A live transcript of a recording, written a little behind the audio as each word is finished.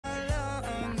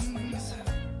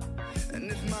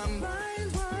if my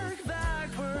mind worked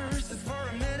backwards just for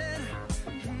a minute,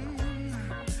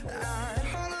 I'd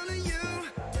hold on to you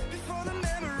before the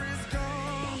memory's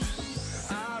gone.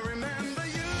 I remember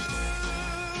you,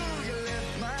 you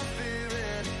lift my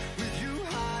spirit. With you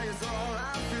high is all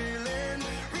I'm feeling.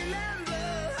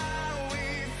 Remember how we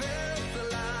felt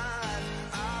alive.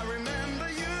 I remember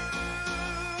you,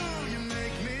 you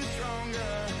make me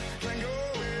stronger. Can't go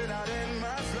without it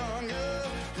much longer.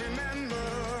 Remember,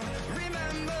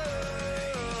 remember,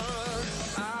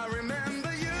 I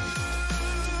remember you,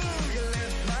 you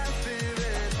lift my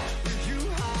spirit. With you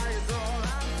high is all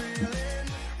I'm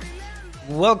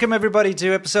feeling. Welcome, everybody,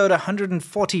 to episode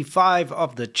 145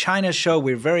 of The China Show.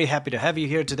 We're very happy to have you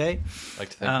here today. I'd like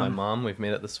to thank my mom. We've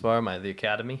made it this far. The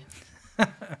Academy.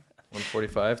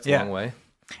 145. It's a Yeah. long way.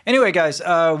 Anyway, guys,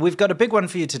 we've got a big one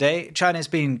for you today. China's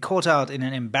been caught out in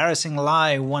an embarrassing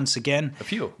lie once again. A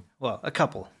few. Well, a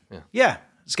couple. Yeah.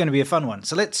 It's going to be a fun one.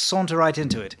 So let's saunter right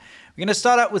into it. We're going to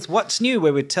start out with What's New,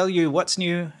 where we tell you what's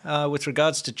new with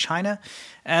regards to China.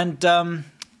 And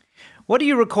what do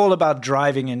you recall about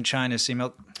driving in China,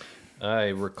 Seamilk? I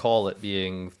recall it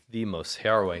being the most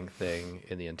harrowing thing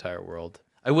in the entire world.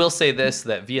 I will say this,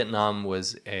 that Vietnam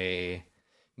was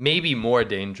maybe more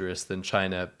dangerous than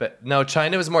China. But no,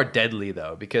 China was more deadly,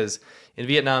 though, because in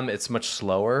Vietnam, it's much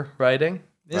slower riding.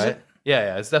 Is it?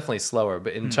 Yeah, it's definitely slower.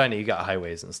 But in China, you got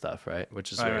highways and stuff, right?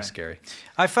 Which is very right. scary.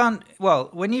 I found, well,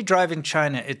 when you drive in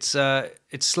China, it's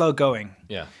slow going.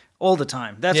 Yeah. All the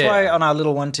time. That's Yeah. why on our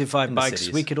little 125 the bikes,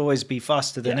 cities. we could always be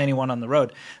faster than anyone on the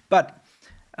road. But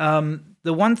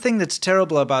the one thing that's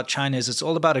terrible about China is it's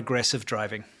all about aggressive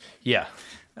driving. Yeah.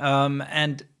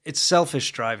 And it's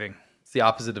selfish driving. It's the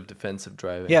opposite of defensive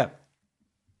driving. Yeah.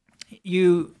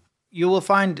 You will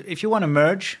find if you want to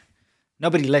merge,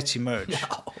 nobody lets you merge.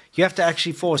 You have to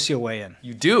actually force your way in.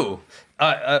 You do.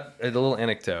 A little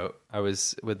anecdote. I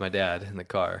was with my dad in the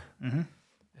car,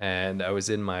 and I was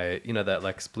in my,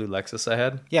 that blue Lexus I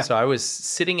had. Yeah. So I was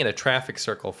sitting in a traffic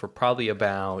circle for probably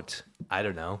about,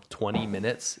 20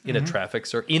 minutes in a traffic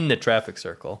in the traffic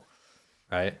circle,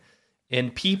 right?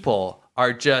 And people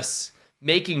are just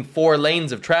making 4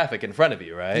 lanes of traffic in front of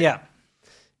you, right? Yeah.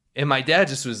 And my dad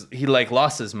he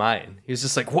lost his mind. He was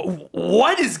just like,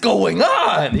 what is going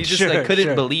on? He just Sure, couldn't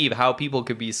sure. believe how people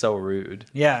could be so rude.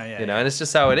 Yeah. And it's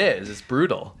just how it is. It's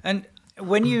brutal. And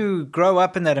when you grow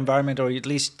up in that environment, or at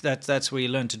least that's where you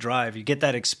learn to drive, you get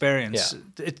that experience.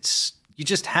 Yeah. You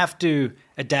just have to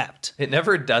adapt. It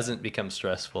never doesn't become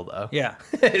stressful, though. Yeah.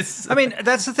 It's- I mean,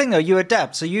 that's the thing, though. You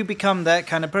adapt. So you become that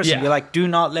kind of person. Yeah. You're like, do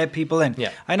not let people in.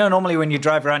 Yeah. I know normally when you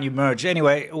drive around, you merge.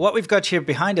 Anyway, what we've got here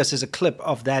behind us is a clip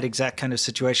of that exact kind of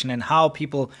situation and how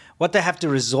people, what they have to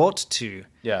resort to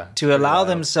Yeah, it's to pretty allow wild.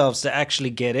 themselves to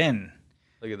actually get in.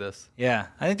 Look at this. Yeah.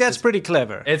 I think that's pretty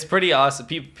clever. It's pretty awesome.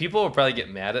 People will probably get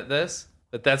mad at this,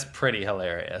 but that's pretty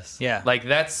hilarious. Yeah.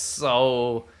 That's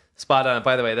so spot on.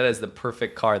 By the way, that is the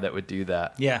perfect car that would do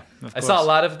that. Yeah. Of I course. saw a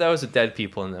lot of those with dead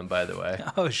people in them, by the way.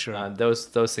 Oh, sure. Those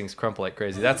things crumple like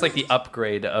crazy. That's like the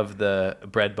upgrade of the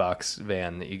bread box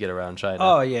van that you get around China.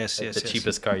 Oh, yes, Like yes, the yes.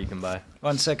 cheapest car you can buy.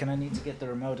 1 second. I need to get the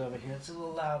remote over here. It's a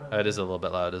little loud. Oh, it is a little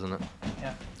bit loud, isn't it?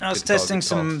 Yeah. I was Good call, testing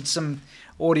good call. some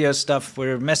audio stuff.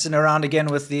 We're messing around again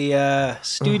with the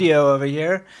studio over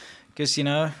here because,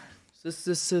 This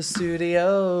is the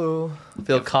studio.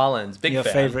 Phil Collins, big your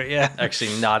fan. favorite, yeah.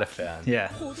 Actually, not a fan. Yeah.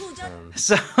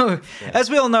 So, as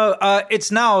we all know,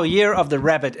 it's now Year of the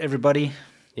Rabbit, everybody.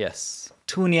 Yes.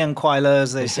 兔年快乐,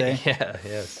 as they say. Yeah.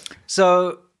 Yes.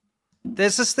 So,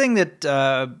 there's this thing that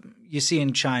you see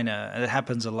in China, and it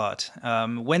happens a lot.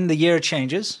 When the year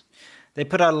changes, they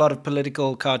put out a lot of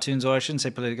political cartoons, or I shouldn't say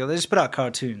political, they just put out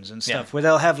cartoons and stuff where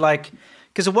they'll have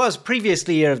because it was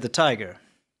previously Year of the Tiger.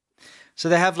 So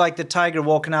they have the tiger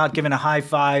walking out, giving a high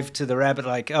five to the rabbit,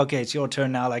 okay, it's your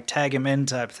turn now, tag him in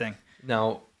type thing.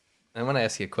 Now, I want to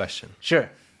ask you a question. Sure.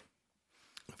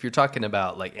 If you're talking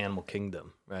about Animal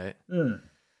Kingdom, right?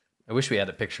 I wish we had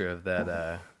a picture of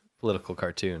that political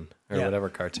cartoon or Yeah. whatever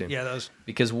cartoon. Yeah, those.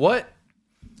 Because what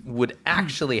would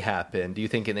actually happen, do you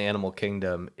think, in the Animal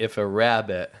Kingdom if a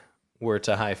rabbit were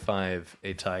to high five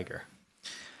a tiger?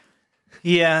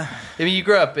 Yeah. I mean, you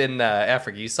grew up in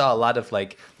Africa. You saw a lot of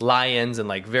lions and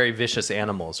very vicious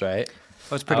animals, right?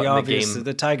 Well, it's pretty Out in the obvious game. that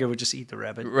the tiger would just eat the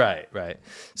rabbit. Right.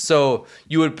 So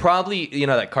you would probably,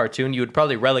 that cartoon, you would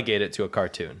probably relegate it to a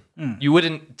cartoon. You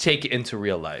wouldn't take it into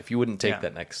real life. You wouldn't take Yeah.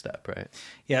 that next step, right?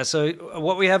 Yeah, so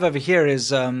what we have over here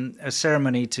is a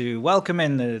ceremony to welcome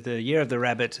in the Year of the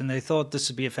Rabbit, and they thought this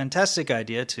would be a fantastic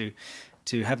idea to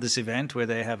have this event where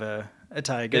they have a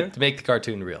tiger. To make the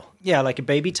cartoon real. Yeah, like a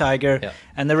baby tiger, Yeah.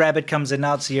 and the rabbit comes in.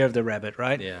 Now it's the Year of the Rabbit,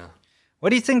 right? Yeah.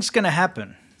 What do you think's going to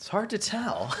happen? It's hard to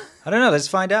tell. I don't know. Let's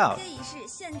find out. 这仪式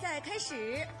现在开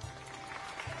始。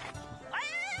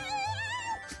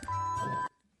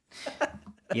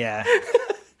 Yeah.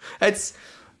 It's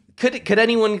could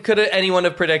anyone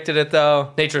have predicted it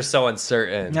though? Nature's so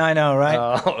uncertain. I know, right?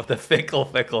 Oh, the fickle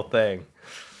thing.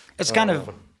 It's kind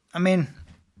of, I mean,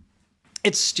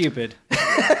 it's stupid.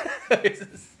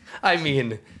 I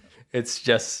mean, it's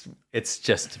just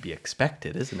to be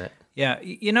expected, isn't it? Yeah.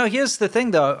 You know, here's the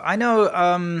thing, though. I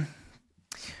know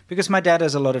because my dad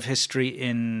has a lot of history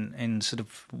in sort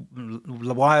of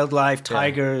wildlife,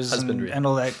 tigers, husbandry. and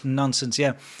all that nonsense.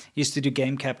 Yeah. He used to do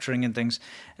game capturing and things.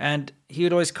 And he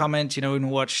would always comment, you know, when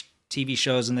we watch TV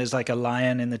shows and there's like a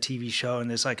lion in the TV show and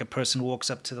there's like a person walks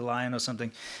up to the lion or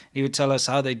something. He would tell us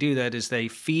how they do that is they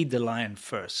feed the lion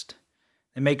first.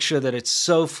 They make sure that it's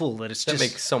so full that it's That just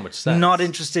makes so much sense. not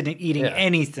interested in eating Yeah.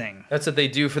 anything. That's what they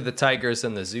do for the tigers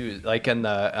in the zoo, like in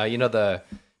the you know the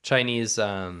Chinese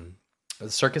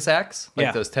circus acts, like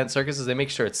Yeah. those tent circuses. They make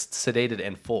sure it's sedated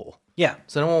and full, Yeah.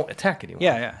 so it won't attack anyone.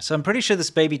 Yeah. So I'm pretty sure this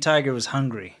baby tiger was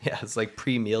hungry. Yeah, it's like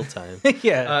pre-meal time.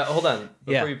 Yeah. Hold on,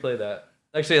 before Yeah. you play that.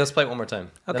 Actually, let's play it one more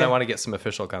time. Then Okay. I want to get some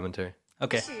official commentary.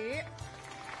 Okay. 始。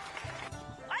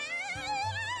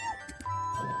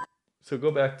 So go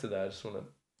back to that. I just want to,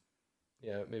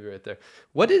 yeah, maybe right there.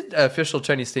 What did official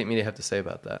Chinese state media have to say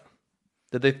about that?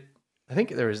 Did they? I think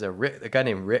there was a guy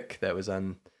named Rick that was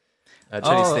on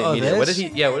Chinese state media. What this?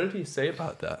 did he? Yeah, what did he say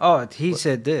about that? Oh, he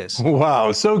said this.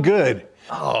 Wow, so good.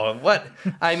 Oh, what?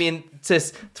 I mean,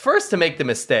 first to make the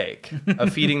mistake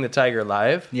of feeding the tiger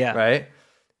live, Yeah. right?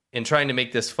 And trying to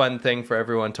make this fun thing for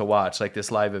everyone to watch, like this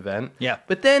live event. Yeah.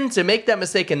 But then to make that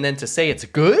mistake and then to say it's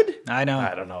good? I know.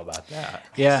 I don't know about that.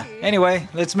 Yeah. Anyway,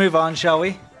 let's move on, shall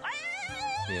we?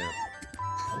 Yeah.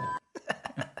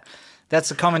 That's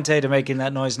the commentator making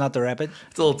that noise, not the rabbit.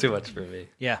 It's a little too much for me.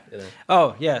 Yeah. Yeah.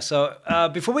 Oh, yeah. So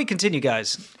before we continue,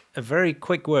 guys, a very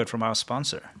quick word from our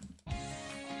sponsor.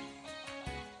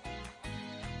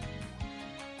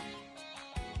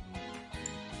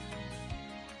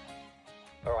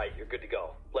 All right, you're good to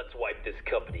go. Let's wipe this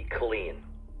company clean.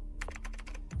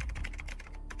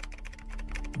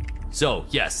 So,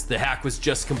 yes, the hack was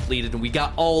just completed and we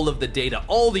got all of the data,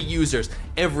 all the users,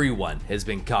 everyone has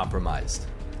been compromised.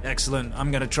 Excellent.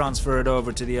 I'm going to transfer it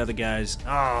over to the other guys.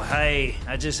 Oh, hey,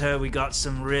 I just heard we got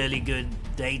some really good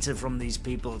data from these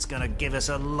people. It's going to give us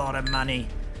a lot of money.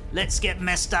 Let's get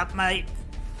messed up, mate.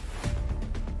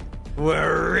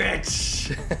 We're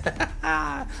rich.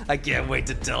 I can't wait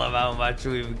to tell them how much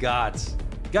we've got.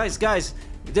 Guys,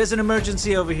 there's an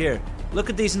emergency over here. Look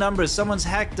at these numbers. Someone's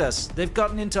hacked us. They've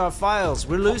gotten into our files.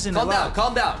 We're losing a lot.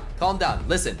 Calm down.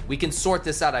 Listen, we can sort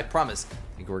this out, I promise. I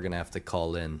think we're gonna have to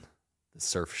call in the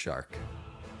Surfshark.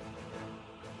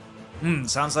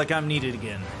 Sounds like I'm needed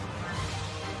again.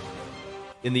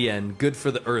 In the end, Good for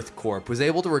the Earth Corp was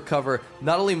able to recover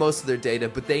not only most of their data,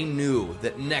 but they knew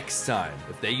that next time,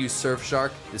 if they use Surfshark,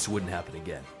 this wouldn't happen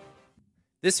again.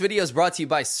 This video is brought to you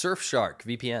by Surfshark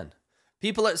VPN.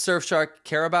 People at Surfshark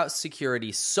care about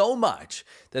security so much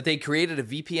that they created a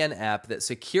VPN app that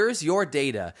secures your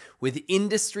data with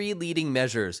industry-leading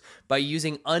measures by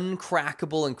using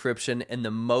uncrackable encryption and the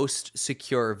most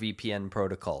secure VPN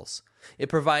protocols. It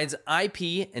provides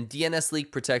IP and DNS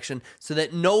leak protection so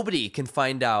that nobody can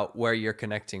find out where you're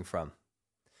connecting from.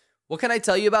 What can I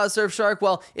tell you about Surfshark?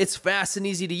 Well, it's fast and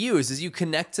easy to use as you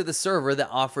connect to the server that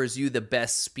offers you the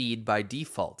best speed by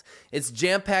default. It's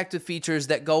jam-packed with features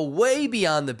that go way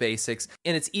beyond the basics,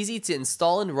 and it's easy to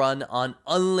install and run on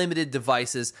unlimited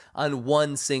devices on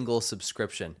one single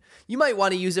subscription. You might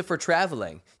want to use it for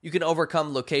traveling. You can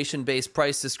overcome location-based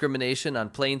price discrimination on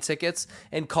plane tickets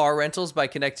and car rentals by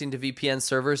connecting to VPN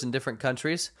servers in different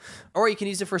countries. Or you can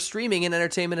use it for streaming and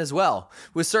entertainment as well.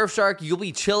 With Surfshark, you'll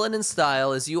be chilling in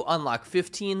style as you unlock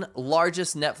 15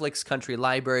 largest Netflix country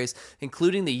libraries,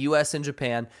 including the US and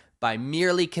Japan, by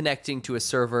merely connecting to a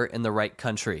server in the right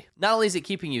country. Not only is it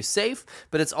keeping you safe,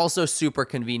 but it's also super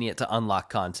convenient to unlock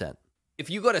content. If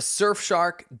you go to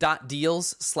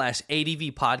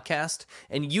surfshark.deals/ADVpodcast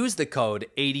and use the code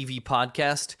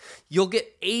ADVpodcast, you'll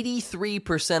get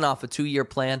 83% off a 2-year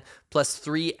plan plus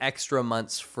 3 extra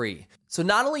months free. So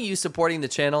not only are you supporting the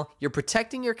channel, you're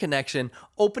protecting your connection,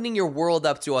 opening your world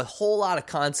up to a whole lot of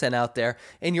content out there,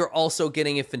 and you're also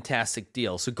getting a fantastic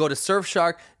deal. So go to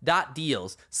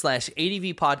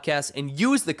surfshark.deals/ADVpodcast and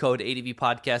use the code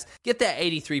ADVpodcast. Get that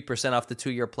 83% off the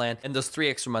 2-year plan and those 3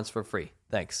 extra months for free.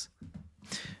 Thanks.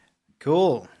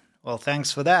 Cool. Well,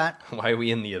 thanks for that. Why are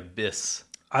we in the abyss?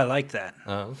 I like that.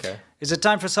 Oh, okay. Is it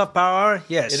time for Soft Power Hour?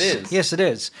 Yes. It is. Yes, it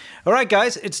is. All right,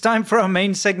 guys, it's time for our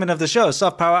main segment of the show,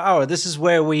 Soft Power Hour. This is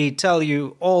where we tell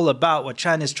you all about what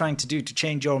China is trying to do to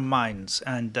change your minds.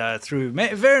 And through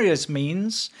various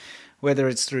means, whether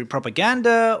it's through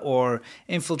propaganda or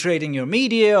infiltrating your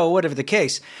media or whatever the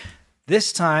case.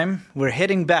 This time, we're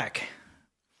heading back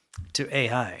to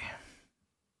AI.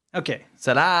 Okay.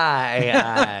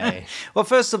 Sarai. Well,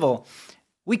 first of all,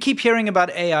 we keep hearing about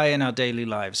AI in our daily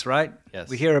lives, right? Yes.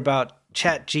 We hear about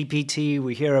ChatGPT,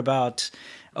 we hear about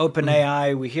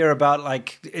OpenAI, we hear about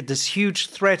like this huge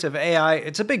threat of AI.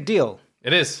 It's a big deal.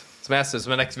 It is. It's massive. It's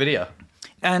my next video.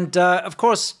 And of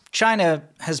course, China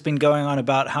has been going on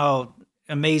about how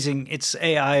amazing its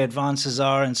AI advances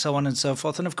are and so on and so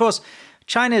forth. And of course,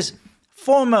 China's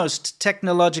foremost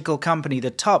technological company,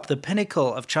 the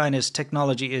pinnacle of China's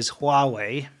technology is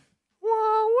Huawei.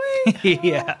 Huawei?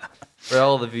 Yeah. For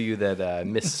all of you that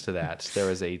missed that, there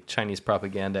was a Chinese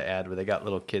propaganda ad where they got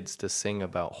little kids to sing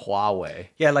about Huawei.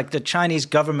 Yeah, like the Chinese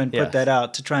government put Yes. that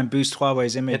out to try and boost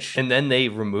Huawei's image. And then they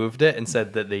removed it and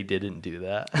said that they didn't do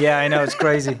that. Yeah, I know. It's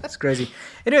crazy. It's crazy.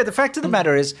 Anyway, the fact of the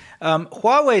matter is,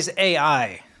 Huawei's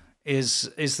AI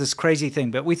is this crazy thing.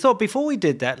 But we thought before we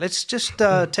did that, let's just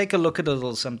take a look at a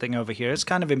little something over here. It's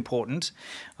kind of important.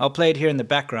 I'll play it here in the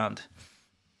background.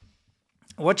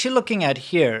 What you're looking at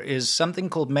here is something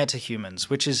called MetaHumans,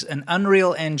 which is an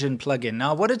Unreal Engine plugin.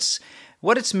 Now, what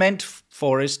it's meant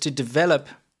for is to develop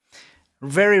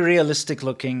very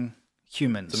realistic-looking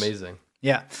humans. It's amazing.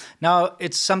 Yeah. Now,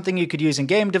 it's something you could use in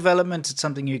game development. It's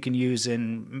something you can use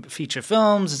in feature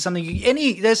films. It's something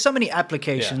there's so many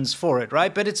applications for it,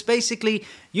 right? But it's basically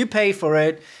you pay for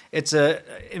it. It's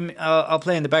I'll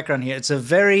play in the background here. It's a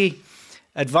very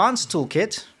advanced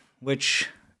toolkit, which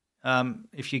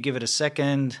if you give it a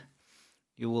second,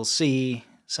 you will see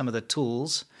some of the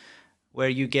tools where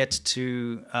you get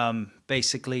to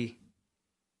basically.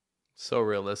 So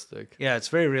realistic. Yeah, it's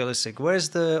very realistic. Where's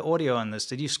the audio on this?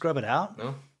 Did you scrub it out?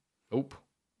 No? Nope.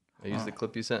 I used the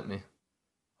clip you sent me.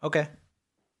 Okay.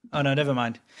 Oh, no, never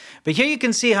mind. But here you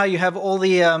can see how you have all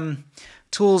the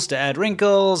tools to add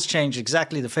wrinkles, change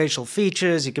exactly the facial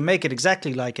features. You can make it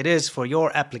exactly like it is for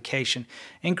your application.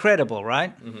 Incredible,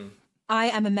 right? Mm-hmm. I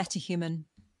am a metahuman,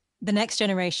 the next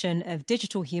generation of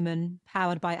digital human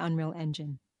powered by Unreal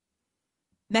Engine.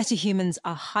 Metahumans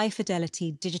are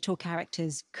high-fidelity digital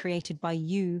characters created by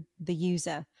you, the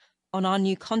user, on our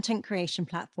new content creation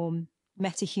platform,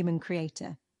 MetaHuman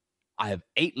Creator. I have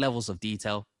 8 levels of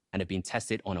detail and have been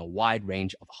tested on a wide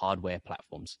range of hardware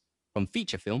platforms, from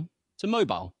feature film to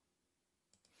mobile.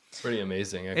 Pretty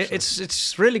amazing, actually.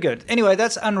 It's really good. Anyway,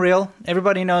 that's Unreal.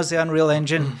 Everybody knows the Unreal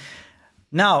Engine.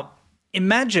 Now,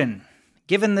 imagine,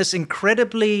 given this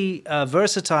incredibly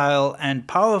versatile and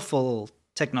powerful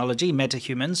technology,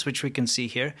 MetaHumans, which we can see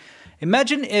here,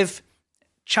 imagine if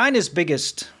China's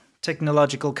biggest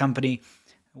technological company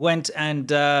went and...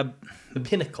 the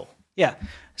pinnacle. Yeah.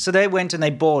 So they went and they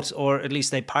bought, or at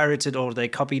least they pirated, or they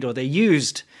copied, or they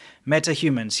used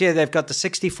MetaHumans. Here they've got the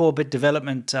 64-bit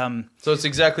development. So it's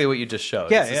exactly what you just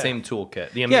showed. Yeah, It's the yeah. same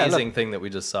toolkit. The Yeah, amazing look, thing that we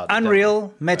just saw. the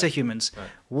Unreal demo. MetaHumans.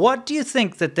 What do you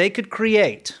think that they could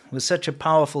create with such a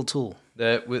powerful tool?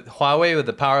 With Huawei, with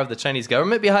the power of the Chinese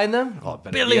government behind them, oh, it'd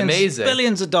be Billions, amazing.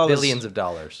 billions of dollars. Billions of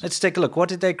dollars. Let's take a look. What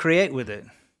did they create with it?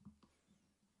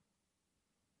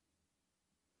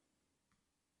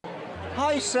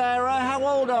 Hi Sarah, how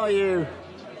old are you?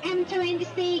 I'm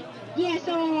 26 years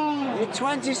old. You're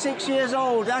 26 years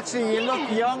old, that's it, you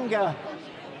look younger.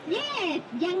 Yes,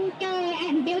 younger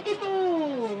and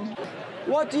beautiful.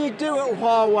 What do you do at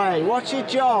Huawei? What's your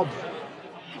job?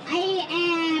 I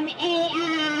am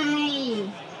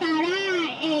AI. Sarah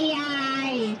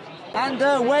AI.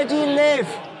 And where do you live?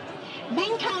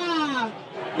 Bangkok.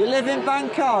 You live in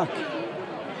Bangkok?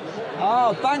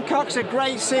 Oh, Bangkok's a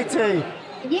great city.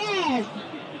 Yes.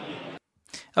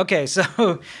 Okay,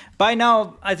 so by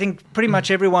now, I think pretty much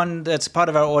everyone that's part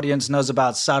of our audience knows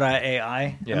about Sarah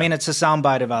AI. Yeah. I mean, it's a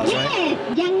soundbite of ours, right?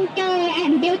 Yes, younger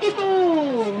and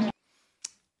beautiful.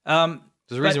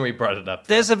 There's a reason we brought it up.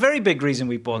 There's a very big reason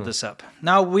we brought this up.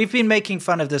 Now, we've been making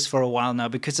fun of this for a while now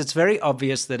because it's very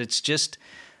obvious that it's just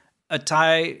a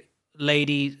Thai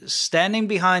lady standing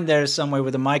behind there somewhere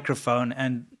with a microphone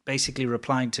and basically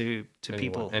replying to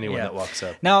people. Anyone Yeah. that walks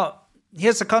up. Now,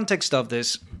 here's the context of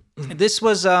this. This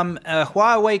was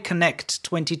Huawei Connect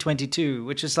 2022,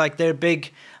 which is like their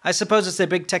big, I suppose it's their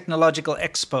big technological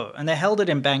expo, and they held it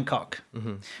in Bangkok.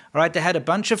 All right, they had a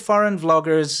bunch of foreign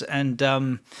vloggers and,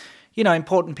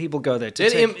 important people go there.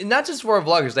 Not just for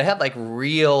vloggers, they had like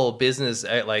real business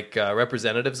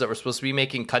representatives that were supposed to be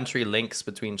making country links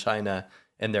between China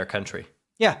and their country.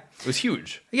 Yeah. It was huge.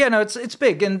 Yeah, no, it's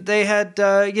big, and they had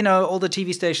all the TV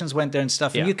stations went there and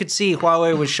stuff, and Yeah. you could see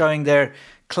Huawei was showing their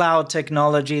cloud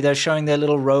technology. They're showing their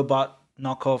little robot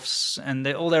knockoffs and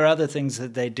all their other things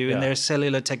that they do, and Yeah. their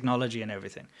cellular technology and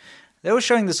everything. They were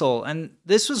showing this all, and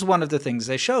this was one of the things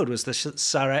they showed was the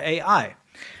Sarah AI.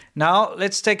 Now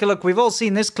let's take a look. We've all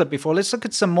seen this clip before. Let's look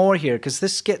at some more here because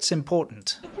this gets important.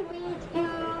 Have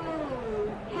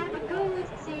a good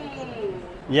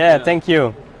day. Yeah, thank you.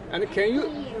 And can you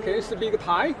speak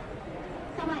Thai?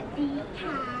 สวัสดีค่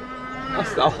ะ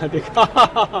สวัสดีค่ะ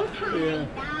ถ่ายได้นะ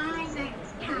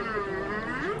ค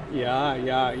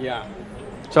ะ Yeah.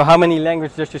 So how many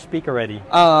languages does you speak already?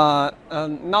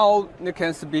 Now you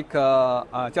can speak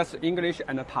just English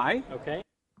and Thai. Okay.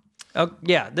 Oh,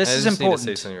 yeah, this I is just need to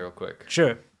say important. something real quick.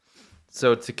 Sure. So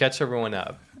to catch everyone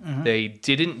up, they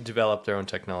didn't develop their own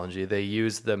technology. They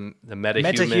used the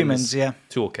MetaHumans, yeah.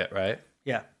 toolkit, right?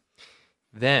 Yeah.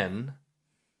 Then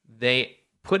they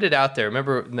put it out there.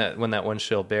 Remember when that one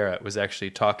Shil Barrett was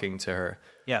actually talking to her?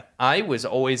 Yeah. I was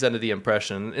always under the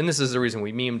impression, and this is the reason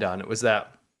we memed on it, was that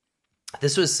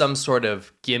this was some sort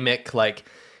of gimmick, like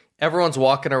everyone's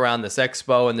walking around this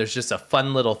expo and there's just a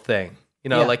fun little thing.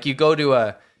 Like you go to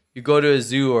a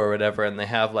zoo or whatever and they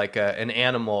have like an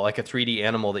animal, like a 3D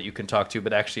animal that you can talk to,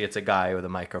 but actually it's a guy with a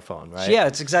microphone, right? Yeah,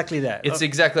 it's exactly that. It's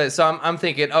exactly so I'm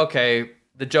thinking, okay,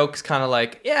 the joke's kind of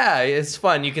like, yeah, it's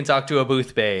fun. You can talk to a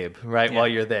booth babe, right, while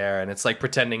you're there, and it's like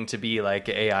pretending to be like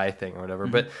an AI thing or whatever.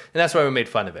 And that's why we made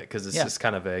fun of it because it's just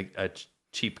kind of a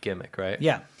cheap gimmick, right?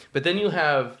 Yeah. But then you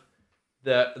have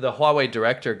the Huawei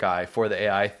director guy for the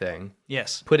AI thing,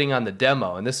 Yes. putting on the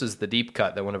demo, and this is the deep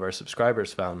cut that one of our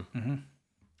subscribers found.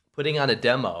 Putting on a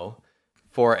demo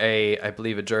for I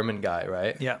believe a German guy,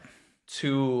 right? Yeah.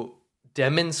 To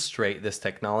demonstrate this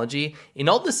technology, and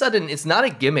all of a sudden it's not a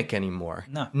gimmick anymore.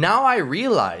 No. Now I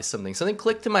realize something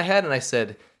clicked in my head, and I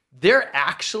said, they're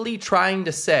actually trying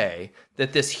to say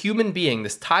that this human being,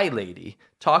 this Thai lady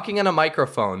talking on a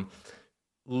microphone,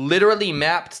 literally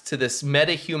mapped to this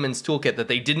MetaHumans toolkit that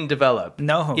they didn't develop,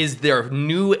 is their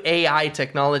new AI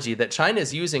technology that China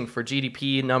is using for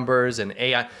GDP numbers and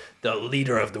AI, the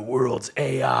leader of the world's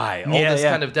AI, all this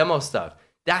kind of demo stuff.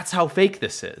 That's how fake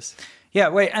this is. Yeah,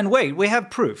 wait, we have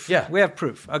proof. Yeah. We have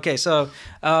proof. Okay, so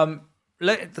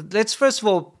let's first of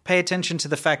all pay attention to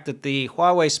the fact that the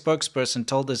Huawei spokesperson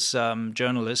told this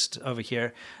journalist over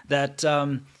here that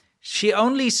she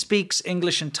only speaks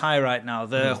English and Thai right now,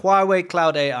 the Huawei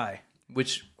Cloud AI.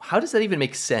 Which, how does that even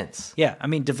make sense? Yeah, I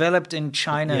mean, developed in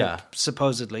China,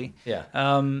 supposedly. Yeah.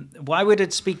 Why would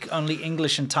it speak only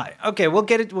English and Thai? Okay, we'll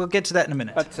get to that in a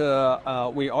minute. But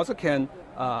we also can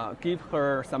give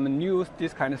her some new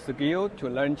this kind of skill to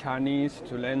learn Chinese,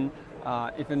 to learn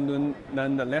even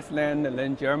learn the less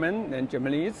learn German, learn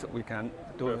Japanese. We can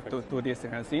do these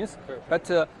kind of things. But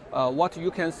what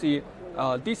you can see,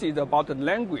 this is about the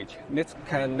language. This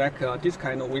kind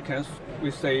of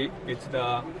we say it's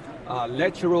the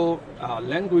natural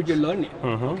language learning.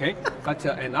 Okay. But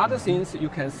another things you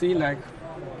can see like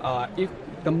if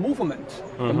the movement,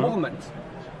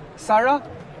 Sarah.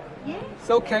 Yes.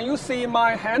 So can you see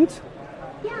my hand?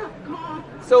 Yeah, of course.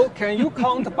 So can you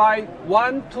count by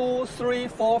 1, 2, 3,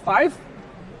 4, 5?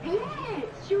 Yes,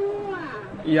 sure.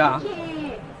 Yeah.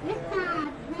 Okay, let's start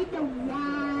with the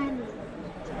 1,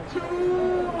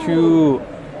 2,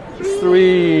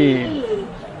 3,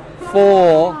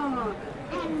 4,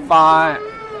 and 5.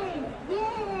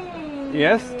 Yay.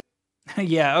 Yes.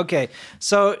 Yeah, okay.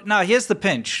 So now here's the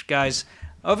pinch, guys.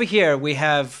 Over here we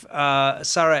have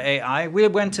Sarah AI. We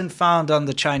went and found on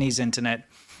the Chinese internet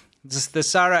the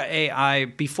Sarah AI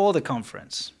before the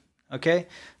conference. Okay,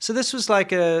 so this was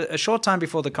like a short time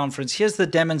before the conference. Here's the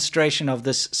demonstration of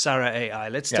this Sarah AI.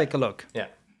 Let's take a look. Yeah.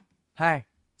 Hi,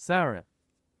 Sarah.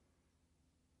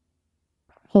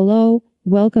 Hello,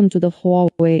 welcome to the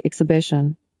Huawei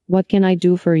exhibition. What can I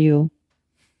do for you?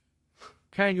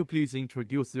 Can you please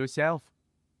introduce yourself?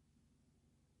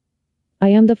 I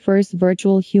am the first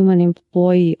virtual human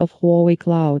employee of Huawei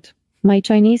Cloud. My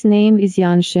Chinese name is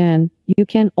Yan Shen. You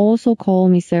can also call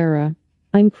me Sarah.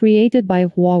 I'm created by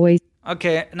Huawei.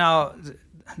 Okay, now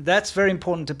that's very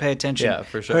important to pay attention. Yeah,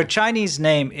 for sure. Her Chinese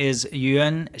name is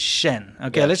Yuan Shen.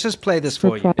 Okay, let's just play this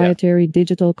for you. Proprietary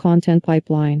digital content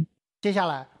pipeline. 接下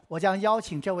来，我将邀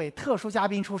请这位特殊嘉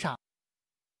宾出场。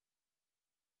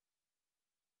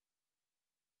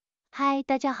嗨，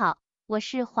大家好，我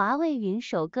是华为云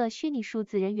首个虚拟数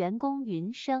字人员工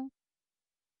云生。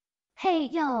嘿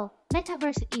哟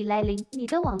 ，Metaverse 已来临，你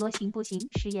的网络行不行？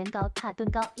时延高，卡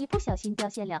顿高，一不小心掉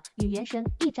线了。云原生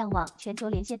一张网，全球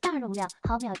连线大容量，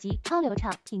毫秒级，超流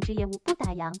畅，品质业务不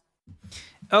打烊。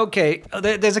Okay,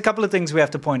 there's a couple of things we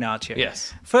have to point out here.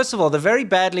 Yes. First of all, the very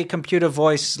badly computer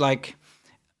voice, like,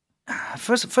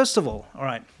 first of all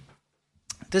right,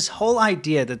 this whole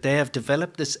idea that they have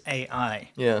developed this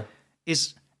AI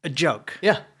is a joke.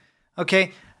 Yeah.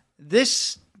 Okay,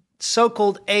 this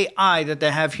so-called AI that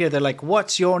they have here, they're like,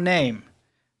 what's your name?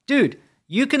 Dude,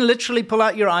 you can literally pull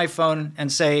out your iPhone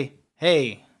and say,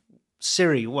 hey,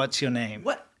 Siri, what's your name?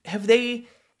 What have they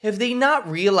not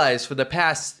realized for the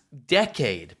past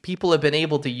decade people have been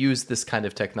able to use this kind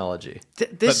of technology?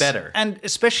 But better. And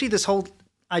especially this whole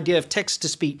idea of text to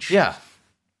speech. Yeah.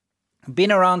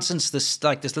 Been around since this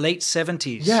late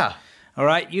 70s. Yeah. All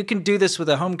right, you can do this with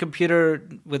a home computer,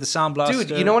 with a sound blaster.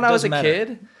 Dude, you know when I was a doesn't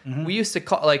matter. kid, we used to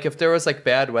call, like, if there was like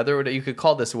bad weather, you could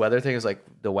call this weather thing. It was like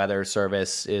the weather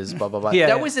service is blah blah blah. Yeah,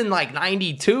 that was in like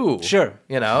 92. Sure.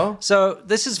 You know? So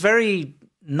this is very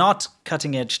not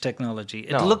cutting edge technology.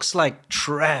 It looks like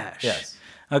trash. Yes.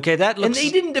 Okay, that looks. And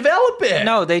they didn't develop it.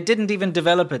 No, they didn't even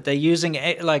develop it. They're using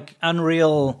like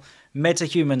Unreal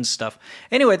metahuman stuff.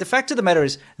 Anyway, the fact of the matter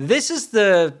is, this is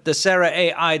the Sarah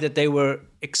AI that they were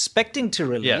expecting to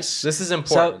release. Yes, this is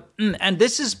important. So, and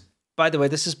this is, by the way,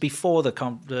 this is before the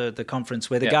conference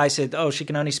where the guy said, "Oh, she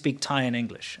can only speak Thai and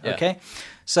English." Okay,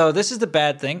 so this is the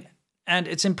bad thing, and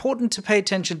it's important to pay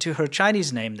attention to her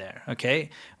Chinese name there. Okay,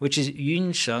 which is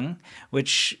Yun Sheng,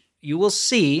 which you will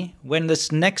see when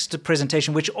this next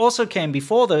presentation, which also came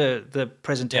before the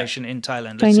presentation in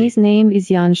Thailand. Let's Chinese see. name is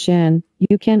Yan Shan.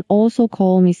 You can also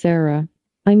call me Sarah.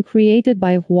 I'm created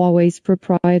by Huawei's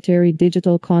proprietary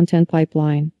digital content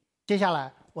pipeline. 接下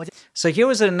来我就 So here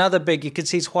was another big, you could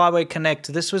see it's Huawei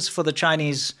Connect. This was for the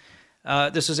Chinese,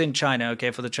 this was in China, okay,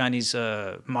 for the Chinese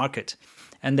market.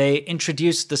 And they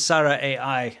introduced the Sarah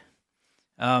AI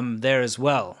there as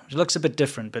well. It looks a bit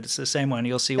different, but it's the same one.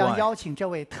 You'll see 想 why. 邀请这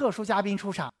位特殊嘉宾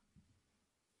出场。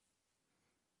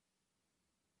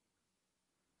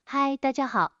嗨，大家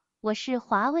好，我是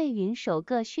华为云首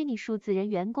个虚拟数字人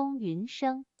员工云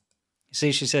生。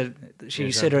 See, she said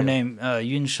her name,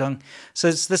 Yun Sheng. So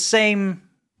it's the same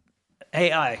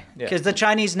AI. Because the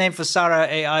Chinese name for Sarah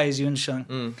AI is Yun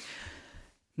Sheng.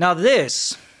 Now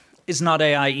this is not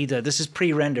AI either. This is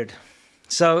pre-rendered.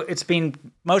 So it's been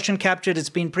motion captured, it's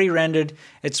been pre-rendered,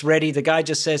 it's ready. The guy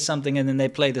just says something and then they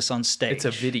play this on stage. It's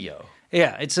a video.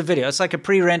 Yeah, it's a video. It's like a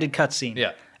pre-rendered cutscene.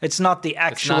 Yeah. It's not the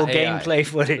actual gameplay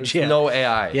footage. There's no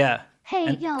AI. Yeah. 嘿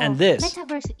And this.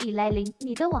 Metaverse 已来临，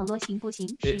你的网络行不行？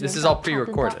 This is all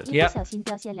pre-recorded. 一不小心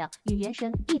掉线了，与原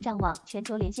生一张网，全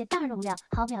球连线大容量，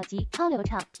毫秒级，超流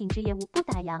畅，品质业务不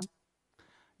打烊。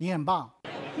你很棒。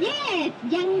 Yes,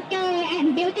 younger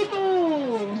and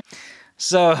beautiful.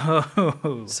 So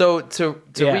to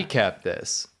recap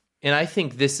this, and I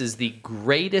think this is the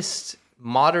greatest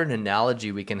modern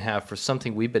analogy we can have for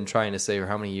something we've been trying to say for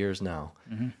how many years now.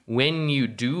 When you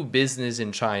do business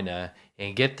in China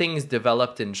and get things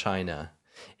developed in China,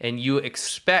 and you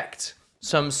expect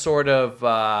some sort of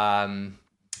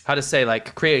how to say,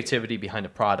 like, creativity behind a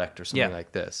product or something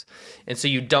like this, and so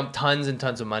you dump tons and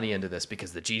tons of money into this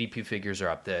because the GDP figures are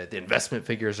up, the investment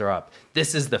figures are up.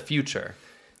 This is the future.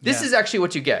 This is actually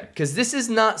what you get, because this is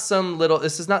not some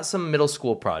middle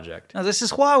school project. No, this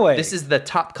is Huawei. This is the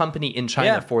top company in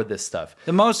China for this stuff.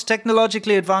 The most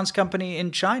technologically advanced company in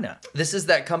China. This is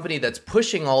that company that's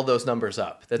pushing all those numbers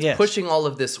up. That's pushing all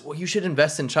of this. Well, you should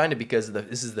invest in China because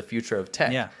this is the future of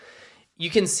tech. Yeah. You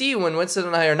can see when Winston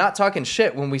and I are not talking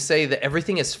shit when we say that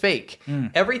everything is fake.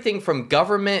 Everything from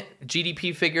government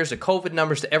GDP figures to COVID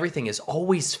numbers to everything is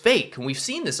always fake. And we've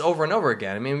seen this over and over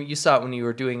again. I mean, you saw it when you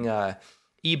were doing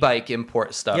e-bike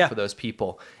import stuff for those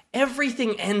people.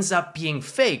 Everything ends up being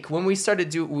fake. When we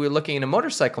were looking into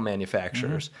motorcycle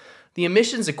manufacturers, the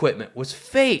emissions equipment was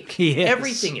fake. Yes.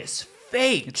 Everything is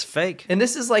fake. It's fake. And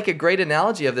this is like a great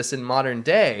analogy of this in modern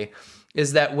day,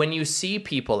 is that when you see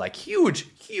people like huge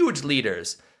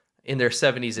leaders in their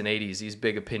 70s and 80s, these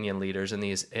big opinion leaders in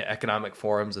these economic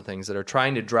forums and things that are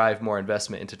trying to drive more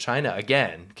investment into China,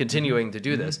 again, continuing to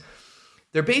do this,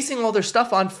 they're basing all their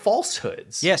stuff on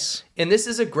falsehoods. Yes. And this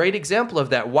is a great example of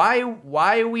that. Why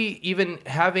are we even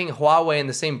having Huawei in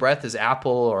the same breath as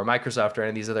Apple or Microsoft or any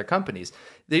of these other companies?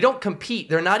 They don't compete.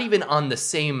 They're not even on the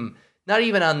same,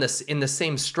 in the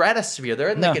same stratosphere.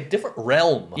 They're in like a different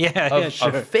realm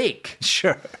of fake.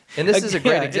 Sure. And this is a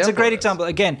great example. It's a great example.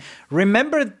 Again,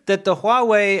 remember that the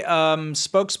Huawei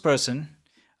spokesperson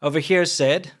over here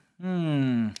said,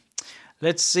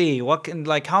 let's see,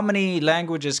 how many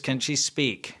languages can she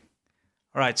speak?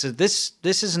 All right, so this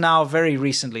is now very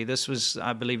recently. This was,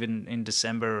 I believe, in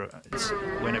December,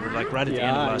 whenever, like right at the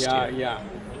end of last year.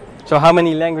 So how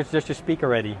many languages does she speak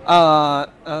already? Now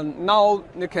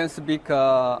you can speak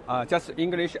just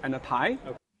English and Thai.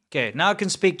 Okay, now I can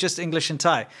speak just English and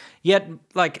Thai. Yet,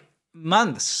 like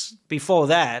months before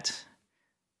that,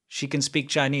 she can speak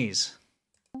Chinese.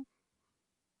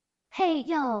 嘿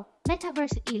哟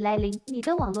 ，Metaverse 已来临，你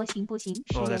的网络行不行？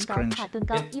时 Oh, 延 that's 高， cringe. 塔顿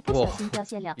高，一不小心掉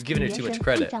线了。 You're giving it too much 语言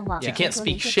credit. 声网 She can't speak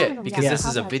连接 shit 更 because 容 this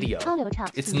is a 易 video. 超流畅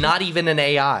It's not even an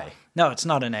AI. No, it's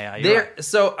not an AI. You're There. right.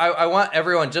 So I want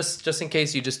everyone, just in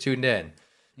case you just tuned in.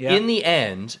 Yeah. In the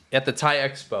end, at the Thai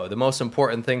Expo, the most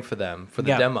important thing for them, for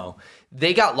the Yeah. demo,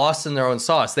 they got lost in their own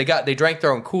sauce. They drank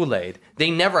their own Kool-Aid. They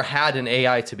never had an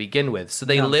AI to begin with. So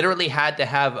they No. literally had to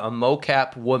have a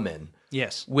mocap woman.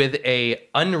 Yes. With a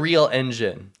Unreal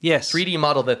Engine. Yes. 3D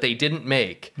model that they didn't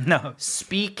make. No.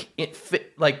 Speak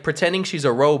like pretending she's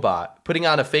a robot, putting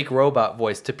on a fake robot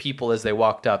voice to people as they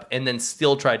walked up, and then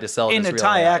still tried to sell it In as a real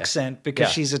Thai AI. accent because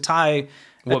Yeah. she's a Thai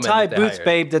Woman Thai that they booth hired.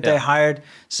 babe that Yeah. they hired.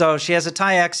 So she has a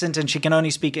Thai accent and she can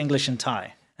only speak English and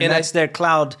Thai. And And that's their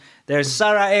cloud. Their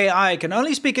Sarah AI can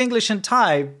only speak English and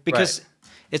Thai because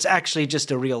it's actually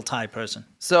just a real Thai person.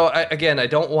 So I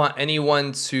don't want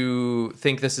anyone to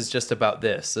think this is just about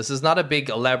this. This is not a big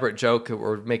elaborate joke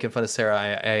or making fun of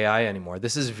Sarah AI anymore.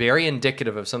 This is very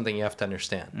indicative of something you have to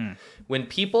understand. When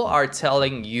people are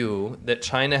telling you that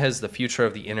China has the future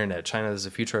of the internet, China has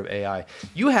the future of AI,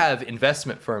 you have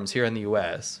investment firms here in the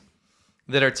US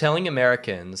that are telling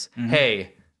Americans,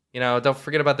 hey, don't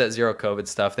forget about that zero COVID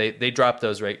stuff. They dropped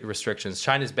those restrictions.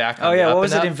 China's back on Oh the yeah, up what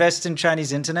was and it? up. Invest in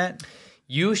Chinese internet?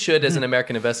 You should, as an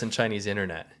American, invest in Chinese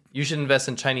internet. You should invest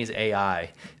in Chinese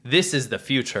AI. This is the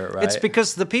future, right? It's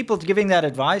because the people giving that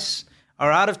advice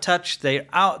are out of touch. They're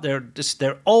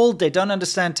old. They don't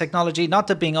understand technology. Not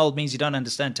that being old means you don't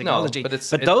understand technology, but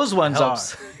it those ones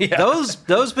helps. are. Yeah.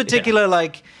 Those particular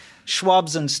like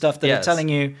Schwabs and stuff that are Yes. telling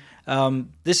you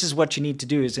this is what you need to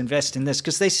do is invest in this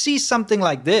because they see something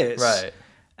like this, Right.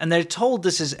 And they're told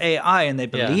this is AI and they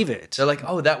believe it. They're like,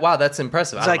 oh, that's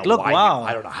impressive. It's I don't like, know look, why wow.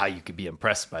 I don't know how you could be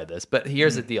impressed by this. But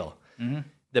here's the deal.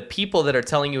 The people that are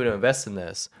telling you to invest in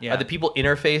this Yeah. are the people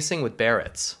interfacing with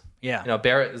Barrett's. Yeah.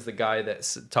 Barrett is the guy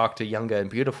that talked to Younga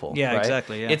and Beautiful. Yeah, right?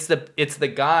 exactly, yeah. It's the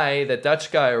guy, the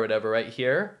Dutch guy or whatever, right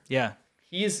here. Yeah.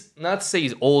 He's not to say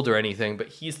he's old or anything, but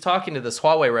he's talking to this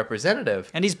Huawei representative.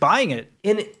 And he's buying it.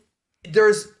 And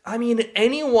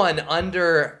anyone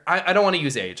under, I don't want to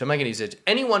use age. I'm not going to use age.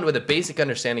 Anyone with a basic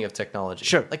understanding of technology.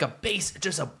 Sure. Like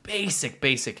just a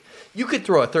basic. You could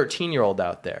throw a 13-year-old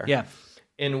out there. Yeah.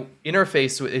 And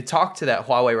talk to that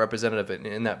Huawei representative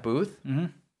in that booth. Mm-hmm.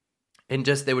 And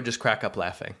they would just crack up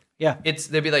laughing. Yeah.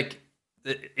 They'd be like,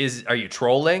 are you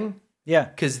trolling? Yeah.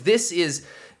 Because this is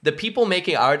the people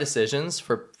making our decisions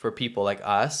for people like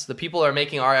us. The people who are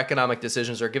making our economic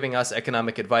decisions or giving us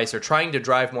economic advice or trying to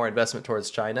drive more investment towards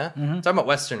China. Mm-hmm. I'm talking about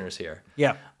Westerners here.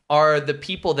 Yeah. Are the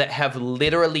people that have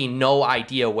literally no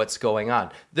idea what's going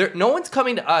on. No one's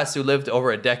coming to us who lived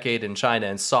over a decade in China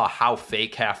and saw how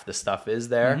fake half the stuff is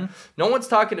there. Mm-hmm. No one's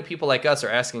talking to people like us or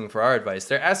asking for our advice.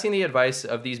 They're asking the advice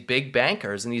of these big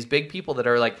bankers and these big people that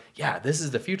are like, yeah, this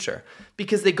is the future.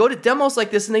 Because they go to demos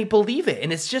like this and they believe it.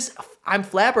 And it's just, I'm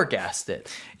flabbergasted.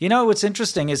 You know, what's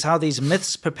interesting is how these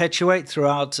myths perpetuate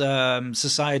throughout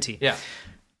society. Yeah.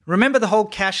 Remember the whole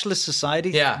cashless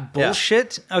society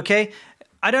bullshit? Yeah. Okay.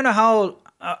 I don't know how,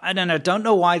 don't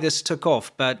know why this took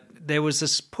off, but there was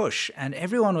this push and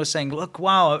everyone was saying, look,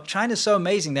 wow, China's so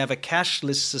amazing. They have a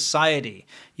cashless society.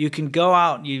 You can go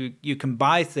out, you can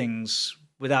buy things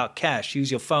without cash, use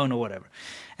your phone or whatever.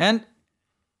 And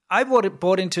I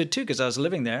bought into it too because I was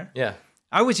living there. Yeah.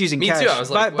 I was using cash. Me too. I was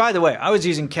like, by the way, I was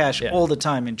using cash all the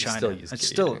time in China.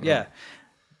 Yeah.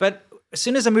 But as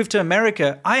soon as I moved to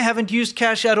America, I haven't used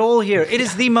cash at all here. It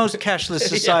is the most cashless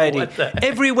society.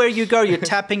 Everywhere you go, you're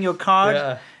tapping your card,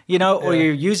 or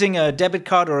you're using a debit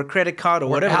card or a credit card or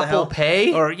whatever the hell. Apple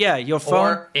Pay. Or, your phone.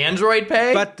 Or Android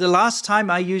Pay. But the last time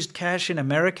I used cash in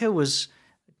America was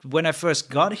when I first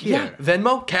got here. Yeah.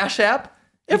 Venmo, Cash App.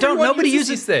 Nobody uses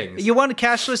these things. You want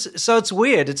cashless, so it's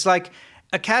weird. It's like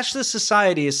a cashless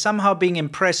society is somehow being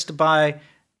impressed by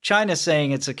China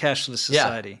saying it's a cashless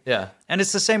society. Yeah. And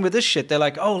it's the same with this shit. They're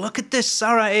like, oh, look at this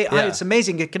Sarah AI. Yeah. It's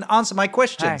amazing. It can answer my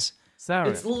questions. Hi, Sarah.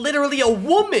 It's literally a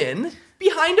woman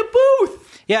behind a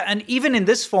booth. Yeah, and even in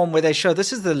this form where they show,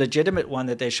 this is the legitimate one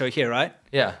that they show here, right?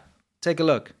 Yeah. Take a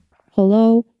look.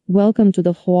 Hello, welcome to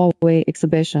the Huawei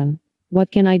exhibition.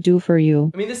 What can I do for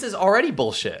you? I mean, this is already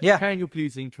bullshit. Yeah. Can you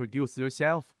please introduce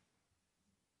yourself?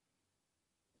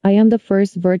 I am the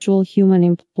first virtual human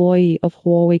employee of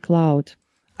Huawei Cloud.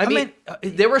 I mean,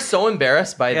 they were so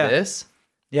embarrassed by this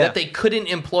Yeah. that they couldn't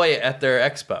employ it at their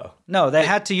expo. No, they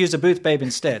had to use a booth babe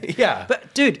instead. Yeah.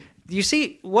 But dude, you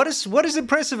see, what is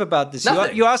impressive about this?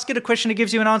 Nothing. You ask it a question, it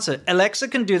gives you an answer. Alexa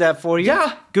can do that for you.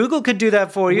 Yeah. Google could do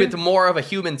that for you. With more of a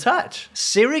human touch.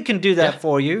 Siri can do that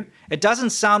for you. It doesn't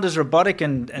sound as robotic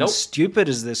and Nope. stupid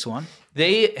as this one.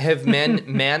 They have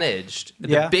managed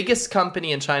the biggest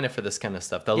company in China for this kind of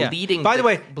stuff. The leading. By the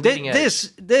way, leading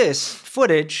edge. this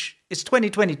footage is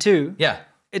 2022. Yeah.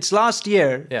 It's last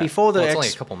year before the Well, it's only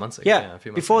a couple months ago. Yeah, a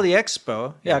few months before ago. the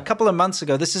expo. Yeah, a couple of months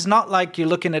ago. This is not like you're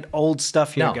looking at old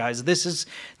stuff here, No. guys. This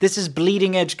is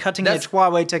bleeding edge, cutting edge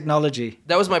Huawei technology.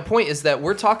 That was my point, is that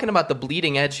we're talking about the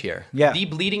bleeding edge here. Yeah. The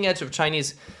bleeding edge of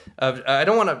Chinese. I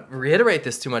don't want to reiterate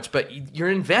this too much, but you're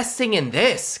investing in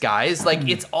this, guys. Like,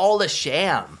 it's all a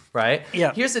sham, right?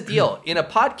 Yeah. Here's the deal. In a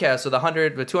podcast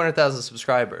with 200,000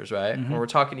 subscribers, right? Mm-hmm. When we're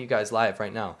talking to you guys live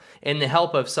right now, and the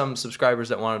help of some subscribers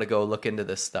that wanted to go look into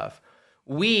this stuff,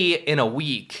 we, in a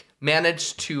week,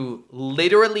 managed to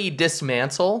literally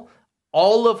dismantle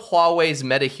all of Huawei's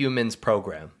MetaHumans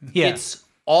program. Yeah. It's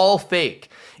all fake.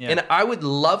 Yeah. And I would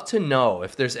love to know,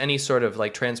 if there's any sort of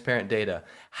like transparent data,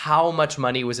 how much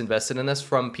money was invested in this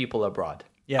from people abroad.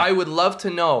 Yeah. I would love to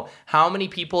know how many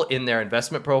people in their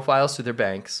investment profiles to their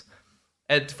banks,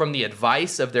 from the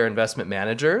advice of their investment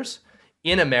managers,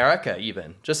 in America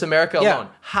even, just America Yeah. alone,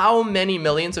 how many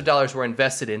millions of dollars were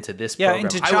invested into this program?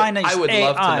 into China's I would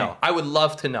love to AI. know. I would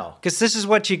love to know. Because this is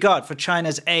what you got for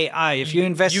China's AI if you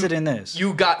invested in this.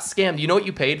 You got scammed. You know what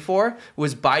you paid for?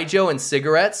 Was Baijiu and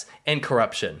cigarettes and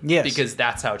corruption. Yes. Because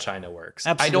that's how China works.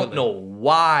 Absolutely. I don't know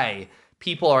why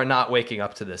people are not waking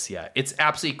up to this yet. It's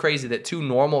absolutely crazy that two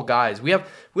normal guys, we don't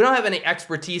have any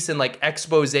expertise in like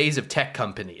exposés of tech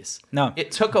companies. No.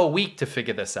 It took a week to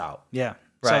figure this out. Yeah.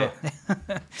 Right.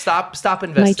 Stop My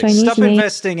investing. Chinese Stop name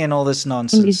investing in all this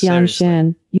nonsense. is Yan seriously.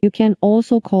 Shan. You can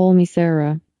also call me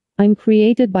Sarah. I'm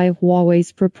created by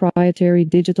Huawei's proprietary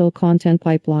digital content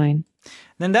pipeline.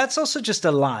 Then that's also just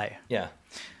a lie. Yeah.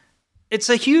 It's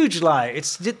a huge lie.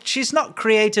 She's not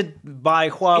created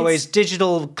by Huawei's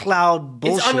digital cloud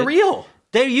bullshit. It's Unreal.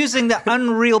 They're using the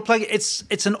Unreal plugin.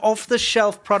 It's an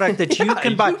off-the-shelf product that you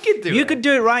can buy. You could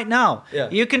do it right now. Yeah.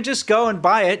 You can just go and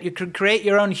buy it. You can create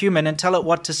your own human and tell it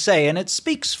what to say, and it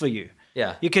speaks for you.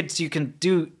 Yeah. You can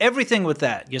do everything with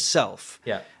that yourself.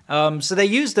 Yeah. So they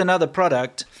used another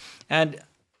product, and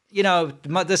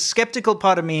the skeptical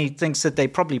part of me thinks that they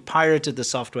probably pirated the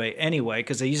software anyway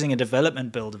because they're using a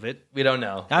development build of it. We don't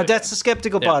know. Now, that's the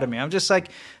skeptical part of me. I'm just like,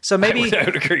 so maybe I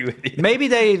would agree with you. maybe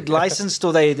they licensed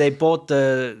or they bought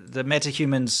the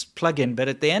MetaHumans plugin, but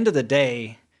at the end of the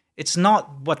day, it's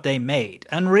not what they made.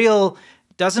 Unreal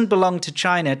doesn't belong to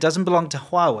China. It doesn't belong to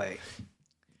Huawei.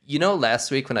 You know, last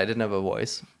week when I didn't have a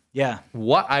voice, Yeah.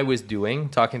 what I was doing,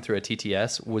 talking through a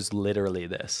TTS, was literally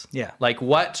this. Yeah. Like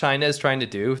what China is trying to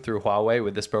do through Huawei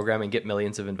with this program and get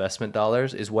millions of investment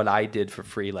dollars is what I did for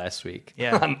free last week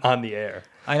on the air.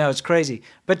 I know, it's crazy.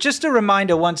 But just a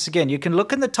reminder once again, you can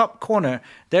look in the top corner.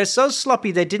 They're so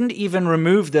sloppy, they didn't even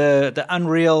remove the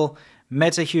Unreal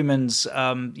MetaHumans.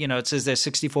 It says their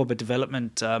 64-bit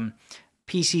development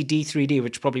PCD 3D,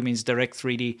 which probably means Direct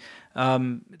 3D.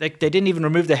 They didn't even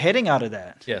remove the heading out of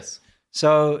that. Yes.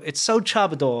 So it's so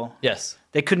chabador. Yes.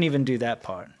 They couldn't even do that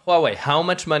part. Huawei, how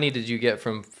much money did you get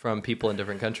from people in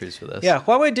different countries for this? Yeah,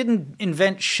 Huawei didn't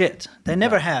invent shit. They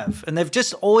never have. And they've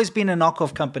just always been a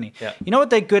knockoff company. Yeah. You know what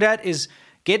they're good at is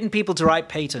getting people to write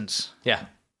patents. Yeah.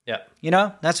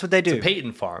 Yeah. That's what they do. It's a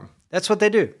patent farm. That's what they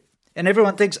do. And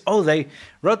everyone thinks, oh, they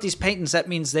wrote these patents. That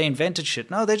means they invented shit.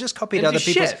 No, they just copied They other do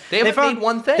people's. shit. They haven't made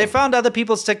one thing. They found other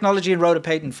people's technology and wrote a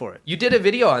patent for it. You did a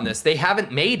video on this. They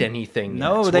haven't made anything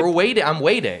No, yet. they- We're waiting. I'm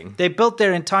waiting. They built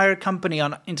their entire company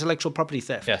on intellectual property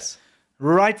theft. Yes.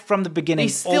 Right from the beginning,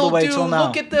 They all still the way do. till now.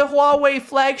 Look at the Huawei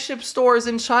flagship stores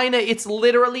in China. It's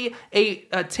literally a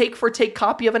take-for-take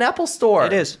copy of an Apple store.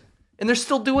 It is. And they're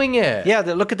still doing it. Yeah,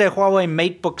 look at their Huawei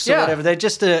MateBooks or Yeah. whatever. They're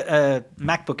just a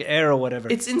MacBook Air or whatever.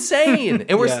 It's insane.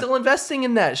 And we're Yeah. still investing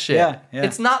in that shit. Yeah.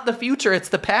 It's not the future, it's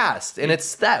the past. And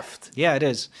it's theft. Yeah, it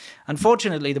is.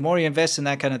 Unfortunately, the more you invest in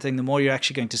that kind of thing, the more you're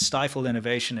actually going to stifle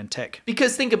innovation in tech.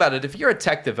 Because think about it. If you're a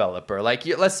tech developer, like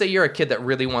let's say you're a kid that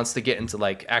really wants to get into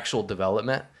like actual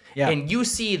development. Yeah. And you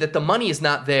see that the money is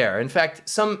not there. In fact,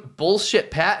 some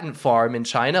bullshit patent farm in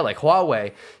China, like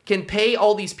Huawei, can pay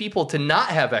all these people to not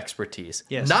have expertise,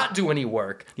 Yes. not do any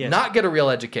work, Yes. not get a real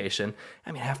education.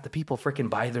 I mean, half the people freaking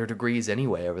buy their degrees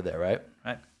anyway over there, right?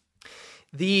 Right.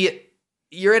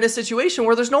 You're in a situation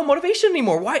where there's no motivation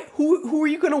anymore. Why? Who are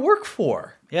you going to work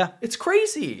for? Yeah. It's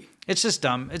crazy. It's just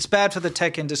dumb. It's bad for the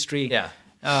tech industry. Yeah.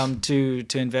 To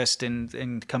invest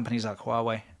in companies like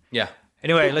Huawei. Yeah.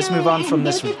 Anyway, let's move on from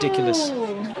this ridiculous.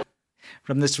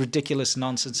 from this ridiculous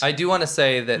nonsense. I do want to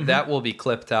say that that will be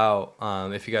clipped out.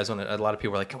 If you guys want to, a lot of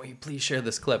people are like, can we please share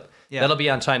this clip? Yeah. That'll be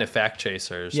on China Fact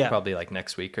Chasers, Yeah. probably like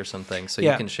next week or something. So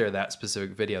Yeah. you can share that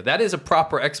specific video. That is a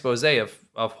proper expose of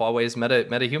Huawei's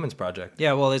MetaHumans project.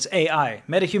 Yeah, well, it's AI.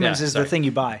 MetaHumans Yeah, is sorry. the thing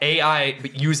you buy. AI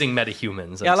but using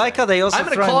MetaHumans. Yeah, I like how they also I'm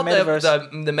going to throw call in it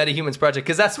metaverse. the MetaHumans project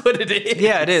because that's what it is.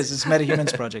 Yeah, it is. It's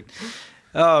MetaHumans project.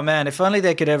 Oh man, if only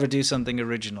they could ever do something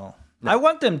original. I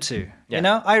want them to. Yeah. You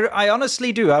know, I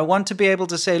honestly do. I want to be able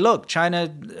to say, look, China,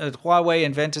 Huawei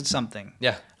invented something.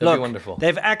 Yeah, that'd Look, be wonderful.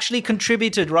 They've actually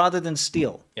contributed rather than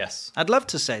steal. Yes. I'd love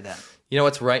to say that. You know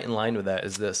what's right in line with that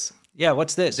is this. Yeah,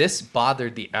 what's this? This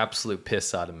bothered the absolute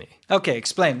piss out of me. Okay,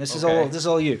 explain. This is Okay.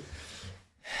 all you.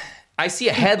 I see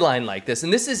a headline like this,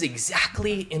 and this is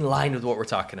exactly in line with what we're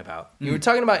talking about. You were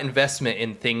talking about investment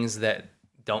in things that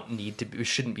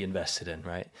shouldn't be invested in,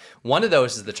 right? One of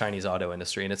those is the Chinese auto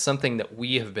industry, and it's something that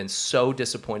we have been so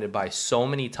disappointed by so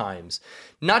many times.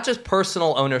 Not just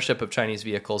personal ownership of Chinese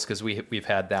vehicles, because we've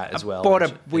had that as well.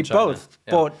 We both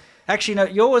bought. Actually, no,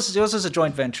 yours is a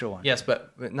joint venture one. Yes,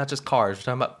 but not just cars. We're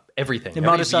talking about everything. The Every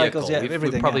motorcycles, vehicle. yeah,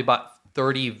 everything, We've probably yeah. bought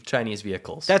 30 Chinese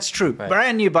vehicles. That's true. Right.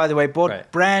 Brand new, by the way. Bought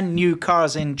Right. brand new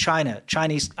cars in China.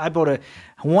 Chinese. I bought a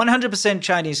 100%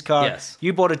 Chinese car. Yes.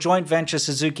 You bought a joint venture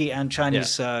Suzuki and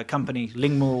Chinese company,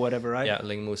 Lingmu or whatever, right? Yeah,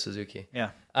 Lingmu Suzuki. Yeah.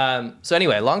 So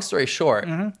anyway, long story short,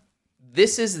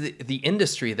 this is the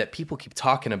industry that people keep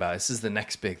talking about. This is the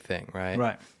next big thing, right?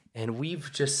 Right. And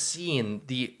we've just seen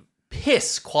the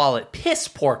piss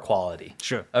poor quality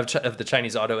of the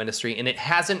Chinese auto industry, and it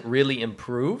hasn't really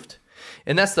improved.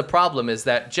 And that's the problem, is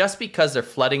that just because they're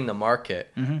flooding the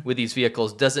market with these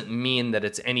vehicles doesn't mean that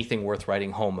it's anything worth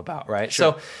writing home about, right?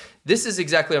 Sure. So this is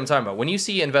exactly what I'm talking about. When you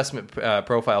see investment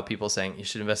profile people saying you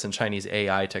should invest in Chinese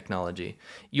AI technology,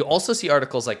 you also see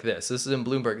articles like this. This is in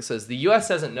Bloomberg. It says the U.S.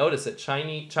 hasn't noticed that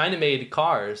China-made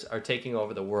cars are taking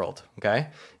over the world, okay?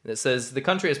 And it says the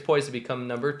country is poised to become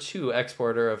number 2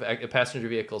 exporter of passenger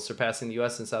vehicles, surpassing the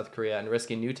U.S. and South Korea and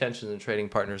risking new tensions in trading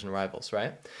partners and rivals,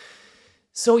 right?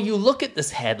 So you look at this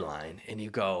headline and you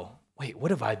go, wait,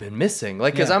 what have I been missing?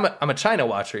 Like, because I'm a China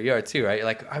watcher, you are too, right? You're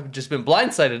like, I've just been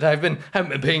blindsided. I haven't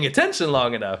been paying attention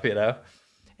long enough, you know?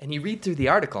 And you read through the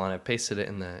article, and I pasted it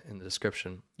in the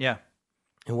description. Yeah.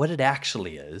 And what it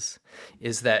actually is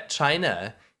that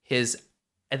China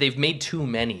they've made too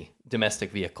many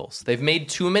domestic vehicles. They've made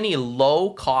too many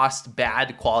low-cost,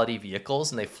 bad-quality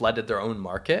vehicles, and they flooded their own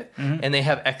market, and they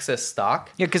have excess stock.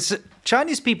 Yeah, because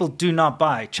Chinese people do not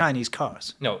buy Chinese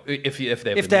cars. No, if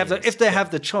they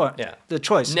have the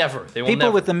choice. Never. They will people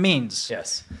never. with the means.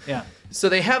 Yes. Yeah. So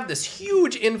they have this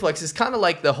huge influx. It's kind of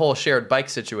like the whole shared bike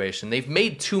situation. They've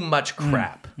made too much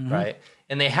crap, right?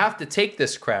 And they have to take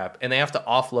this crap and they have to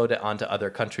offload it onto other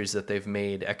countries that they've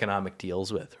made economic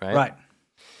deals with, right? Right.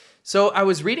 So I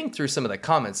was reading through some of the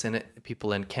comments, and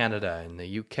people in Canada and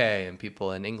the UK and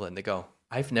people in England, they go,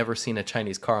 I've never seen a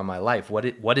Chinese car in my life.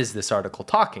 What is this article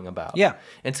talking about? Yeah.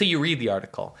 Until you read the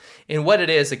article. And what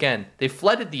it is, again, they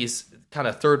flooded these kind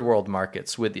of third world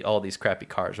markets with all these crappy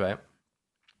cars, right?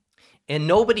 And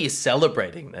nobody is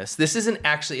celebrating this. This isn't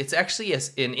actually, it's actually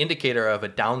an indicator of a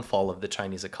downfall of the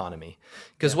Chinese economy.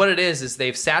 Because what it is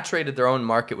they've saturated their own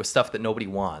market with stuff that nobody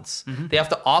wants. They have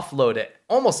to offload it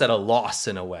almost at a loss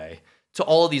in a way to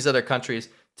all of these other countries,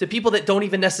 to people that don't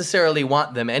even necessarily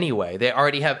want them anyway. They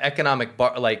already have economic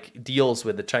deals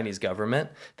with the Chinese government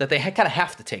that they kind of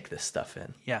have to take this stuff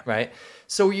in. Yeah. Right?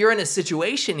 So you're in a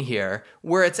situation here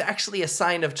where it's actually a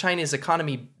sign of China's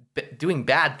economy doing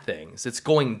bad things. It's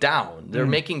going down. They're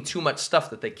making too much stuff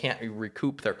that they can't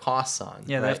recoup their costs on.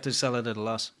 Yeah, they have to sell it at a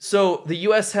loss. So the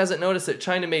U.S. hasn't noticed that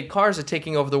China-made cars are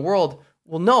taking over the world.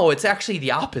 Well, no, it's actually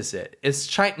the opposite.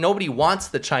 Nobody wants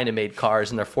the China-made cars,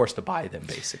 and they're forced to buy them,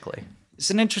 basically.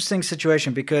 It's an interesting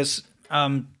situation because,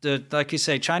 like you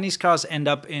say, Chinese cars end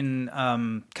up in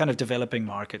kind of developing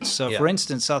markets. So, for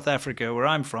instance, South Africa, where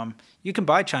I'm from, you can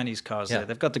buy Chinese cars there.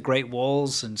 They've got the Great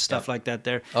Walls and stuff like that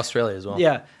there. Australia as well.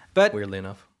 Yeah. But weirdly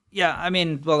enough. Yeah, I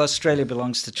mean, well, Australia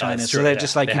belongs to China, so true, they're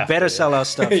just like, they you have better to, sell our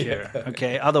stuff here,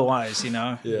 okay? Otherwise,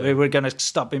 we're going to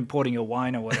stop importing your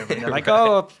wine or whatever. And they're like,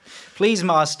 oh, please,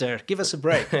 master, give us a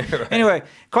break. Anyway,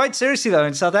 quite seriously, though,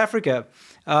 in South Africa,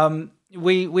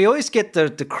 we always get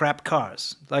the crap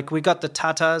cars. Like, we got the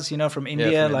Tatas, from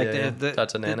India. From like India, the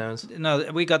Tata Nanos.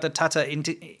 No, we got the Tata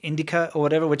Indica or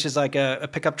whatever, which is like a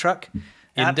pickup truck.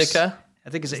 Indica? I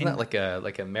think it's Isn't that like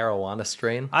a marijuana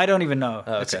strain? I don't even know.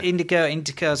 Oh, okay. It's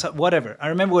Indica, whatever. I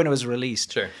remember when it was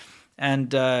released. Sure.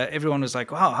 And everyone was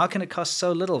like, wow, how can it cost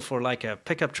so little for like a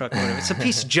pickup truck or whatever? It's a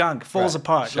piece of junk, falls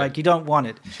apart. Sure. Like, you don't want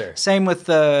it. Sure. Same with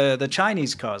the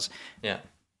Chinese cars. Yeah.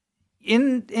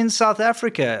 In South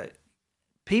Africa,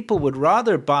 people would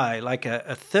rather buy like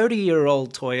a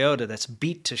 30-year-old Toyota that's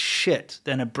beat to shit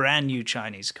than a brand new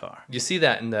Chinese car. You see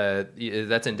that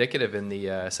that's indicative in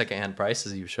the secondhand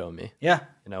prices you've shown me. Yeah.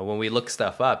 When we look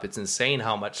stuff up, it's insane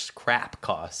how much crap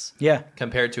costs. Yeah.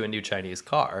 Compared to a new Chinese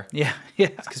car. Yeah, yeah.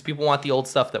 Because people want the old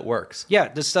stuff that works. Yeah,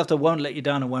 the stuff that won't let you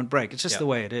down and won't break. It's just the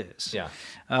way it is. Yeah.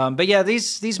 But yeah,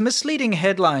 these misleading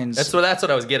headlines. That's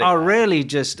what I was getting. Are really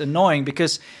just annoying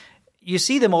because you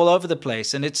see them all over the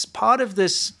place, and it's part of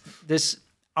this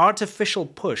artificial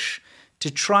push to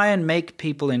try and make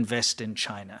people invest in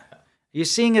China. You're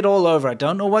seeing it all over. I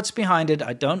don't know what's behind it.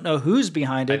 I don't know who's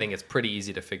behind it. I think it's pretty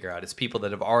easy to figure out. It's people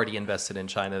that have already invested in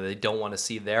China. They don't want to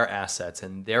see their assets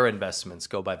and their investments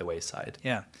go by the wayside.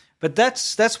 Yeah. But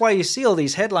that's why you see all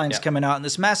these headlines coming out and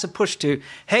this massive push to,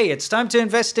 hey, it's time to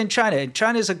invest in China.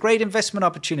 China is a great investment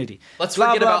opportunity. Let's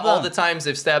forget about all the times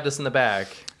they've stabbed us in the back.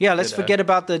 Yeah, let's forget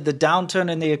about the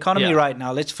downturn in the economy right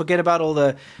now. Let's forget about all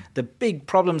the big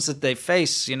problems that they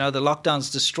face. The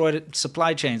lockdowns destroyed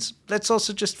supply chains. Let's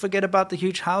also just forget about the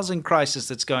huge housing crisis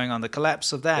that's going on, the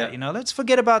collapse of that. Let's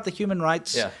forget about the human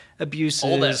rights abuses.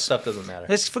 All that stuff doesn't matter.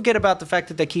 Let's forget about the fact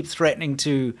that they keep threatening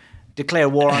to declare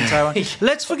war on Taiwan.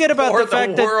 Let's forget about the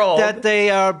fact that they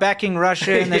are backing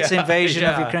Russia in its invasion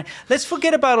of Ukraine. Let's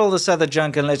forget about all this other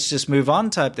junk and let's just move on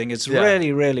type thing. It's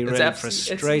really, really, really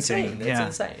frustrating. It's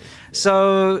insane.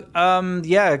 So,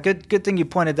 good thing you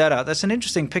pointed that out. That's an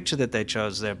interesting picture that they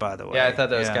chose there, by the way. Yeah, I thought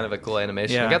that was kind of a cool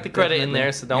animation. Yeah, I got the credit in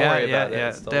there, so don't worry about it.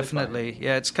 Yeah, definitely.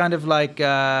 Yeah, it's kind of like,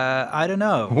 I don't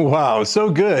know. Wow, so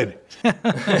good.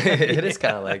 It is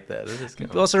kind of like that.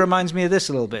 It also reminds me of this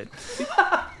a little bit.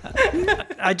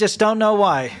 I just don't know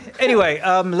why. Anyway,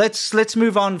 let's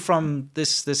move on from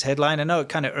this headline. I know it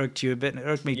kind of irked you a bit, and it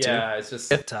irked me too. Yeah, it's just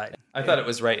tight. I thought it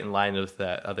was right in line with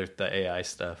the AI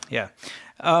stuff. Yeah,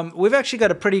 we've actually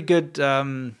got a pretty good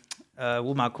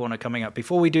Wumao Corner coming up.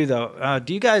 Before we do though,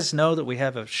 do you guys know that we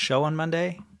have a show on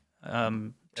Monday?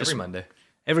 Every Monday.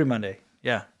 Every Monday.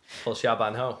 Yeah. Well,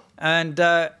 Xiaoban Ho. And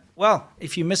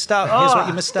if you missed out, here's what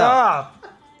you missed out.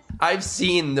 I've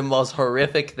seen the most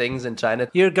horrific things in China.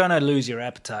 You're gonna lose your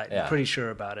appetite. Yeah. I'm pretty sure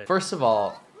about it. First of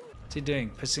all, what's he doing?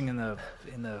 Pissing in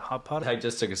the hot pot? I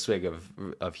just took a swig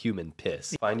of human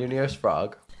piss. Find your nearest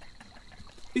frog.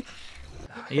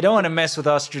 You don't want to mess with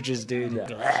ostriches, dude.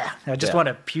 Yeah. I just want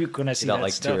to puke when I see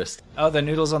that stuff. Tourists. Oh, the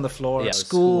noodles on the floor. Yeah,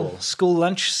 school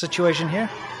lunch situation here.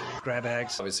 Grab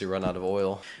bags. Obviously run out of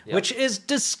oil. Yep. Which is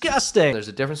disgusting. There's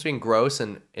a difference between gross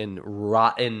and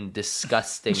rotten,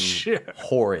 disgusting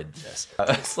horridness.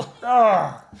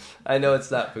 I know it's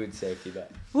not food safety,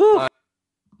 but... Woo!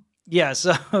 Yeah,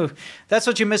 so that's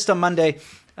what you missed on Monday.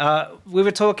 We were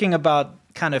talking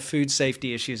about kind of food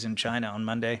safety issues in China on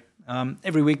Monday.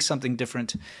 Every week something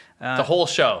different. The whole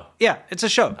show. Yeah, it's a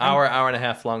show. Hour and a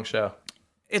half long show.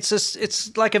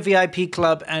 It's like a VIP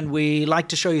club, and we like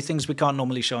to show you things we can't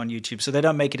normally show on YouTube, so they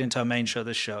don't make it into our main show,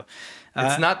 this show.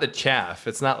 It's not the chaff.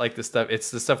 It's not like the stuff.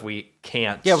 It's the stuff we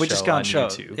can't we just can't show.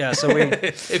 YouTube. Yeah, so we...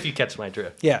 if you catch my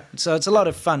drift. Yeah, so it's a lot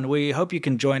of fun. We hope you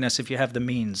can join us if you have the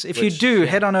means. If you do,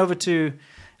 head on over to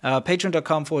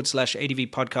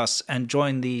patreon.com/ADV podcasts and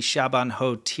join the Xiaoban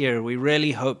Ho tier. We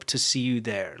really hope to see you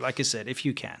there, like I said, if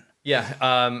you can.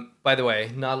 Yeah. By the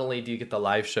way, not only do you get the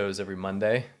live shows every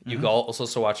Monday, you can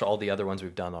also watch all the other ones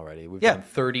we've done already. We've done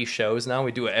 30 shows now.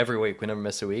 We do it every week. We never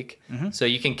miss a week. So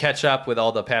you can catch up with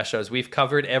all the past shows. We've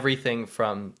covered everything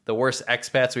from the worst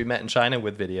expats we met in China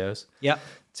with videos. Yeah.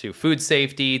 To food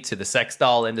safety, to the sex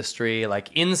doll industry,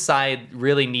 like inside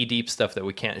really knee-deep stuff that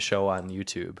we can't show on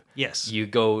YouTube. Yes. You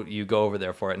go over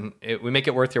there for it, and we make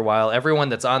it worth your while. Everyone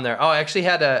that's on there... Oh, I actually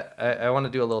had I want to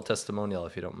do a little testimonial,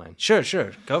 if you don't mind. Sure.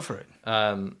 Go for it.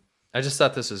 I just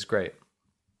thought this was great.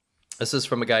 This is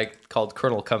from a guy called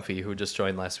Colonel Comfy, who just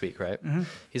joined last week, right?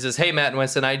 He says, "Hey, Matt and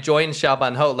Winston, I joined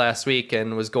Xiaoban Ho last week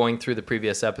and was going through the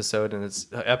previous episodes, and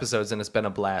it's been a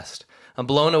blast. I'm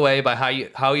blown away by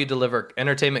how you deliver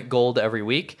entertainment gold every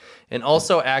week and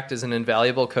also act as an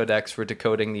invaluable codex for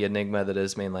decoding the enigma that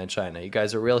is mainland China. You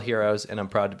guys are real heroes, and I'm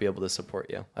proud to be able to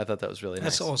support you." I thought that was really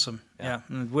nice. That's awesome. Yeah.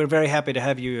 We're very happy to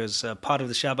have you as part of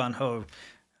the Xiaoban Ho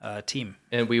team.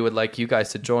 And we would like you guys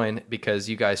to join because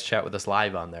you guys chat with us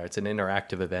live on there. It's an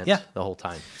interactive event the whole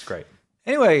time. It's great.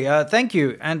 Anyway, thank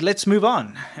you, and let's move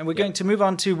on. And we're going to move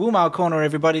on to Wumao Corner,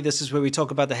 everybody. This is where we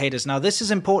talk about the haters. Now, this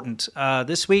is important.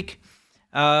 This week,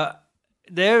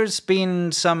 there's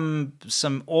been some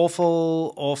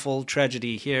awful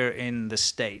tragedy here in the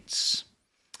States,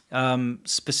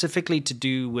 specifically to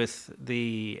do with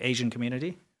the Asian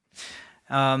community.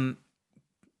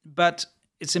 But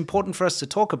it's important for us to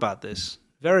talk about this,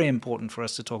 very important for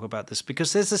us to talk about this,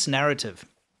 because there's this narrative.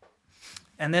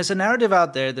 And there's a narrative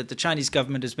out there that the Chinese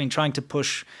government has been trying to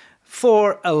push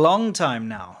for a long time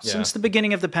now, since the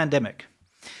beginning of the pandemic.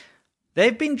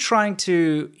 They've been trying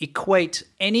to equate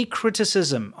any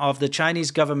criticism of the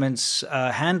Chinese government's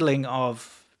handling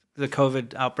of the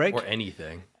COVID outbreak, or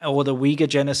anything, or the Uyghur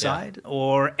genocide,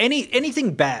 or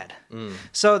anything bad.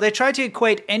 So they try to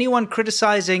equate anyone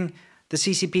criticizing the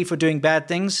CCP for doing bad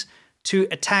things to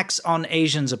attacks on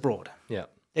Asians abroad. Yeah.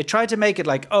 They try to make it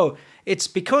like, oh, it's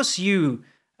because you,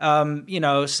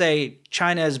 say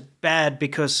China is bad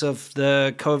because of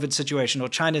the COVID situation, or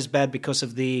China is bad because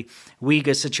of the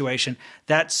Uyghur situation,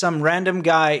 that some random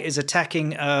guy is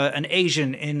attacking an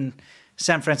Asian in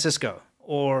San Francisco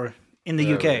or in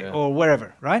the UK or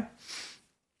wherever, right?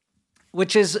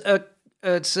 Which is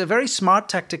it's a very smart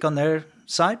tactic on their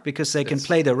side, because they can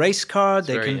play the race card.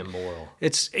 It's very immoral.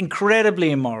 It's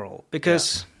incredibly immoral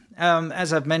because,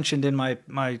 as I've mentioned in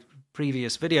my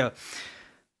previous video,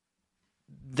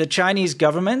 the Chinese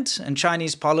government and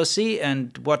Chinese policy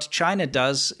and what China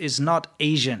does is not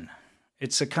Asian.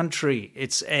 It's a country.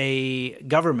 It's a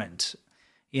government.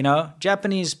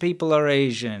 Japanese people are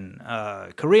Asian.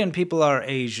 Korean people are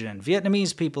Asian.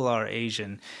 Vietnamese people are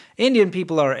Asian. Indian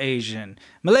people are Asian.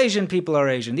 Malaysian people are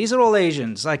Asian. These are all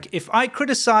Asians. Like, if I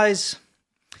criticize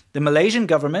the Malaysian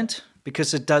government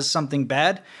because it does something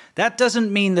bad, that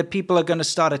doesn't mean that people are going to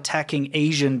start attacking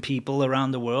Asian people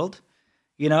around the world.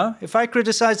 If I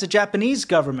criticize the Japanese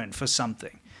government for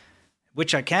something,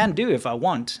 which I can do if I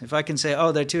want, if I can say,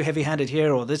 oh, they're too heavy-handed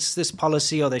here, or this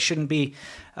policy, or they shouldn't be,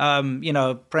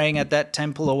 praying at that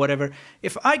temple or whatever.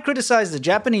 If I criticize the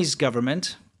Japanese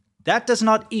government, that does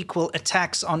not equal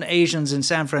attacks on Asians in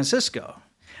San Francisco.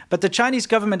 But the Chinese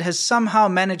government has somehow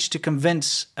managed to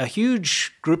convince a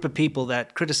huge group of people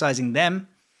that criticizing them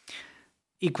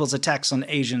equals attacks on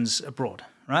Asians abroad,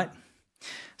 right?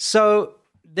 So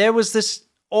there was this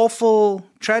awful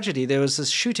tragedy. There was this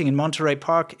shooting in Monterey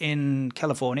Park in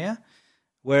California,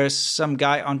 where some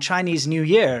guy on Chinese New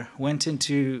Year went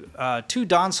into 2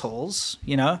 dance halls,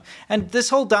 and this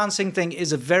whole dancing thing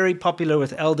is very popular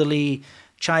with elderly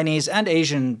Chinese and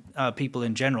Asian people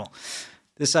in general.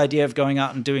 This idea of going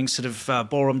out and doing sort of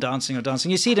ballroom dancing or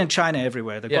dancing. You see it in China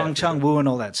everywhere, the Guangchang Wu and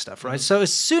all that stuff, right? So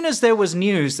as soon as there was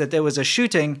news that there was a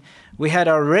shooting, we had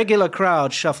our regular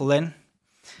crowd shuffle in.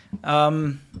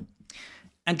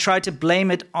 And try to blame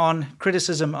it on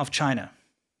criticism of China.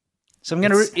 So I'm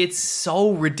going to... It's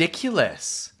so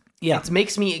ridiculous. Yeah. It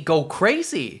makes me go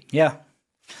crazy. Yeah.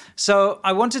 So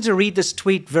I wanted to read this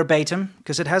tweet verbatim,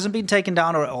 because it hasn't been taken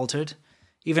down or altered,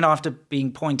 even after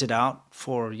being pointed out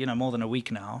for, more than a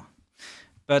week now.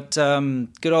 But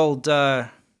good old,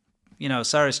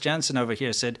 Cyrus Jansen over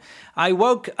here said, I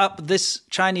woke up this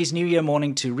Chinese New Year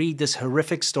morning to read this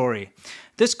horrific story.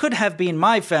 This could have been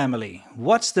my family.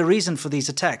 What's the reason for these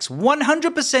attacks?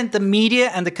 100% the media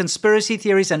and the conspiracy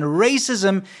theories and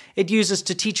racism it uses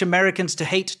to teach Americans to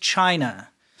hate China.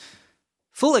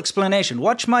 Full explanation.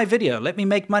 Watch my video. Let me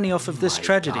make money off of this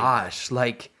tragedy. Gosh,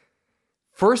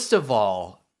 first of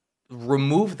all,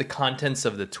 remove the contents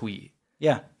of the tweet.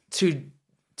 Yeah. To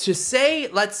say,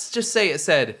 let's just say it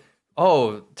said,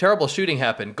 oh, terrible shooting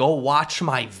happened. Go watch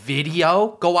my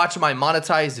video. Go watch my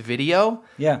monetized video.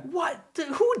 Yeah. What?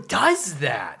 Who does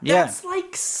that? Yeah. That's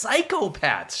like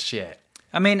psychopath shit.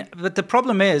 I mean, but the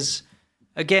problem is,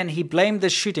 again, he blamed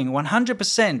this shooting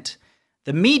 100%.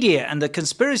 The media and the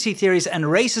conspiracy theories and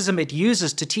racism it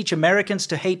uses to teach Americans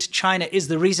to hate China is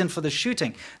the reason for the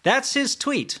shooting. That's his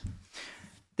tweet.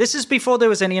 This is before there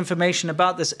was any information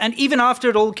about this. And even after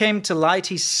it all came to light,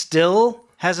 he still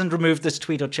hasn't removed this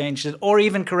tweet or changed it or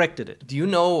even corrected it. Do you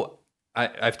know,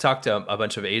 I've talked to a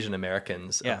bunch of Asian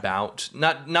Americans about,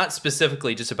 not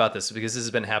specifically just about this, because this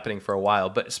has been happening for a while,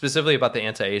 but specifically about the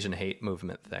anti-Asian hate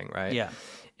movement thing, right? Yeah.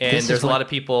 And there's a lot of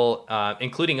people,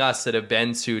 including us, that have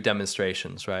been to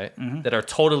demonstrations, right? Mm-hmm. That are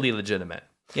totally legitimate.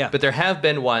 Yeah. But there have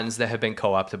been ones that have been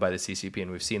co-opted by the CCP,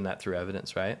 and we've seen that through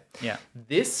evidence, right? Yeah.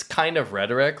 This kind of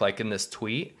rhetoric, like in this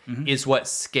tweet, is what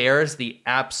scares the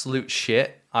absolute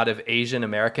shit out of Asian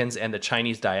Americans and the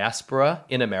Chinese diaspora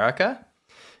in America.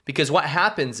 Because what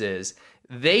happens is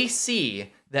they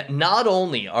see that not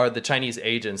only are the Chinese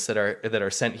agents that are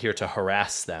sent here to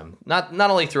harass them, not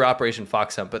only through Operation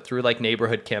Fox Hunt, but through like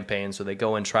neighborhood campaigns where they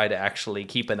go and try to actually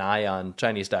keep an eye on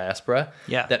Chinese diaspora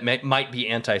that might be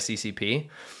anti-CCP.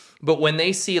 But when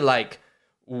they see like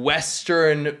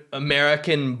Western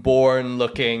American born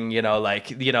looking, the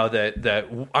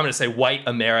I'm going to say white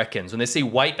Americans, when they see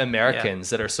white Americans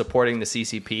that are supporting the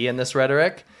CCP in this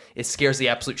rhetoric, it scares the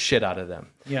absolute shit out of them.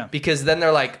 Yeah. Because then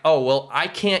they're like, oh, well, I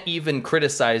can't even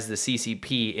criticize the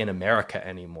CCP in America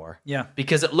anymore. Yeah.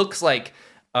 Because it looks like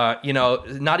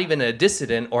not even a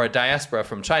dissident or a diaspora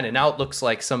from China. Now it looks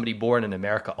like somebody born in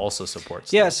America also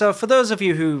supports Yeah, them. so for those of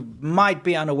you who might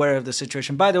be unaware of the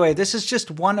situation, by the way, this is just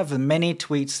one of the many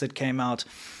tweets that came out,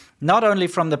 not only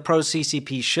from the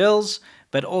pro-CCP shills,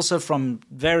 but also from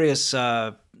various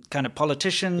kind of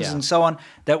politicians and so on,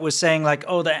 that were saying like,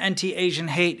 oh, the anti-Asian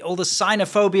hate, all the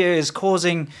xenophobia is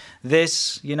causing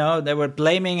this. They were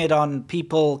blaming it on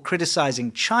people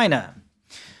criticizing China.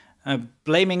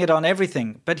 Blaming it on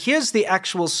everything. But here's the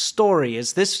actual story,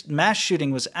 is this mass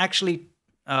shooting was actually,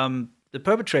 the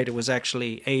perpetrator was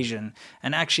actually Asian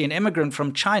and actually an immigrant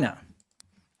from China.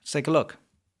 Let's take a look.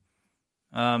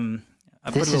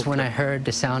 This is when I heard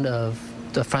the sound of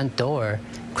the front door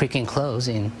creaking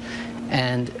closing,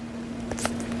 and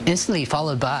instantly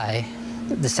followed by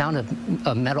the sound of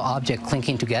a metal object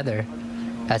clinking together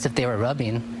as if they were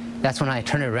rubbing. That's when I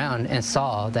turned around and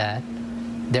saw that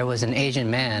there was an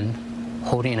Asian man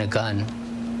holding a gun.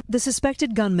 The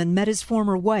suspected gunman met his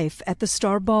former wife at the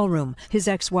Star Ballroom. His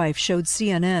ex-wife showed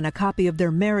CNN a copy of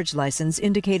their marriage license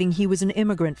indicating he was an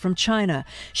immigrant from China.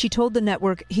 She told the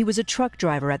network he was a truck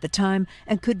driver at the time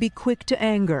and could be quick to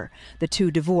anger. The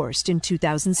two divorced in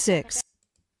 2006.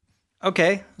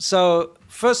 Okay, so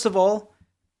first of all,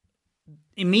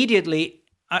 immediately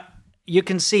you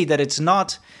can see that it's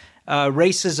not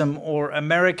racism or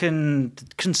American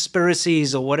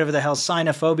conspiracies or whatever the hell,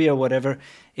 xenophobia or whatever.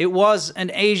 It was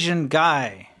an Asian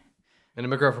guy. An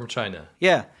immigrant from China.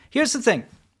 Yeah. Here's the thing.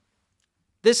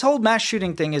 This whole mass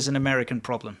shooting thing is an American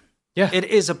problem. Yeah. It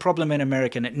is a problem in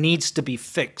America and it needs to be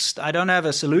fixed. I don't have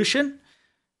a solution.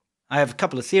 I have a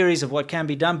couple of theories of what can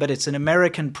be done, but it's an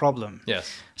American problem.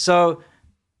 Yes. So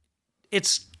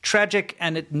it's tragic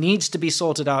and it needs to be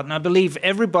sorted out. And I believe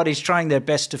everybody's trying their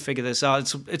best to figure this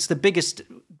out. It's the biggest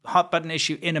hot button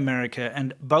issue in America,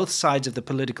 and both sides of the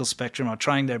political spectrum are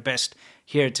trying their best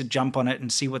here to jump on it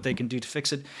and see what they can do to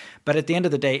fix it. But at the end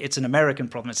of the day, it's an American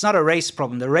problem. It's not a race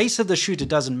problem. The race of the shooter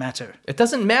doesn't matter. It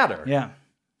doesn't matter. Yeah.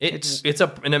 It's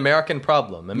an American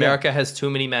problem. America has too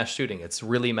many mass shootings. It's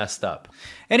really messed up.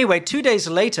 Anyway, 2 days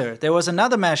later, there was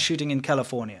another mass shooting in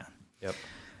California. Yep.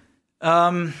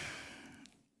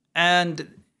 And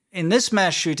in this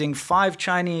mass shooting, 5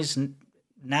 Chinese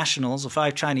nationals or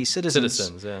 5 Chinese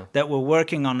citizens that were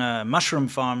working on mushroom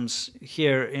farms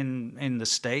here in the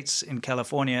States, in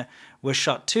California, were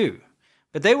shot too.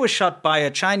 But they were shot by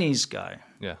a Chinese guy.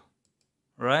 Yeah.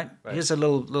 Right? Here's a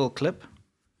little clip.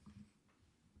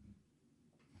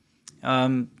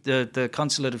 The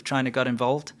consulate of China got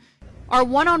involved. Our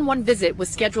one-on-one visit was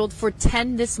scheduled for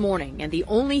 10 this morning, and the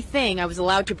only thing I was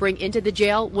allowed to bring into the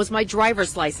jail was my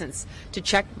driver's license to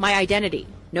check my identity.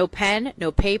 No pen,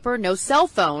 no paper, no cell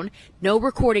phone, no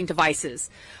recording devices.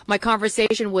 My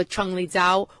conversation with Cheng Li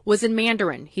Zhao was in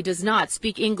Mandarin. He does not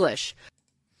speak English.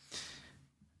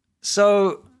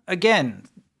 So, again,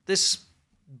 this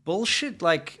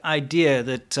bullshit-like idea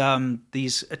that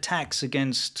these attacks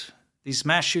against these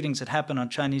mass shootings that happen on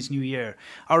Chinese New Year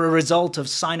are a result of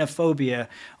xenophobia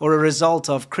or a result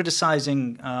of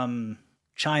criticizing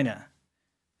China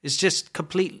is just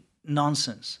complete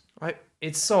nonsense. Right.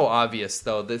 It's so obvious,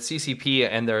 though, that CCP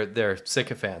and their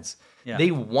sycophants, Yeah. they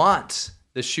want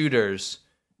the shooters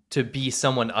to be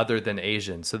someone other than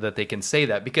Asian so that they can say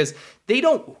that, because they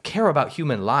don't care about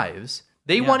human lives.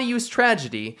 They want to use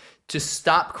tragedy to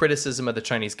stop criticism of the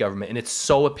Chinese government, and it's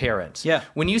so apparent. Yeah.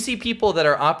 When you see people that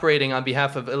are operating on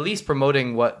behalf of at least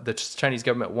promoting what the Chinese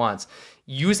government wants,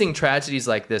 using tragedies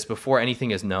like this before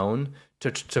anything is known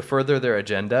to further their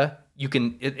agenda,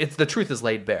 it's the truth is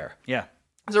laid bare. Yeah.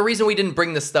 There's a reason we didn't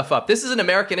bring this stuff up. This is an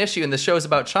American issue, and the show's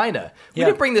about China. We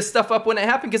didn't bring this stuff up when it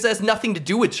happened because it has nothing to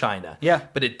do with China. Yeah.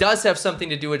 But it does have something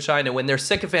to do with China when their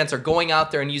sycophants are going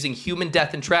out there and using human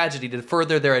death and tragedy to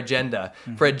further their agenda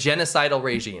for a genocidal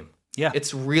regime. Yeah.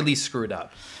 It's really screwed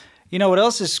up. You know what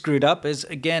else is screwed up is,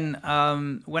 again,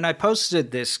 when I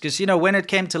posted this, because, when it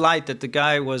came to light that the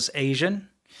guy was Asian,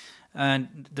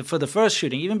 and for the first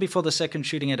shooting, even before the second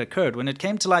shooting had occurred, when it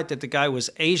came to light that the guy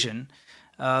was Asian,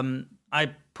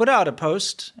 I put out a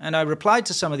post and I replied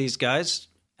to some of these guys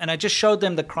and I just showed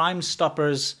them the Crime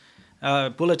Stoppers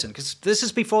bulletin, because this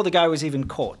is before the guy was even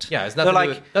caught. Yeah, it's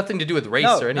nothing to do with race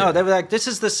or anything. No, they were like, this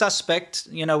is the suspect.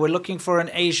 We're looking for an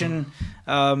Asian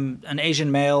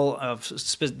male of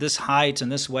this height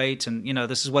and this weight, and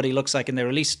this is what he looks like. And they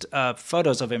released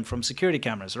photos of him from security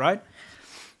cameras. Right?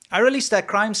 I released that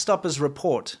Crime Stoppers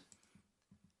report,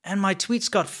 and my tweets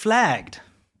got flagged.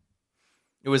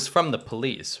 It was from the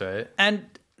police, right? And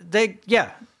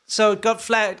So it got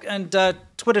flagged, and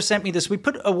Twitter sent me this. We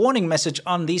put a warning message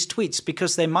on these tweets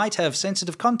because they might have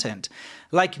sensitive content,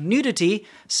 like nudity,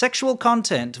 sexual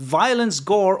content, violence,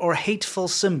 gore, or hateful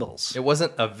symbols. It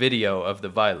wasn't a video of the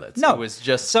violence. No. It was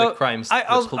just So the crimes.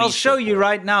 I'll show you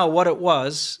right now what it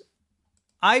was.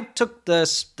 I took the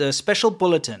special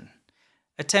bulletin,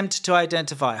 attempt to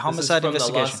identify, homicide this is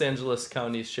from investigation. the Los Angeles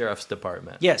County Sheriff's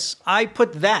Department. Yes, I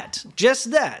put that,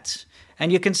 just that.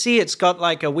 And you can see it's got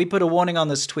like we put a warning on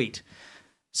this tweet.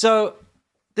 So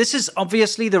this is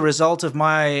obviously the result of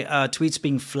my tweets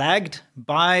being flagged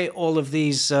by all of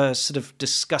these sort of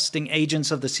disgusting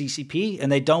agents of the CCP.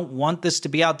 And they don't want this to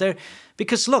be out there.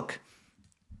 Because look,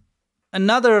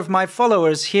 another of my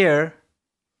followers here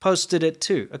posted it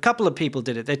too. A couple of people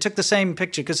did it. They took the same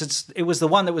picture because it was the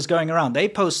one that was going around. They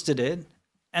posted it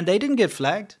and they didn't get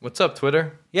flagged. What's up,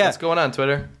 Twitter? Yeah. What's going on,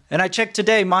 Twitter? And I checked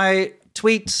today, my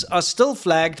tweets are still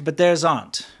flagged, but theirs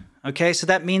aren't. Okay, so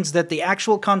that means that the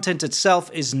actual content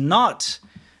itself is not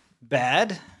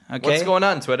bad. Okay, What's going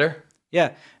on, Twitter?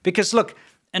 Yeah, because look,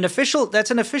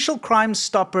 that's an official Crime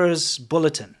Stoppers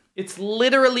bulletin. It's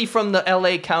literally from the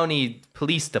LA County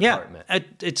Police Department. Yeah,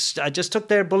 I just took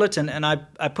their bulletin and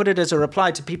I put it as a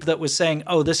reply to people that were saying,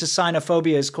 "Oh, this is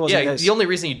xenophobia is causing this." The only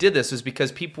reason you did this was because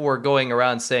people were going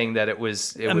around saying that it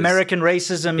was American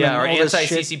racism. Yeah, and or all this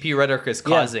anti-CCP rhetoric is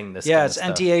causing this. Yeah, kind it's of stuff.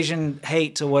 anti-Asian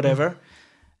hate or whatever.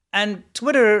 And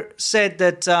Twitter said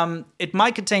that it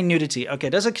might contain nudity. Okay,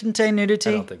 does it contain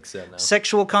nudity? I don't think so, no.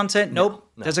 Sexual content? Nope.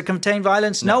 No. Does it contain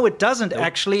violence? No, it doesn't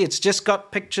actually. It's just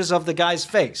got pictures of the guy's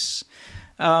face.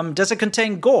 Does it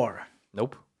contain gore?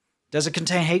 Nope. Does it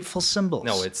contain hateful symbols?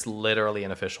 No, it's literally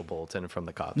an official bulletin from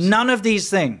the cops. None of these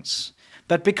things.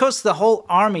 But because the whole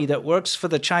army that works for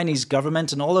the Chinese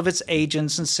government and all of its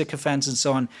agents and sycophants and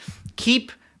so on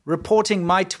keep reporting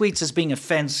my tweets as being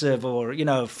offensive or,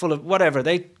 full of whatever.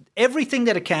 Everything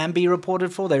that it can be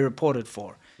reported for, they report it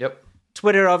for. Yep.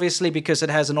 Twitter, obviously, because it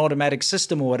has an automatic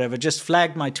system or whatever, just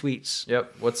flagged my tweets.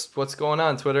 Yep. What's going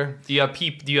on, Twitter? Do you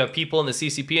have people in the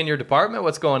CCP in your department?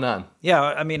 What's going on? Yeah,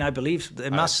 I mean, I believe they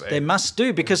must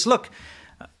do because look,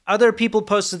 other people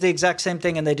posted the exact same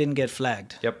thing and they didn't get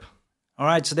flagged. Yep. All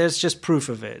right, so there's just proof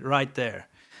of it right there,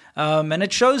 and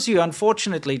it shows you,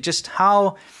 unfortunately, just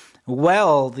how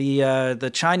well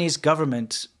the Chinese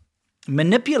government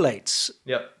manipulates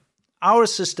our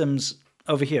systems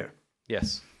over here.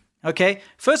 Yes. Okay.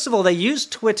 First of all, they use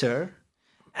Twitter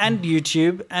and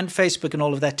YouTube and Facebook and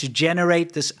all of that to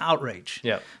generate this outrage.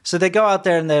 Yeah. So they go out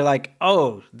there and they're like,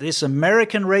 "Oh, this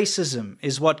American racism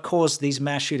is what caused these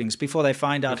mass shootings." Before they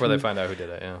find out. Before they find out who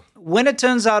did it. Yeah. When it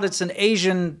turns out it's an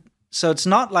Asian, so it's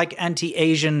not like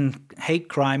anti-Asian hate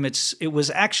crime. It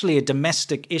was actually a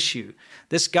domestic issue.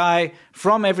 This guy,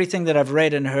 from everything that I've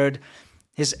read and heard,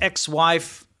 his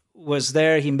ex-wife was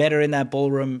there. He met her in that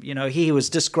ballroom. He was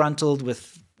disgruntled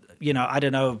with, I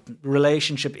don't know,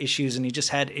 relationship issues, and he just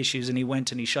had issues, and he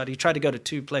went and he tried to go to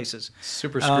 2 places.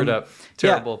 Super screwed up.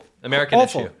 Terrible. Yeah, American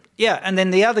awful. issue. Yeah, and then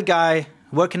the other guy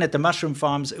working at the mushroom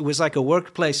farms, it was like a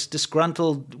workplace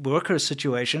disgruntled worker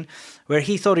situation where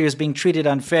he thought he was being treated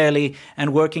unfairly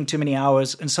and working too many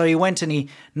hours. And so he went and he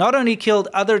not only killed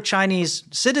other Chinese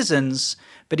citizens,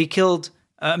 but he killed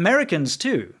Americans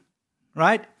too,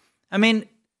 right? I mean,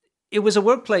 it was a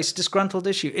workplace disgruntled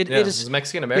issue. It is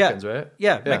Mexican Americans, right?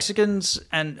 Yeah, Mexicans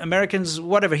and Americans,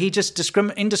 whatever. He just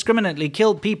indiscriminately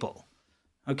killed people,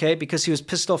 okay, because he was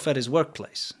pissed off at his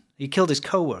workplace. He killed his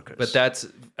coworkers. But that's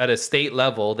at a state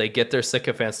level. They get their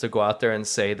sycophants to go out there and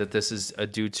say that this is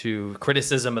due to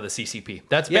criticism of the CCP.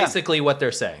 That's basically what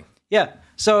they're saying. Yeah.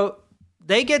 So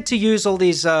they get to use all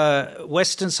these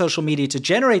Western social media to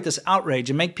generate this outrage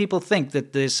and make people think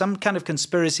that there's some kind of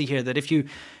conspiracy here, that if you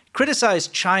criticize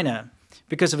China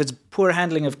because of its poor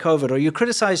handling of COVID, or you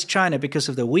criticize China because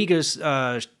of the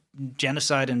Uyghurs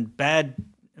genocide and bad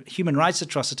human rights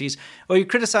atrocities, or you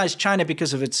criticize China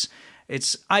because of its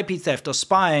IP theft or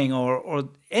spying or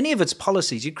any of its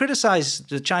policies, you criticize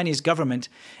the Chinese government,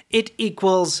 it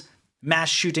equals mass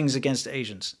shootings against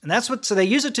Asians. And so they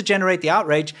use it to generate the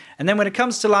outrage. And then when it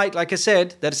comes to light, like I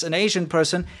said, that it's an Asian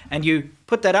person and you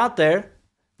put that out there,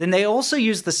 then they also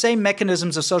use the same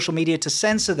mechanisms of social media to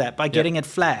censor that by getting it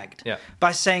flagged. Yeah.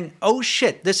 By saying, "Oh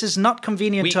shit, this is not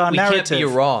convenient to our narrative. We can't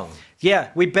be wrong.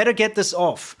 Yeah, we better get this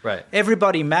off. Right.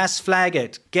 Everybody mass flag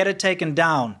it, get it taken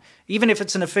down. Even if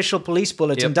it's an official police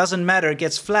bulletin, doesn't matter. It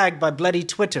gets flagged by bloody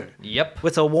Twitter. Yep.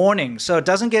 With a warning. So it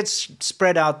doesn't get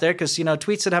spread out there because,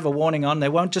 tweets that have a warning on, they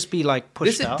won't just be like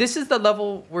pushed out. This is the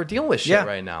level we're dealing with shit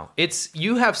right now.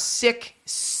 You have sick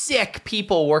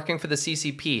people working for the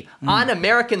CCP on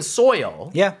American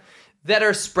soil. Yeah. that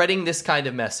are spreading this kind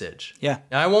of message. Yeah.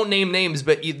 Now, I won't name names,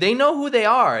 but they know who they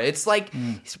are. It's like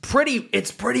it's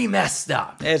pretty messed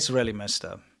up. It's really messed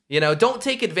up. You know, don't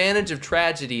take advantage of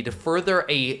tragedy to further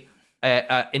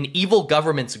an evil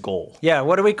government's goal. Yeah,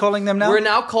 what are we calling them now? We're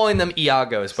now calling them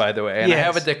Iagos, by the way, and I Yes.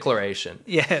 have a declaration.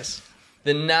 Yes.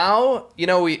 We're not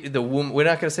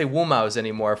going to say Wumaos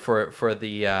anymore for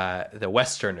the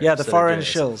Westerners. Yeah, the that are foreign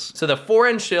doing this. shills. So the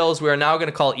foreign shills we are now going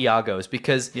to call Iagos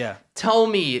because tell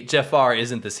me Jafar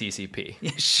isn't the CCP.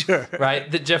 Yeah, sure.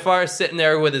 Right? That Jafar is sitting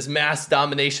there with his mass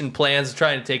domination plans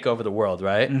trying to take over the world,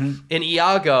 right? Mm-hmm. And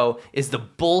Iago is the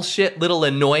bullshit little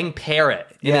annoying parrot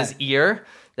in Yeah. his ear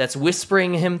that's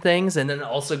whispering him things and then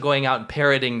also going out and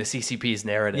parroting the CCP's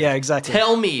narrative. Yeah, exactly.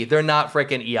 Tell me they're not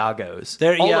freaking Iagos.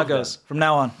 They're All of them. Iagos from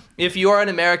now on. If you are an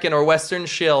American or Western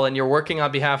shill and you're working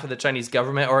on behalf of the Chinese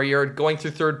government or you're going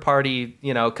through third-party,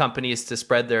 companies to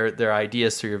spread their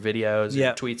ideas through your videos or Yeah.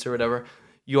 your tweets or whatever,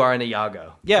 you are an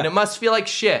Iago. Yeah. And it must feel like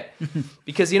shit.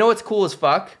 Because you know what's cool as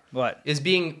fuck? What? Is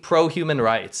being pro-human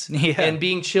rights. Yeah. And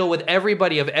being chill with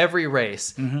everybody of every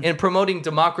race. And promoting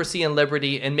democracy and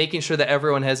liberty and making sure that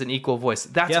everyone has an equal voice.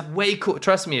 That's way cool.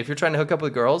 Trust me, if you're trying to hook up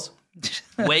with girls,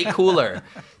 way cooler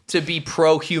to be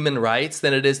pro-human rights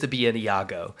than it is to be an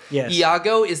Iago. Yes.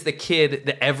 Iago is the kid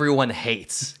that everyone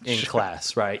hates in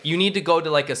class, right? You need to go to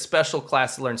like a special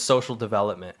class to learn social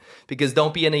development because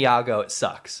don't be an Iago, it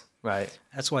sucks, right?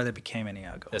 That's why they became an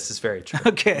Iago. This is very true.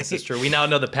 Okay. This is true. We now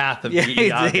know the path of Yeah, the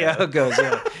Iago. the Iagos,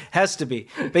 yeah. Has to be.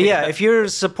 But yeah, if you're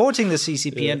supporting the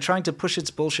CCP and trying to push its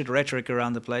bullshit rhetoric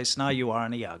around the place, now you are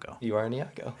an Iago. You are an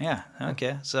Iago. Yeah,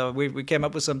 okay. So we came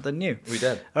up with something new. We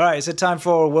did. All right, is it time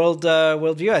for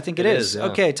Worldview? I think it is. yeah.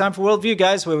 Okay, time for Worldview,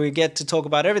 guys, where we get to talk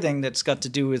about everything that's got to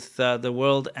do with the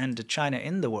world and China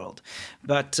in the world.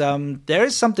 But there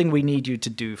is something we need you to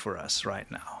do for us right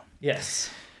now. Yes.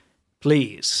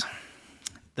 Please.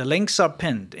 The links are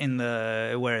pinned in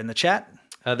the chat.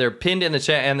 They're pinned in the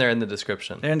chat and they're in the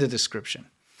description. They're in the description.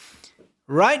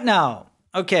 Right now,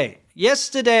 okay,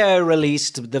 yesterday I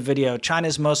released the video,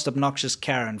 China's Most Obnoxious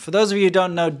Karen. For those of you who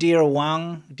don't know Dear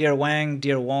Wang,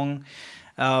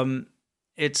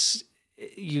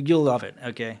 you'll love it,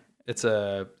 okay? It's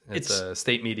a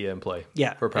state media employee.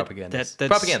 Yeah. For propagandists.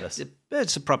 That's- Propagandists.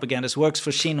 It's a propagandist. Works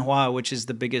for Xinhua, which is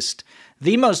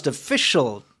the most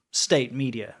official state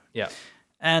media. Yeah.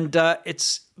 And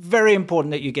it's very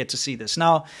important that you get to see this.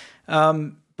 Now,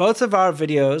 both of our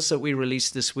videos that we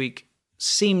released this week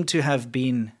seem to have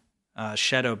been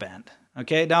shadow banned.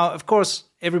 Okay, now, of course,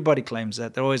 everybody claims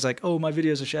that. They're always like, oh, my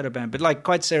videos are shadow banned. But like,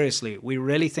 quite seriously, we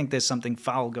really think there's something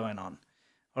foul going on.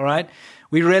 All right?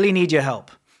 We really need your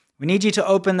help. We need you to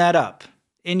open that up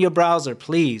in your browser,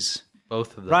 please.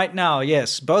 Both of them. Right now,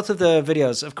 yes. Both of the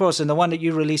videos. Of course, and the one that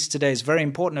you released today is very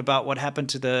important about what happened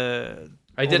to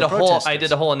I did a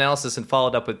whole analysis and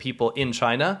followed up with people in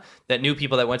China that knew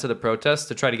people that went to the protests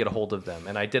to try to get a hold of them.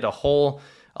 And I did a whole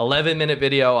 11-minute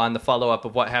video on the follow-up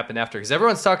of what happened after. Because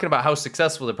everyone's talking about how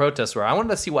successful the protests were. I wanted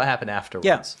to see what happened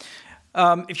afterwards.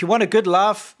 Yeah. If you want a good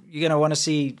laugh, you're going to want to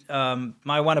see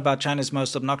my one about China's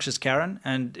Most Obnoxious Karen.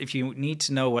 And if you need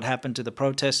to know what happened to the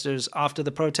protesters after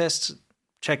the protests,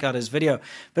 check out his video.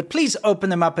 But please open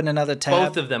them up in another tab.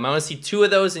 Both of them. I want to see 2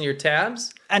 of those in your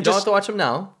tabs. And you don't just- have to watch them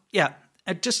now. Yeah.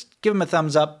 And just give them a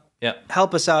thumbs up. Yeah.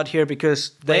 Help us out here because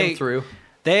Play 'em through.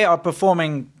 They are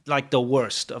performing like the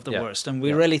worst of the Yeah. worst. And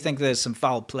we really think there's some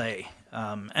foul play.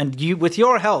 And with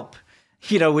your help,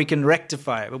 we can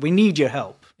rectify it. But we need your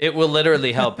help. It will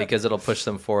literally help because it'll push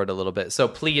them forward a little bit. So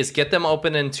please get them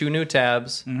open in 2 new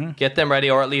tabs. Get them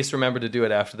ready, or at least remember to do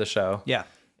it after the show. Yeah.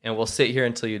 And we'll sit here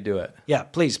until you do it. Yeah,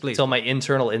 please. Until my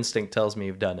internal instinct tells me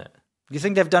you've done it. You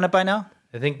think they've done it by now?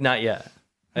 I think not yet.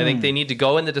 I think they need to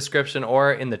go in the description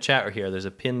or in the chat right here. There's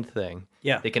a pinned thing.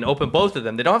 Yeah. They can open both of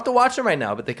them. They don't have to watch them right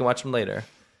now, but they can watch them later.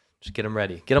 Just get them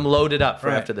ready. Get them loaded up for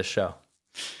Right. after the show.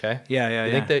 Okay? Yeah.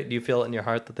 You think that? Do you feel it in your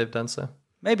heart that they've done so?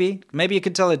 Maybe you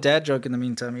could tell a dad joke in the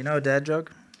meantime. You know a dad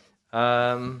joke?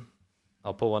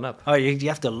 I'll pull one up. Oh, you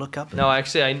have to look up. No,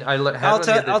 actually, I had one the I'll other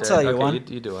tell day. you Okay, one.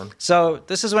 You do one. So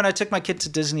this is when I took my kid to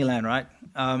Disneyland, right?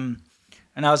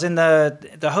 And I was in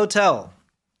the hotel.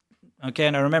 Okay,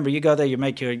 and I remember you go there, you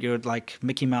make your like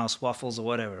Mickey Mouse waffles or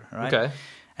whatever, right? Okay.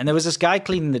 And there was this guy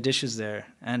cleaning the dishes there,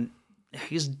 and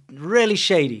he's really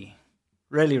shady.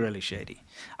 Really, really shady.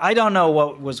 I don't know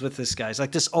what was with this guy. He's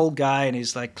like this old guy, and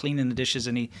he's like cleaning the dishes,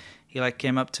 and he like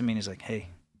came up to me and he's like, "Hey,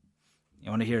 you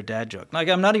want to hear a dad joke?" Like,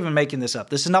 I'm not even making this up.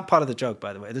 This is not part of the joke,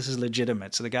 by the way. This is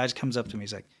legitimate. So the guy comes up to me,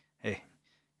 he's like, "Hey,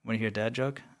 want to hear a dad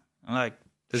joke?" I'm like,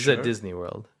 This "Sure." is at Disney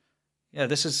World. Yeah,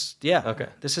 this is Okay.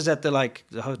 This is at the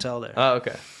hotel there. Oh,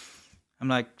 okay. I'm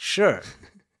like, "Sure."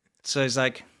 So he's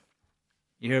like,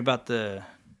 you hear about the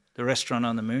restaurant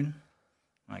on the moon?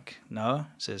 Like, no.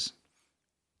 It says,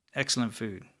 excellent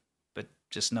food, but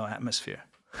just no atmosphere.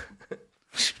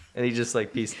 And he just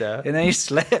like pieced out. And then he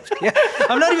slept. Yeah,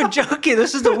 I'm not even joking.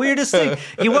 This is the weirdest thing.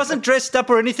 He wasn't dressed up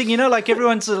or anything, you know, like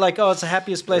everyone's like, oh, it's the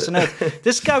happiest place on earth.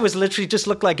 This guy was literally just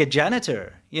looked like a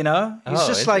janitor, you know? He's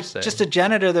just like, just a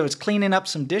janitor that was cleaning up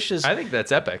some dishes. I think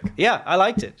that's epic. Yeah, I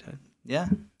liked it. Yeah.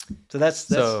 So that's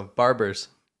so barbers.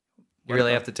 You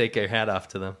really have to take your hat off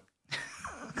to them.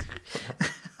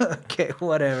 Okay,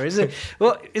 whatever. Isn't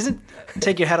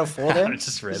take your hat off for them? I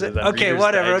just read it. Okay,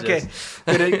 whatever. Digest.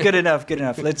 Okay, good enough. Good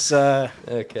enough. Let's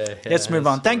let's move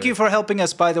on. Thank you for helping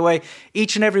us. By the way,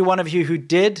 each and every one of you who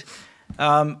did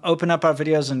open up our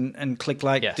videos and click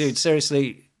like, dude.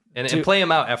 Seriously, and play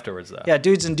them out afterwards, though. Yeah,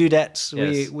 dudes and dudettes.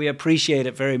 Yes. We appreciate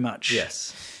it very much.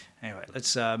 Yes. Anyway,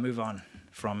 let's move on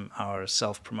from our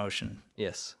self promotion.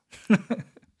 Yes.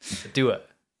 Do it.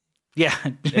 Yeah.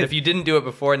 And if you didn't do it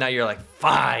before, now you're like,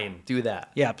 fine, do that.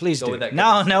 Yeah, please Go do. with that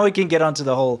Now we can get onto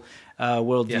the whole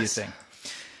worldview thing.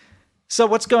 So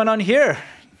what's going on here?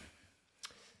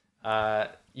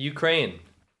 Ukraine.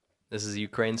 This is a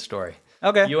Ukraine story.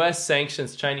 Okay. U.S.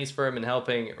 sanctions Chinese firm in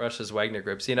helping Russia's Wagner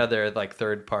groups. You know, they're like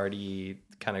third-party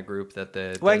kind of group that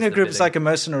the Wagner Group Group is like a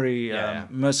mercenary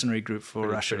mercenary group for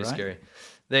Russia, pretty right? Scary.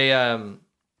 They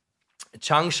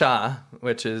Changsha,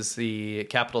 which is the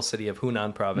capital city of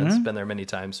Hunan province, been there many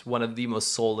times. One of the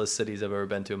most soulless cities I've ever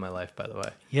been to in my life, by the way.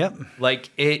 Yep. Like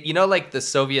it, you know, like the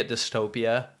Soviet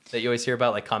dystopia that you always hear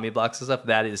about, like commie blocks and stuff.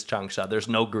 That is Changsha. There's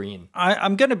no green.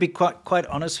 I'm going to be quite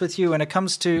honest with you when it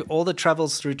comes to all the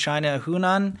travels through China,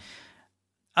 Hunan.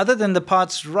 Other than the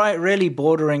parts really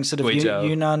bordering sort of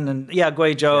Yunnan and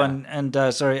Guizhou and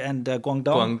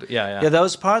Guangdong, yeah,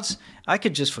 those parts, I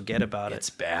could just forget about it. It's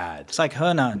bad. It's like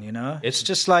Henan, you know. It's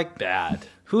just like bad.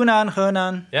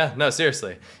 Henan. Yeah, no,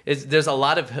 seriously. There's a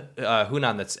lot of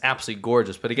Hunan that's absolutely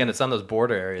gorgeous, but again, it's on those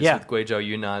border areas with Guizhou,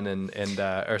 Yunnan, and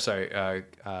Guangxi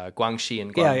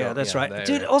and Guangdong. Yeah, that's right,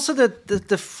 dude. Also the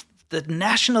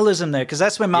nationalism there, because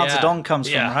that's where Mao Zedong comes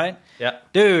from, right? Yeah.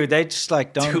 Dude, they just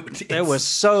like they were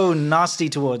so nasty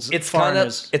towards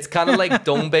foreigners. It's kind of like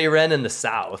Dongbeiren in the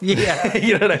south. Yeah.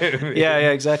 You know what I mean?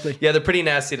 Yeah, exactly. Yeah, they're pretty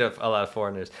nasty to a lot of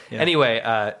foreigners. Yeah. Anyway,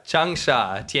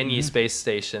 Changsha Tianyi Space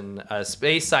Station,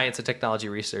 Space Science and Technology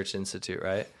Research Institute,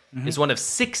 right, is one of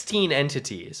 16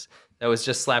 entities that was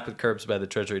just slapped with curbs by the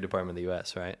Treasury Department of the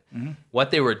U.S., right?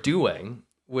 What they were doing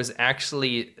was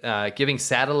actually giving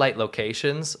satellite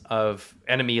locations of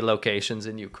enemy locations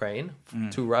in Ukraine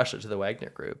to Russia, to the Wagner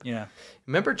Group. Yeah.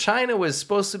 Remember, China was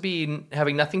supposed to be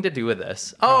having nothing to do with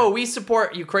this. Oh, we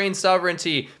support Ukraine's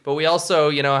sovereignty, but we also,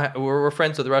 you know, we're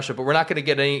friends with Russia, but we're not going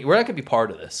to we're not going to be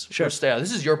part of this. Sure. Stay out.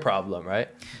 This is your problem, right?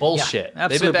 Bullshit. Yeah,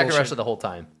 they've been back bullshit. in Russia the whole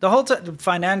time. The whole time,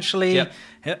 financially,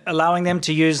 allowing them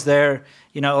to use their,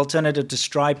 you know, alternative to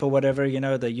Stripe or whatever, you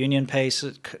know, the Union Pay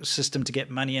system to get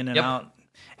money in and out.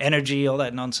 Energy, all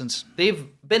that nonsense. They've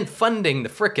been funding the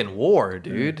frickin' war,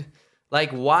 dude.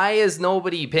 Like, why is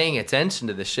nobody paying attention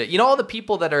to this shit? You know, all the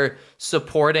people that are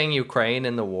supporting Ukraine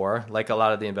in the war, like a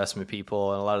lot of the investment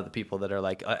people and a lot of the people that are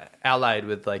like allied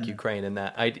with like Ukraine and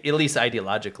that, at least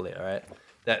ideologically, all right,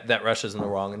 that Russia's in the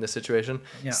wrong in this situation,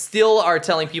 still are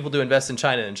telling people to invest in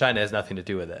China, and China has nothing to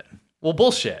do with it. Well,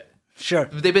 bullshit. Sure.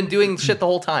 They've been doing shit the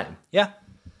whole time. Yeah.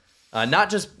 Not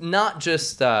just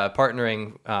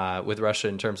partnering with Russia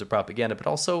in terms of propaganda, but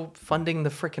also funding the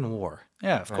frickin' war.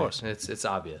 Yeah, of course. It's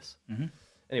obvious.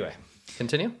 Anyway,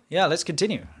 continue. Yeah, let's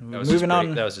continue. Moving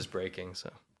on. That was just breaking. So,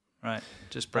 right,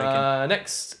 just breaking.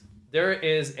 Next, there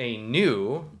is a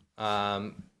new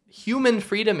Human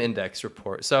Freedom Index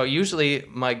report. So usually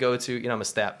my go-to, you know, I'm a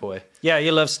stat boy. Yeah,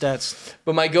 you love stats,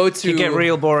 but my go-to you get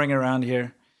real boring around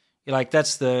here. You're like,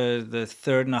 that's the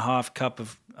third and a half cup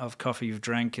of coffee you've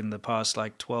drank in the past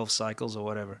like 12 cycles or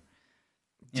whatever.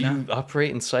 Do you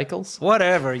operate in cycles?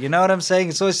 Whatever, you know what I'm saying?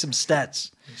 It's always some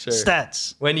stats. Sure.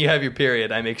 Stats. When you have your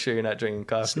period, I make sure you're not drinking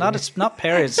coffee. It's not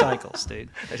period cycles, dude.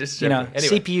 I just anyway.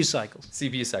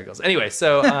 CPU cycles. Anyway,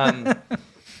 so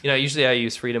you know, usually I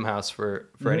use Freedom House for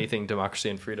anything democracy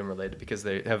and freedom related because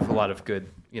they have a lot of good,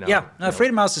 you know. Yeah,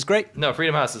 Freedom House is great. No,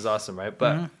 Freedom House is awesome, right?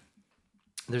 But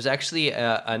there's actually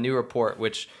a new report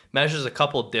which measures a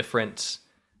couple different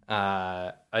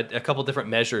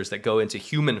measures that go into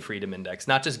Human Freedom Index,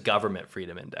 not just Government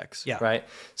Freedom Index. Yeah. Right.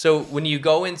 So when you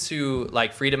go into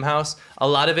like Freedom House, a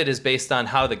lot of it is based on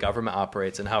how the government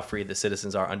operates and how free the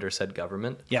citizens are under said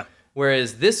government. Yeah.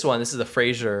 Whereas this is the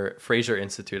Fraser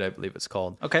Institute, I believe it's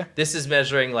called. Okay. This is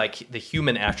measuring like the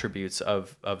human attributes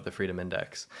of the Freedom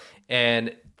Index.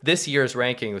 And this year's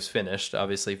ranking was finished,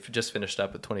 obviously just finished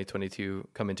up with 2022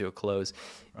 coming to a close.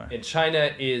 Right. And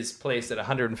China is placed at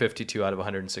 152 out of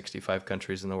 165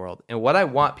 countries in the world. And what I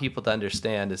want people to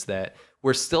understand is that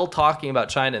we're still talking about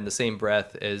China in the same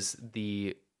breath as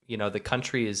the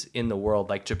countries in the world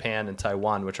like Japan and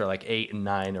Taiwan, which are like 8 and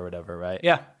 9 or whatever, right?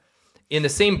 Yeah. In the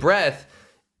same breath,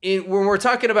 when we're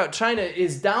talking about China,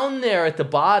 is down there at the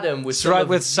bottom with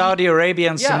Saudi Arabia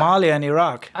and Somalia and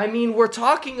Iraq. I mean, we're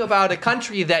talking about a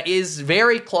country that is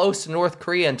very close to North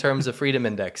Korea in terms of Freedom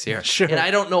Index here. Sure. And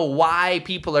I don't know why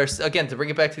people are, again, to bring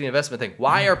it back to the investment thing,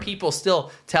 why are people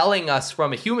still telling us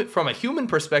from a human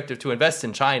perspective to invest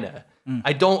in China?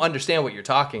 I don't understand what you're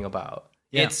talking about.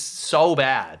 Yeah. It's so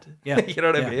bad. Yeah. You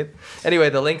know what I mean? Anyway,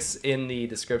 the link's in the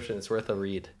description. It's worth a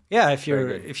read. Yeah, if you're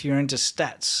into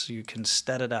stats, you can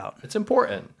stat it out. It's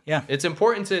important. Yeah. It's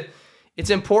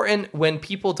important when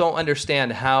people don't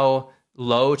understand how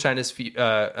low China's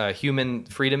human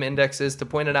freedom index is to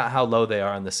point it out how low they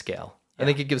are on the scale. I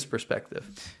think it gives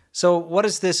perspective. So what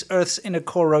is this Earth's inner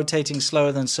core rotating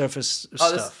slower than surface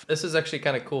stuff? This is actually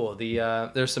kind of cool.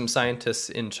 There's some scientists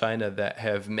in China that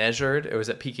have measured, it was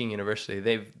at Peking University,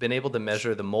 they've been able to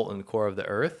measure the molten core of the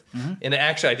Earth. Mm-hmm. And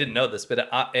actually, I didn't know this, but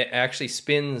it actually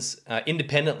spins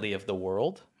independently of the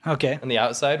world on the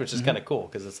outside, which is kind of cool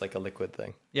because it's like a liquid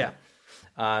thing. Yeah.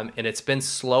 And it's been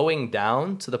slowing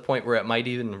down to the point where it might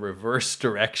even reverse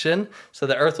direction. So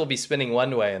the Earth will be spinning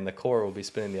one way and the core will be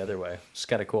spinning the other way. Which is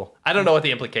kind of cool. I don't know what the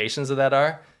implications of that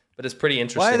are, but it's pretty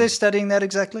interesting. Why are they studying that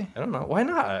exactly? I don't know. Why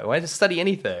not? Why study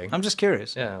anything? I'm just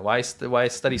curious. Yeah. Why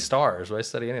study stars? Why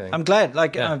study anything? I'm glad.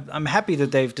 I'm happy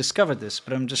that they've discovered this,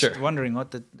 but I'm just wondering what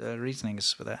the reasoning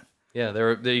is for that.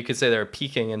 Yeah, you could say they're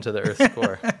peeking into the Earth's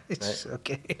core. Right?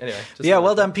 Okay. Anyway.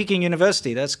 Well done, Peking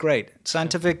University. That's great.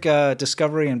 Scientific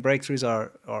discovery and breakthroughs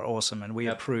are awesome, and we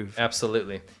approve.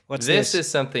 Absolutely. What's this? This is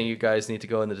something you guys need to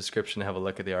go in the description and have a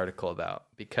look at the article about,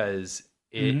 because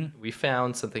we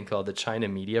found something called the China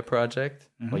Media Project.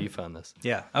 Mm-hmm. Well, you found this.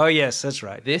 Yeah. Oh, yes, that's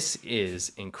right. This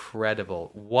is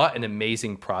incredible. What an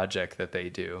amazing project that they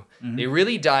do. Mm-hmm. They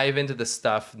really dive into the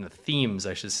stuff and the themes,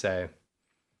 I should say,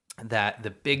 that the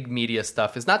big media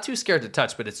stuff is not too scared to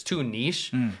touch, but it's too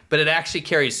niche, but it actually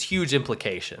carries huge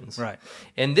implications. Right.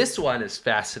 And this one is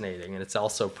fascinating, and it's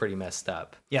also pretty messed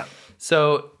up. Yeah.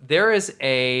 So there is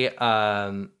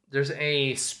an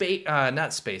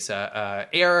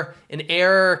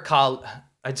air called,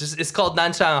 it's called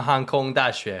Nanchang Hangkong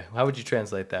Daxue. How would you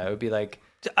translate that? It would be like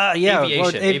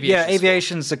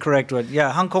aviation's the correct word.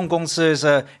 Yeah, Hong Kong Gongsi is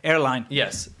an airline.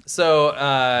 Yes. So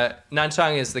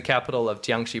Nanchang is the capital of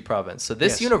Jiangxi province. So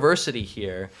this university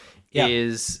here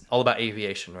is all about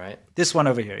aviation, right? This one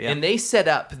over here, yeah. And they set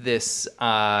up this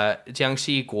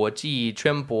Jiangxi Guoji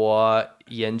Chunbo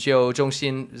Yanjiu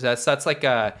Zhongxin. That's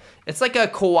like a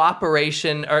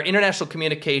cooperation or international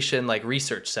communication like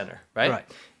research center, right? Right.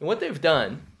 And what they've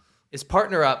done is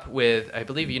partner up with, I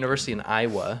believe, a university in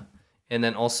Iowa, and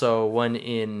then also one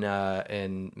in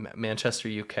Manchester,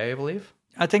 UK, I believe.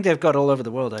 I think they've got all over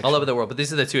the world, actually. All over the world, but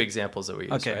these are the two examples that we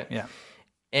use, right? Yeah.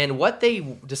 And what they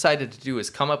decided to do is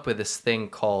come up with this thing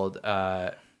called,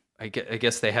 I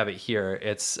guess they have it here,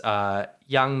 it's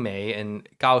Yang Mei and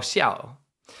Gao Xiao.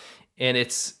 And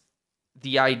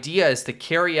the idea is to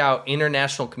carry out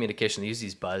international communication, they use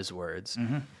these buzzwords,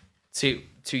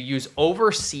 to use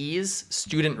overseas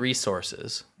student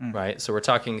resources, right? So we're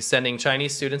talking sending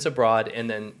Chinese students abroad and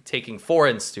then taking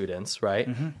foreign students, right,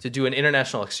 to do an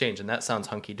international exchange. And that sounds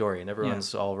hunky-dory and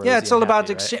everyone's all rosy. Yeah, it's all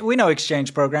about exchange. We know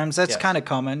exchange programs. That's kind of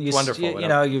common. Wonderful.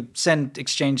 You send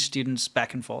exchange students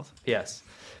back and forth. Yes.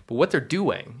 But what they're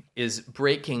doing is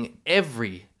breaking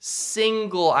every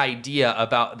single idea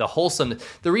about the wholesomeness.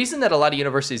 The reason that a lot of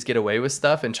universities get away with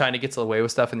stuff and China gets away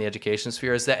with stuff in the education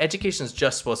sphere is that education is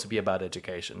just supposed to be about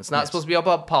education. It's not supposed to be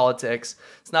about politics.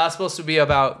 It's not supposed to be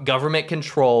about government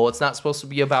control. It's not supposed to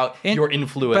be about your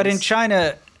influence. But in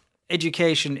China,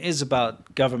 education is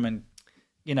about government,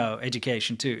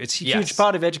 education too. It's a huge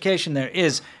part of education there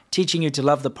is teaching you to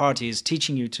love the party, is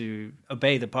teaching you to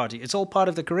obey the party. It's all part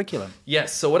of the curriculum.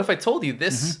 Yes. So what if I told you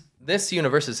this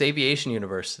university, this aviation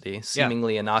university,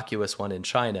 seemingly innocuous one in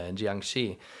China, in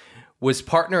Jiangxi, was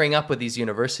partnering up with these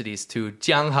universities to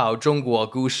Jianghao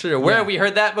Zhongguo Gushi. Where have we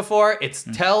heard that before? It's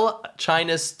tell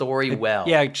China's story well.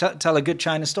 Yeah, tell a good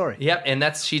China story. Yep, and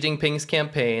that's Xi Jinping's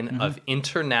campaign of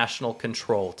international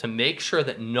control to make sure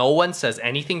that no one says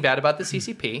anything bad about the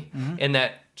CCP and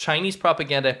that Chinese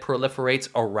propaganda proliferates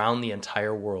around the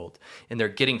entire world, and they're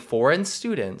getting foreign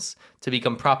students to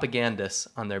become propagandists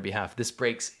on their behalf. This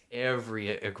breaks every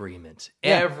agreement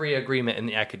in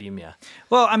the academia.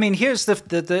 Well, I mean, here's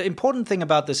the important thing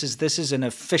about this is an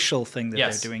official thing that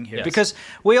they're doing here. Yes. Because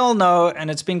we all know, and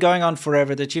it's been going on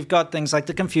forever, that you've got things like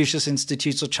the Confucius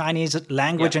Institutes or Chinese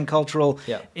language and cultural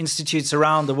institutes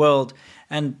around the world,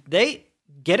 and they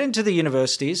get into the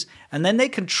universities and then they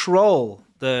control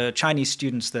the Chinese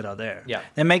students that are there. Yeah.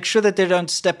 They make sure that they don't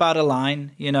step out of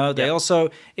line. You know, they also,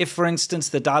 if for instance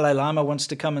the Dalai Lama wants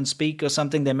to come and speak or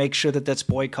something, they make sure that that's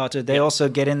boycotted. They also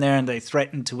get in there and they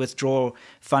threaten to withdraw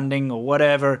funding or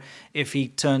whatever if he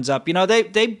turns up. You know,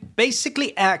 they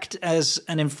basically act as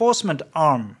an enforcement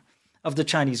arm of the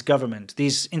Chinese government,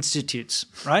 these institutes,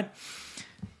 right?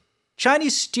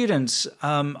 Chinese students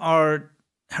are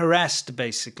harassed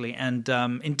basically and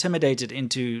intimidated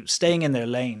into staying in their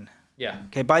lane. Yeah.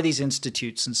 Okay, by these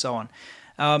institutes and so on.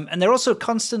 And they're also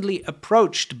constantly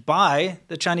approached by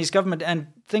the Chinese government and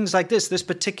things like this. This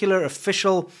particular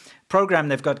official program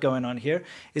they've got going on here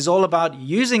is all about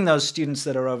using those students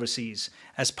that are overseas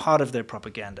as part of their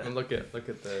propaganda. And look at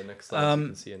the next slide so you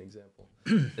can see an example.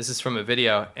 This is from a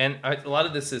video, and a lot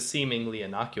of this is seemingly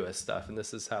innocuous stuff, and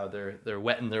this is how they're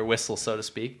wetting their whistle, so to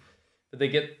speak. But they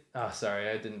get... Oh, sorry,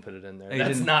 I didn't put it in there.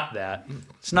 That's not that.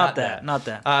 It's not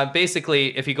that.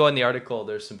 Basically, if you go in the article,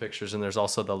 there's some pictures, and there's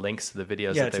also the links to the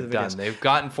videos that they've done. They've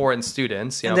gotten foreign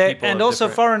students, and also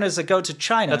foreigners that go to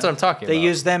China. That's what I'm talking about. They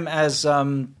use them as...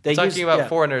 talking about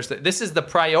foreigners. This is the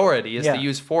priority, is to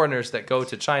use foreigners that go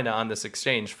to China on this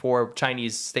exchange for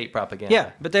Chinese state propaganda.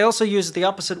 Yeah, but they also use it the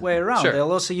opposite way around. Sure.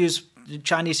 They'll also use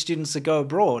Chinese students that go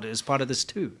abroad as part of this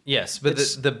too. Yes, but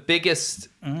the biggest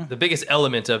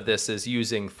element of this is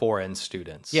using foreign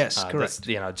students. Yes, correct.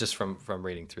 That's, just from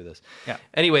reading through this. Yeah.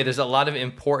 Anyway, there's a lot of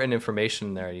important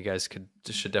information there. You guys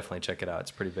should definitely check it out.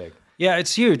 It's pretty big. Yeah,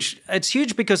 it's huge. It's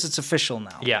huge because it's official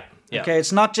now. Yeah. Okay,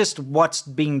 it's not just what's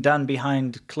being done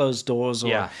behind closed doors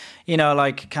or,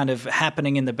 like kind of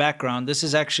happening in the background. This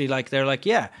is actually they're like,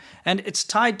 and it's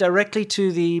tied directly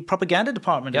to the propaganda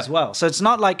department as well. So it's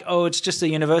not like, oh, it's just a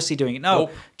university doing it.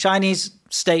 No, Chinese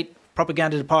state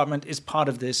propaganda department is part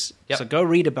of this. Yep. So go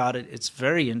read about it. It's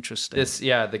very interesting.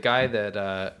 The guy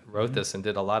that wrote this and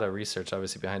did a lot of research,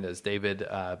 obviously, behind it is David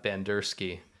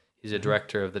Bandersky. He's a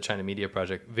director of the China Media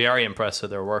Project. Very impressed with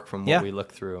their work from what we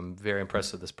looked through. I'm very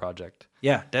impressed with this project.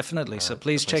 Yeah, definitely. So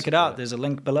please check it out. There's a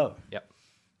link below. Yep.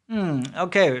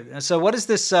 Okay, so what is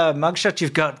this mugshot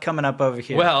you've got coming up over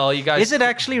here? Well, you guys... Is it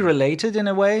actually related in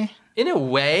a way? In a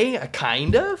way,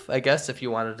 kind of, I guess, if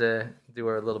you wanted to do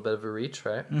a little bit of a reach,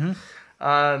 right?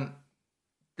 Mm-hmm.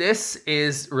 This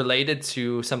is related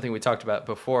to something we talked about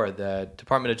before. The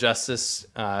Department of Justice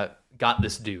got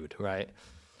this dude, right?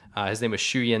 His name was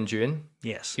Xu Yanjun.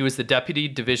 Yes. He was the Deputy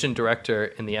Division Director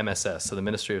in the MSS, so the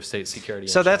Ministry of State Security.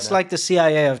 So that's China. like the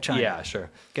CIA of China. Yeah, sure.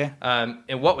 Okay.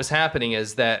 And what was happening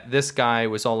is that this guy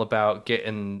was all about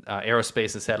getting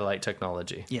aerospace and satellite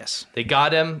technology. Yes. They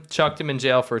got him, chucked him in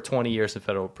jail for 20 years in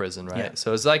federal prison, right? Yeah.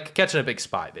 So it's like catching a big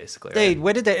spy, basically.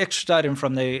 Where did they extradite him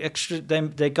from? They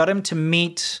got him to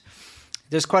meet...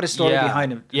 There's quite a story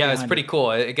behind him. Yeah, it's pretty cool.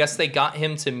 I guess they got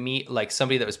him to meet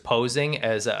somebody that was posing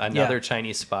as another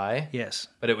Chinese spy. Yes.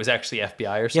 But it was actually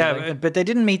FBI or something. Yeah, but they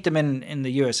didn't meet them in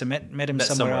the US. They met him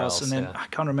somewhere else. And then I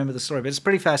can't remember the story, but it's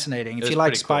pretty fascinating if you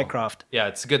like spycraft. Cool. Yeah,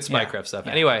 it's good spycraft stuff.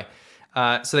 Yeah. Anyway,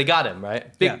 so they got him, right?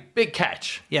 Big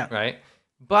catch. Yeah. Right?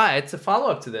 But to follow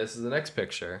up to this is the next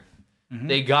picture. Mm-hmm.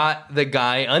 They got the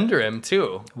guy under him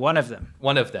too. One of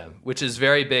them, which is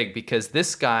very big because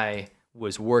this guy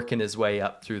was working his way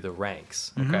up through the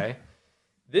ranks, okay? Mm-hmm.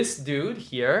 This dude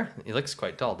here, he looks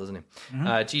quite tall, doesn't he?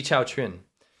 Mm-hmm. Ji Chaochun.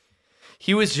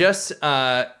 He was just,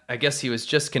 I guess he was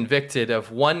just convicted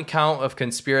of one count of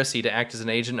conspiracy to act as an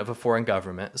agent of a foreign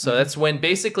government. So that's when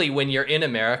you're in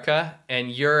America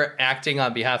and you're acting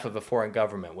on behalf of a foreign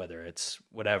government, whether it's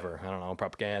whatever, I don't know,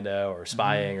 propaganda or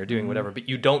spying or doing whatever, but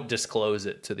you don't disclose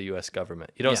it to the U.S.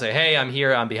 government. You don't say, hey, I'm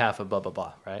here on behalf of blah, blah,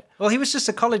 blah, right? Well, he was just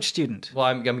a college student. Well,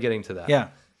 I'm getting to that. Yeah.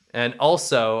 And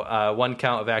also, one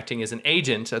count of acting as an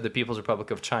agent of the People's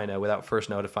Republic of China without first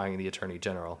notifying the Attorney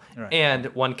General. Right. And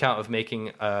one count of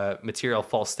making a material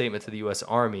false statement to the U.S.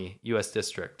 Army, U.S.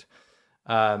 District.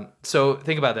 So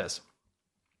think about this.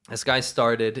 This guy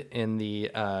started in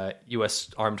the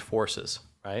U.S. Armed Forces,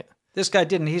 right? This guy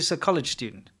didn't. He's a college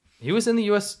student. He was in the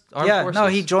U.S. Armed Forces? Yeah, no,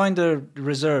 he joined the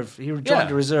reserve. He joined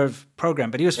the reserve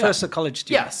program, but he was first a college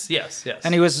student. Yes.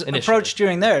 And he was approached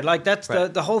during there. That's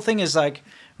the whole thing is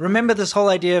remember this whole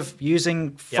idea of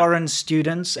using foreign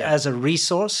students as a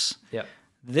resource? Yeah.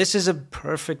 This is a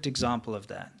perfect example of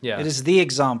that. Yeah. It is the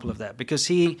example of that because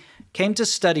he came to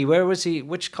study. Where was he?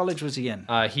 Which college was he in?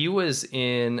 He was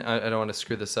in, I don't want to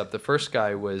screw this up. The first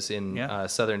guy was in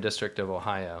Southern District of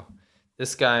Ohio.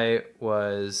 This guy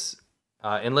was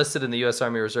enlisted in the U.S.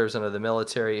 Army Reserves under the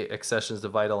Military Accessions to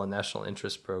Vital and National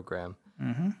Interest Program.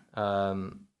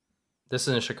 This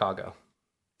is in Chicago.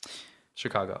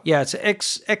 Yeah, it's an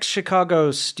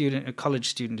ex-Chicago student, a college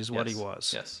student is what he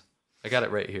was. Yes. I got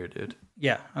it right here, dude.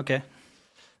 Yeah, okay.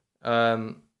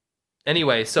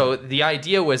 Anyway, so the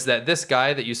idea was that this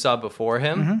guy that you saw before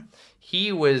him,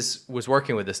 he was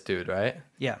working with this dude, right?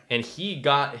 Yeah. And he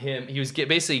was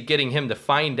basically getting him to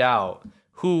find out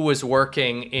who was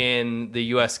working in the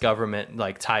U.S. government,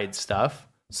 like tied stuff,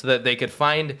 so that they could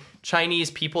find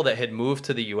Chinese people that had moved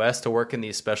to the U.S. to work in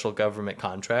these special government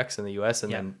contracts in the U.S.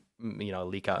 and then,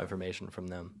 leak out information from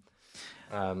them.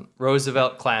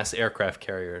 Roosevelt-class aircraft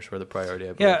carriers were the priority,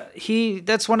 I believe. Yeah,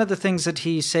 that's one of the things that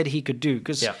he said he could do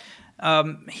because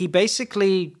he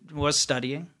basically was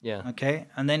studying. Yeah. Okay,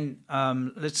 and then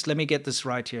let me get this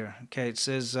right here. Okay, it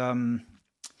says, okay,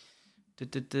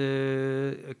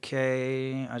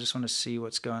 I just want to see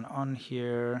what's going on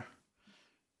here.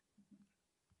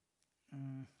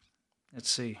 Let's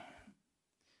see.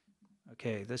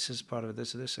 Okay, this is part of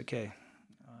this. Okay.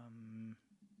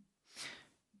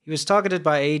 He was targeted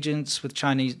by agents with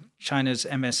China's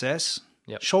MSS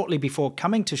shortly before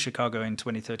coming to Chicago in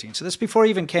 2013. So this before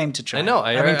he even came to China.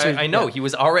 I know. He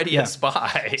was already a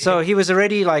spy. So he was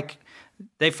already like,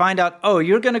 they find out, oh,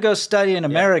 you're going to go study in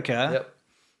America. Yep.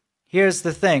 Here's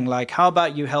the thing. Like, how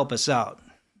about you help us out?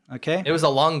 Okay. It was a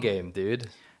long game, dude.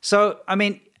 So, I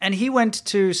mean, and he went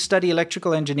to study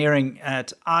electrical engineering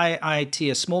at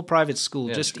IIT, a small private school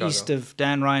just east of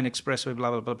Dan Ryan Expressway,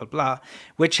 blah, blah, blah, blah, blah,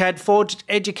 which had forged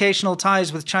educational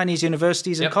ties with Chinese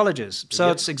universities and colleges. So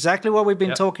it's exactly what we've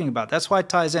been talking about. That's why it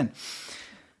ties in.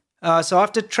 So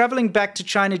after traveling back to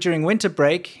China during winter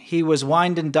break, he was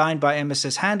wined and dined by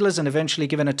MSS handlers and eventually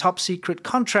given a top-secret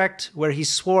contract where he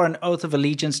swore an oath of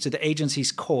allegiance to the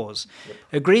agency's cause,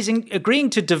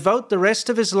 agreeing to devote the rest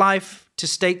of his life to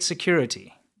state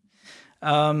security.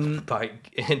 By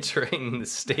entering the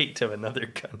state of another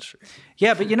country.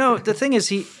 Yeah, but the thing is,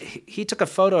 he took a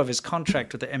photo of his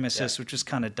contract with the MSS, which was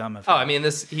kind of dumb of him. Oh, I mean,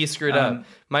 he screwed up.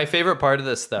 My favorite part of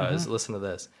this, though, is listen to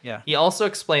this. Yeah. He also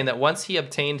explained that once he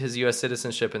obtained his U.S.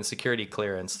 citizenship and security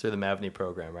clearance through the Mavni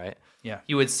program, right? Yeah.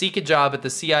 He would seek a job at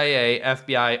the CIA,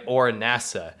 FBI, or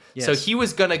NASA. Yes. So he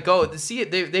was going to go.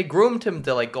 They groomed him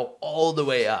to go all the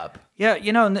way up. Yeah,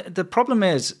 the problem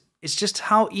is, it's just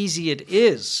how easy it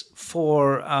is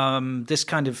for this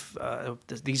kind of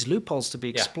these loopholes to be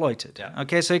exploited. Yeah.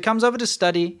 Okay, so he comes over to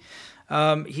study.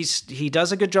 He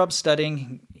does a good job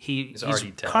studying. He's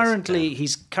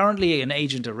currently an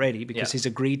agent already because he's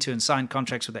agreed to and signed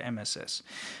contracts with the MSS.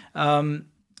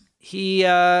 He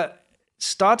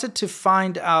started to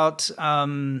find out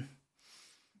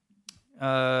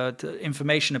the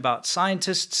information about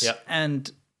scientists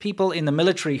and people in the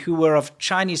military who were of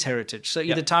Chinese heritage, so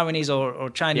either Taiwanese or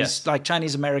Chinese, like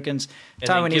Chinese Americans, and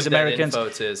Taiwanese Americans. Info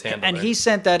to his handler. And he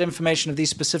sent that information of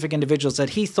these specific individuals that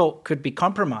he thought could be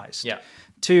compromised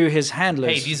to his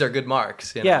handlers. Hey, these are good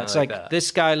marks. It's like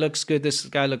this guy looks good, this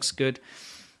guy looks good.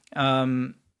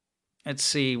 Let's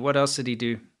see, what else did he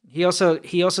do? He also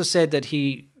said that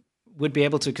he would be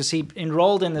able to, because he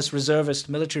enrolled in this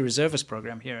military reservist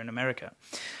program here in America,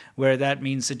 where that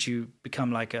means that you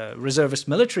become like a reservist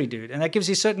military dude, and that gives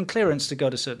you certain clearance to go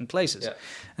to certain places. Yeah.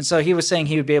 And so he was saying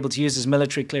he would be able to use his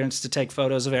military clearance to take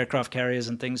photos of aircraft carriers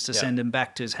and things to send him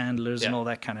back to his handlers and all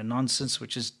that kind of nonsense,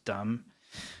 which is dumb.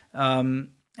 And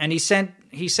he sent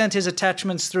his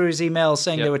attachments through his email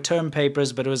saying they were term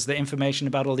papers, but it was the information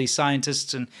about all these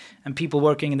scientists and people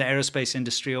working in the aerospace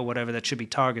industry or whatever that should be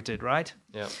targeted, right?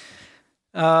 Yeah.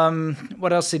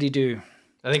 What else did he do?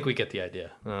 I think we get the idea.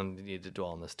 I don't need to dwell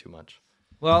on this too much.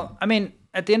 Well, I mean,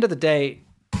 at the end of the day,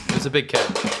 it was a big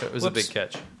catch. It was a big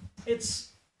catch.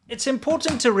 It's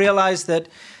important to realize that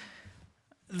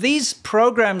these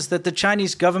programs that the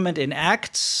Chinese government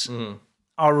enacts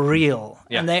are real,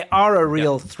 and they are a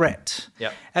real threat.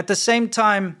 Yeah. At the same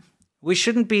time, we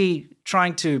shouldn't be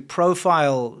trying to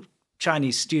profile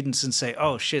Chinese students and say,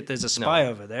 "Oh shit, there's a spy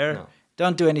over there." No.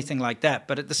 Don't do anything like that.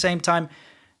 But at the same time,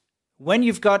 when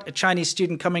you've got a Chinese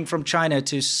student coming from China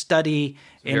to study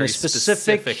in a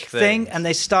specific thing and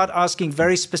they start asking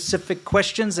very specific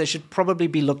questions, they should probably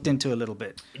be looked into a little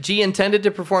bit. Xi intended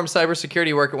to perform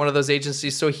cybersecurity work at one of those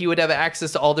agencies so he would have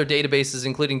access to all their databases,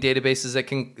 including databases that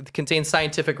can contain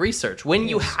scientific research. When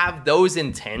you have those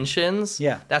intentions,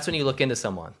 that's when you look into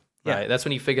someone, right? That's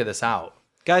when you figure this out.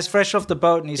 Guy's fresh off the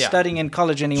boat and he's Yeah. studying in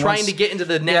college and he Trying wants to get into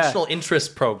the national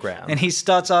interest program. and he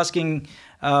starts asking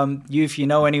you if you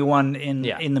know anyone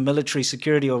in the military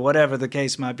security or whatever the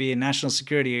case might be in national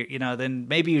security, then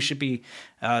maybe you should be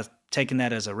taking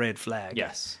that as a red flag.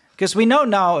 Yes. Because we know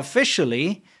now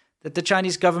officially that the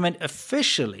Chinese government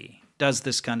officially does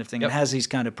this kind of thing and has these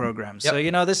kind of programs.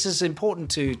 Yep. So, this is important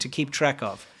to keep track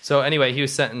of. So anyway, he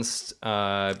was sentenced,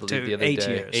 I believe To the other 8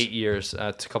 day, years. 8 years,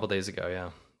 a couple days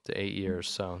ago, to 8 years.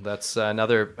 So that's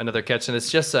another catch, and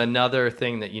it's just another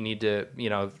thing that you need to,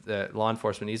 that law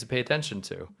enforcement needs to pay attention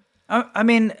to. I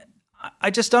mean,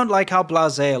 I just don't like how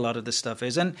blasé a lot of this stuff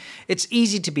is. And it's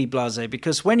easy to be blasé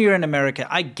because when you're in America,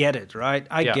 I get it, right?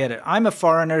 I get it. I'm a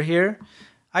foreigner here.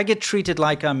 I get treated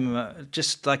like I'm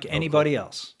just like anybody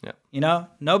else. Yeah.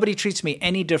 Nobody treats me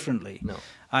any differently. No.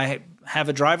 I have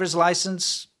a driver's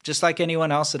license just like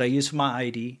anyone else that I use for my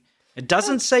ID. It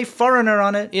doesn't say foreigner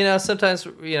on it. Sometimes,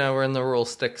 we're in the rural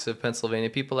sticks of Pennsylvania.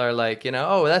 People are like,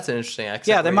 oh, that's an interesting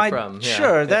accent. Yeah, they Where might. you from?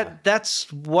 Sure,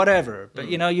 that's whatever. But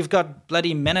you've got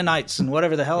bloody Mennonites and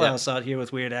whatever the hell else out here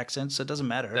with weird accents. So it doesn't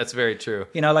matter. That's very true.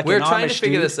 Like we're an trying to Amish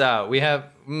figure dude. this out. We have,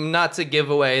 not to give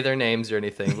away their names or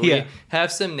anything, but we have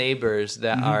some neighbors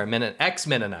that are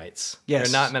ex-Mennonites.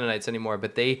 Yes. They're not Mennonites anymore,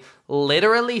 but they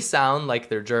literally sound like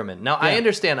they're German. Now, I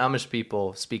understand Amish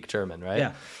people speak German, right?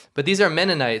 Yeah. But these are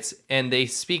Mennonites, and they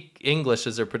speak English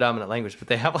as their predominant language, but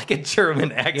they have like a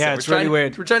German accent. Yeah, it's really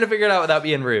weird. We're trying to figure it out without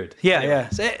being rude. Yeah, Anyway.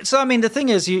 yeah. So I mean, the thing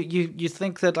is, you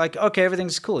think that like, okay,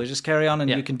 everything's cool. You just carry on and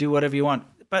you can do whatever you want.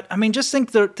 But I mean, just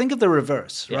think of the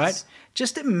reverse, right?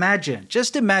 Just imagine.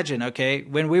 Okay,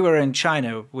 when we were in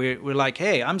China, we're like,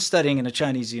 hey, I'm studying in a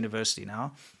Chinese university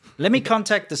now. Let me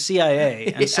contact the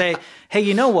CIA and say, hey,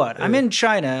 you know what? I'm in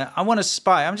China. I want to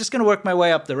spy. I'm just going to work my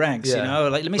way up the ranks.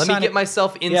 Let me get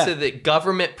myself into the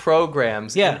government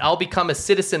programs, and I'll become a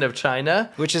citizen of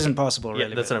China. Which isn't possible, really.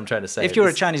 Yeah, that's what I'm trying to say. If you're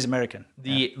a Chinese American.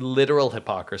 The literal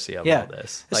hypocrisy of all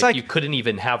this. It's like you couldn't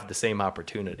even have the same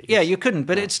opportunity. Yeah, you couldn't.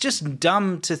 But it's just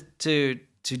dumb to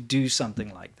do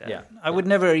something like that. Yeah. I would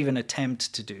never even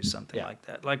attempt to do something like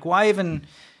that. Like, why even...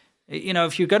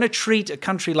 if you're going to treat a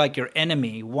country like your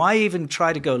enemy, why even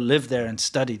try to go live there and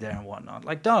study there and whatnot?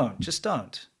 Like, just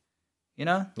don't.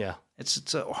 Yeah.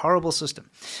 It's a horrible system.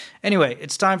 Anyway,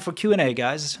 it's time for Q&A,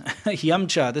 guys.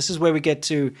 Yumcha. This is where we get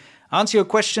to answer your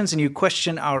questions and you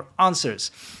question our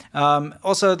answers.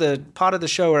 Also, the part of the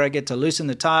show where I get to loosen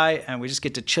the tie and we just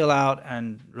get to chill out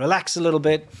and relax a little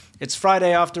bit. It's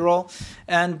Friday after all.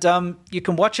 And you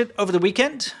can watch it over the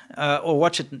weekend or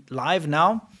watch it live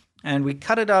now. And we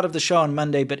cut it out of the show on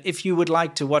Monday, but if you would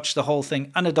like to watch the whole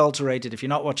thing unadulterated, if you're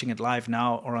not watching it live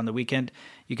now or on the weekend,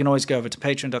 you can always go over to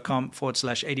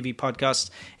patreon.com/ADV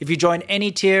podcasts. If you join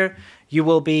any tier, you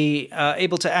will be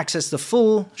able to access the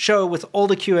full show with all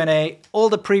the Q&A, all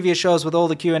the previous shows with all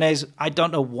the Q&As. I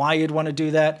don't know why you'd want to do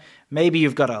that. Maybe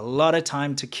you've got a lot of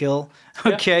time to kill,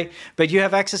 okay? But you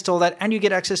have access to all that, and you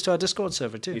get access to our Discord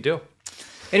server too. You do.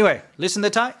 Anyway, listen to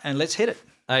the tie, and let's hit it.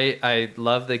 I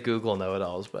love the Google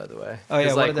know-it-alls, by the way. Oh, yeah,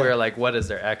 It's what like are they? we're like, what is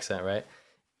their accent, right?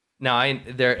 Now,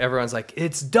 everyone's like,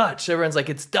 it's Dutch. Everyone's like,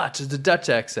 it's Dutch. It's a Dutch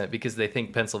accent because they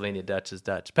think Pennsylvania Dutch is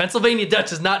Dutch. Pennsylvania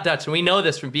Dutch is not Dutch, and we know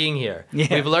this from being here. Yeah.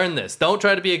 We've learned this. Don't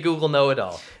try to be a Google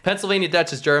know-it-all. Pennsylvania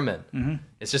Dutch is German. Mm-hmm.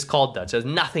 It's just called Dutch. It has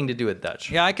nothing to do with Dutch.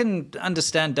 Yeah, I can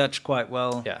understand Dutch quite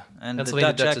well. Yeah. And the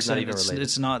Pennsylvania Dutch Dutch accent, is not even related.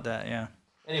 it's not that, yeah.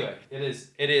 Anyway,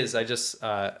 it is. I just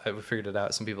I figured it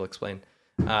out. Some people explained.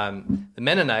 The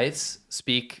Mennonites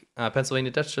speak Pennsylvania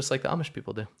Dutch just like the Amish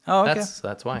people do. Oh, okay.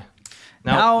 That's why.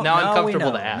 Now I'm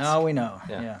comfortable to ask. Now we know.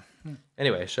 Yeah.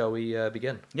 Anyway, shall we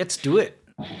begin? Let's do it.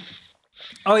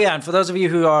 Oh, yeah. And for those of you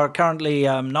who are currently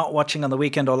not watching on the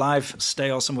weekend or live,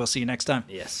 stay awesome. We'll see you next time.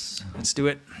 Yes. Let's do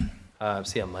it.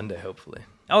 See you on Monday, hopefully.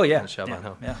 Oh, yeah. Yeah,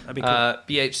 that'd be cool.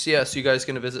 BHCS, you guys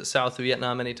going to visit South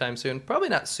Vietnam anytime soon? Probably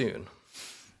not soon.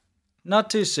 Not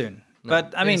too soon. No,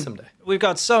 but, I maybe mean, someday. we've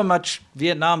got so much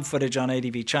Vietnam footage on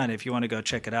ADV China if you want to go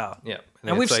check it out. Yeah.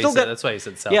 And we've still got... That's why you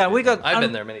said South Yeah, Vietnam. we got... I've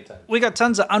been there many times. We got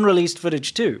tons of unreleased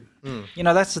footage, too.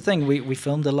 Mm. That's the thing. We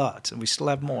filmed a lot, and we still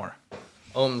have more.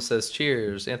 Ohm says,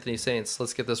 cheers. Anthony Saints,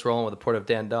 let's get this rolling with the port of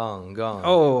Dandong. Gone.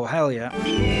 Oh, hell yeah.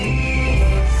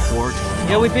 Fort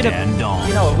we've been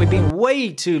Dandong. we've been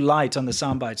way too light on the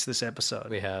sound bites this episode.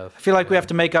 We have. I feel like we have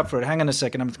to make up for it. Hang on a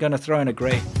second. I'm going to throw in a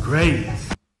great. Great.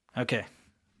 Okay.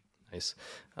 Nice.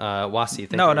 Wasi,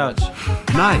 thank you No. very much.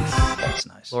 Nice. That's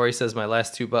nice. Lori says, my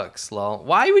last $2, lol.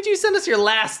 Why would you send us your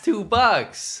last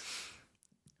 $2?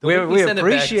 We Don't make me send it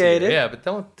back to appreciate you. it. Yeah, but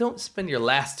don't spend your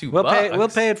last $2. We'll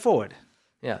pay it forward.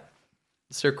 Yeah.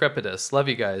 Sir Crepidus, love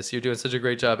you guys. You're doing such a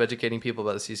great job educating people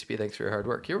about the CCP. Thanks for your hard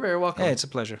work. You're very welcome. Hey, it's a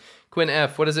pleasure. Quinn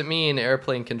F, what does it mean,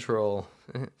 airplane control?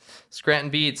 Scranton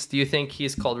Beats, do you think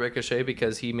he's called Ricochet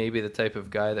because he may be the type of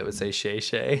guy that would say Shay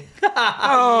Shay?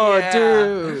 Oh,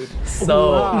 dude.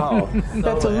 So, Wow.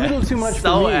 That's a little too much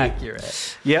so for me.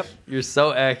 accurate. Yep. You're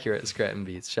so accurate, Scranton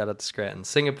Beats. Shout out to Scranton.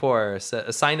 Singapore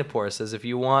says, if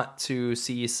you want to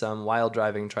see some wild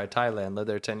driving, try Thailand. Live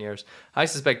there 10 years. I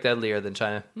suspect deadlier than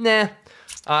China. Nah.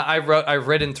 I've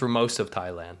ridden through most of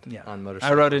Thailand on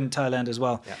motorcycles. I rode in Thailand as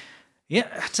well. Yeah,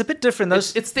 it's a bit different.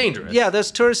 It's dangerous. Yeah,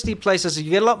 those touristy places, you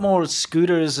get a lot more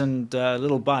scooters and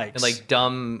little bikes. And like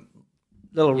dumb...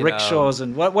 little rickshaws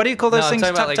and what do you call those things?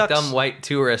 I'm talking about like Tuk-tuks? dumb white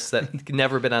tourists that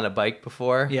never been on a bike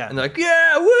before. Yeah. And they're like,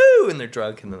 yeah, woo! And they're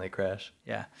drunk and then they crash.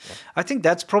 Yeah. I think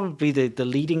that's probably the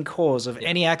leading cause of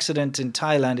any accident in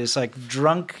Thailand is like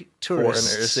drunk tourists.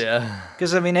 Foreigners, yeah.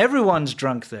 Because, I mean, everyone's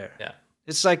drunk there. Yeah.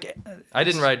 It's like... I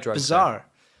didn't ride drunk. Bizarre.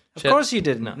 Of course you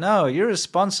didn't. No, you're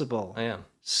responsible. I am.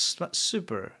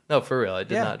 Super. No, for real. I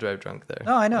did not drive drunk there.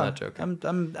 No, I know. I'm not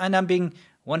joking. I'm being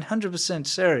 100%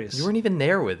 serious. You weren't even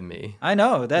there with me. I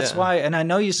know. That's Yeah. why, and I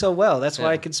know you so well. That's why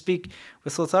Yeah. I can speak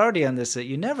with authority on this, that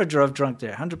you never drove drunk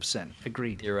there. 100%.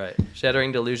 Agreed. You're right.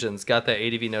 Shattering Delusions. Got that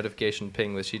ADV notification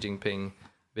ping with Xi Jinping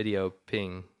video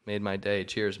ping. Made my day.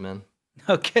 Cheers, man.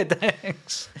 Okay,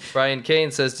 thanks. Brian Kane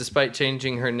says, despite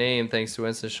changing her name, thanks to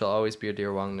Winston, she'll always be a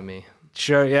dear Wong to me.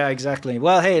 Sure, yeah, exactly.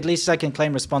 Well, hey, at least I can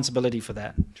claim responsibility for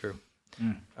that. True.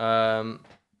 Mm.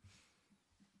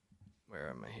 Where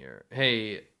am I here?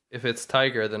 Hey, if it's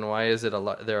Tiger, then why is it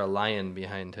there a lion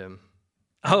behind him?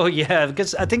 Oh, yeah,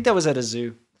 because I think that was at a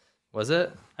zoo. Was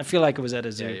it? I feel like it was at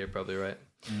a zoo. Yeah, you're probably right.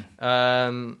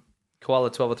 Koala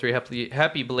 1203,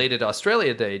 happy belated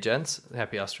Australia Day, gents.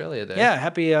 Happy Australia Day. Yeah,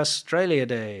 happy Australia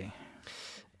Day.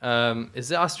 Is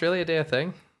the Australia Day a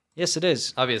thing? Yes, it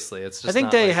is. Obviously, it's just I think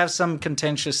not they like- have some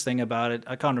contentious thing about it.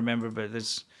 I can't remember, but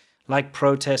there's like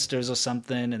protesters or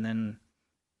something, and then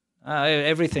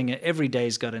every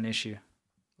day's got an issue.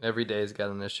 Every day's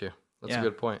got an issue. That's Yeah. a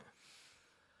good point.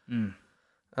 Mm.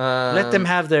 Let them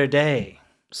have their day.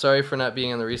 Sorry for not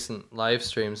being on the recent live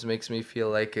streams. It makes me feel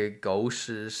like a 狗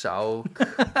屎少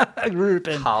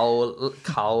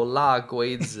烤辣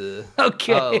龟子.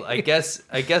 Okay. Oh, I guess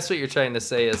what you're trying to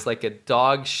say is like a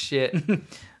dog shit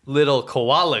little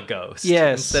koala ghost.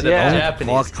 Yes, Instead yeah. of a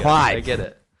Japanese ghost. I get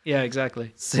it. Yeah,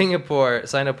 exactly. Singapore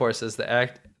says the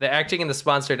acting in the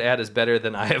sponsored ad is better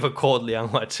than I Have a Cold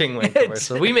Lianghua Qingwen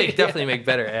commercial. We definitely make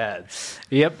better ads.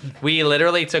 Yep. We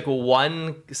literally took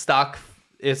one stock.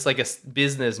 It's like a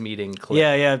business meeting clip.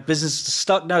 Yeah.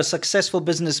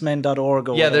 successfulbusinessmen.org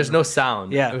or Yeah, there's whatever. no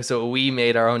sound. Yeah. So we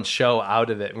made our own show out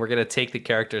of it, and we're gonna take the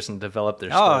characters and develop their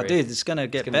Oh, story. dude, it's gonna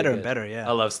get be better and good. better, yeah.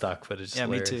 I love stock footage. It's Yeah,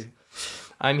 me hilarious. too.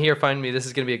 I'm here. Find me. This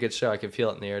is gonna be a good show. I can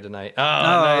feel it in the air tonight. Oh,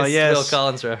 Oh, nice. yes. Phil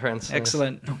Collins reference.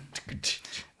 Excellent.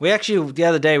 We actually, the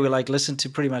other day, we listened to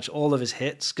pretty much all of his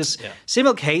hits, because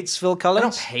Seamilk hates Phil I Collins.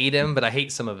 don't hate him, but I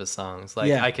hate some of his songs. Like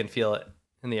Yeah. I can feel it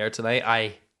in the air tonight.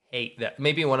 I hate that.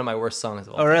 Maybe one of my worst songs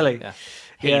of all Oh, time. really? Yeah.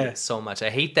 Hate Yeah. it so much. I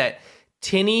hate that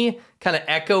tinny, kind of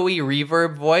echoey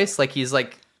reverb voice. Like he's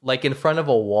like in front of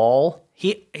a wall.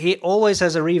 He always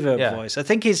has a reverb Yeah. voice. I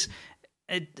think it's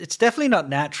definitely not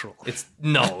natural. It's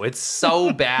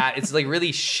so bad. It's like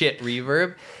really shit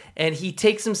reverb. And he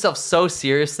takes himself so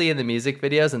seriously in the music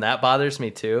videos, and that bothers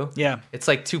me too. Yeah. It's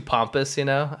like too pompous, you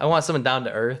know? I want someone down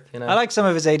to earth, you know? I like some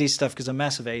of his 80s stuff because I'm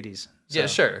massive 80s. Yeah,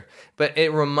 sure. But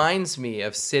it reminds me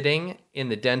of sitting in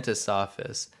the dentist's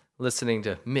office listening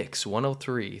to Mix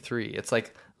 103.3. It's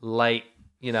like light,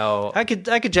 you know. I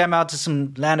could jam out to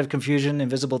some Land of Confusion,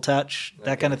 Invisible Touch,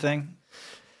 that kind of thing.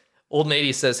 Old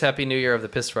Nady says, Happy New Year of the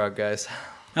Piss Frog, guys.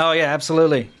 Oh, yeah,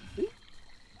 absolutely.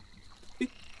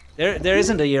 There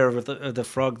isn't a year of the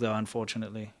frog, though,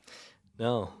 unfortunately.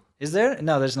 No. Is there?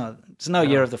 No, there's not. There's no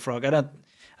year of the frog. I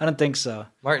don't think so.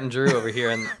 Martin Drew over here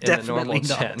in the normal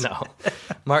chat. No.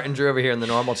 Martin Drew over here in the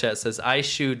normal chat says, I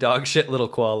shoe dog shit little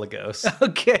koala ghost.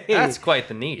 Okay. That's quite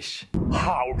the niche.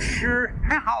 好吃，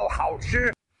好好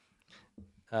吃。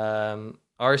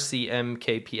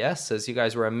 RCMKPS says, you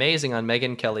guys were amazing on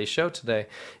Megyn Kelly's show today.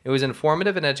 It was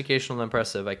informative and educational and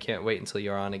impressive. I can't wait until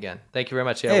you're on again. Thank you very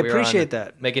much. Yeah, Hey, we were appreciate on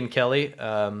that. Megyn Kelly,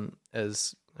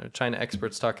 as China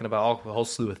experts talking about a whole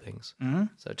slew of things. Mhm.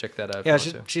 So check that out. Yeah, if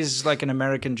you want to. she's like an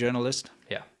American journalist.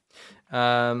 Yeah.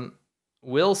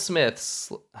 Will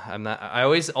Smith, I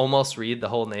always almost read the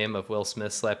whole name of Will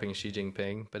Smith slapping Xi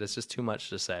Jinping, but it's just too much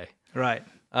to say. Right.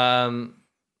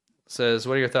 Says,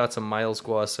 what are your thoughts on Miles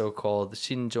Guo, so-called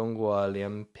Xinzhonghua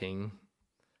Lianping?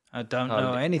 I don't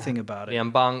know anything about it.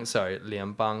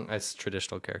 Lianbang, that's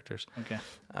traditional characters. Okay.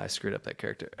 I screwed up that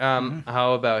character.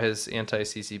 How about his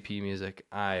anti-CCP music?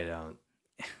 I don't.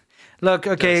 Look,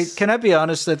 okay, can I be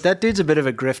honest that dude's a bit of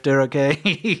a grifter,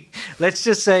 okay? Let's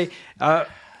just say I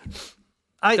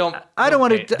don't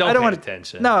want to pay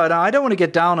attention. No, I don't want to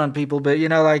get down on people, but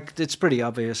like it's pretty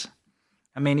obvious.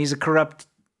 I mean, he's a corrupt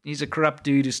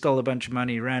dude who stole a bunch of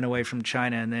money, ran away from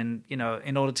China, and then,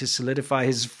 in order to solidify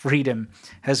his freedom,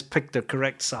 has picked the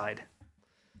correct side.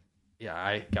 Yeah,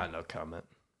 I got no comment.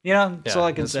 That's all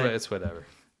I can say. It's whatever.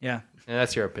 Yeah. And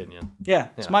that's your opinion. Yeah,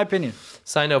 it's my opinion.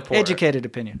 Sino Poor. Educated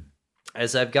opinion.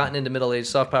 As I've gotten into middle age,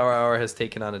 soft power hour has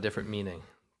taken on a different meaning.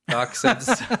 Doc said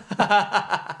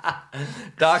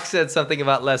something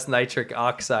about less nitric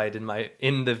oxide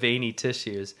in the veiny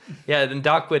tissues. Yeah, then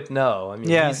Doc would know. I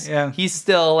mean, he's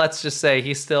still, let's just say,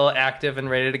 he's still active and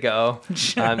ready to go.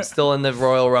 Still in the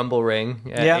Royal Rumble ring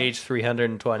at age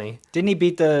 320. Didn't he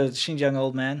beat the Xinjiang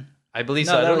old man? I believe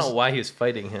so. I don't know why he was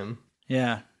fighting him.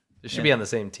 Yeah. They should be on the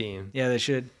same team. Yeah, they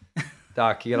should.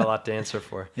 Doc, you got a lot to answer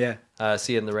for. Yeah.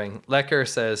 See you in the ring. Lecker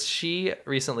says she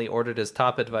recently ordered his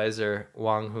top advisor,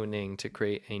 Wang Huning, to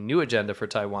create a new agenda for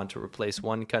Taiwan to replace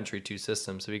one country, two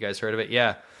systems. Have you guys heard of it?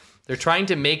 Yeah. They're trying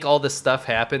to make all this stuff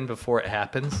happen before it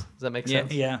happens. Does that make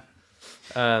sense? Yeah.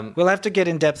 We'll have to get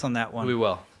in depth on that one. We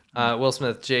will. Will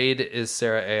Smith, Jade is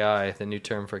Sarah AI, the new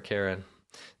term for Karen.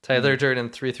 Tyler Durden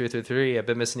 3333. I've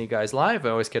been missing you guys live.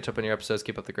 I always catch up on your episodes.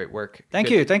 Keep up the great work.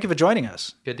 Thank you for joining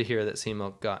us. Good to hear that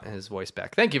Simo got his voice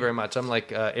back. Thank you very much. I'm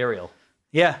like Ariel.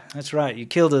 Yeah, that's right. You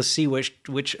killed a sea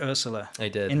witch Ursula. I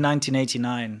did. In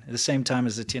 1989, at the same time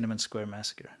as the Tiananmen Square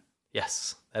massacre.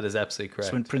 Yes, that is absolutely correct.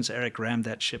 That's when Prince Eric rammed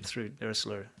that ship through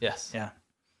Ursula. Yes. Yeah.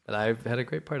 But I've had a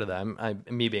great part of that. I'm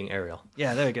me being Ariel.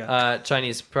 Yeah, there we go.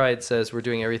 Chinese Pride says we're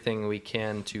doing everything we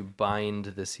can to bind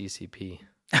the CCP.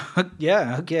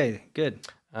 Yeah, okay, good.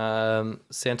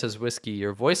 Santa's Whiskey,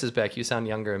 your voice is back. You sound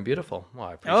younger and beautiful. Well,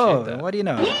 I appreciate that. What do you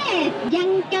know? Yes,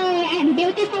 younger and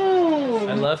beautiful.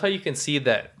 I love how you can see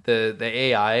that the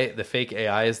AI, the fake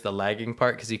AI, is the lagging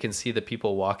part because you can see the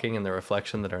people walking in the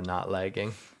reflection that are not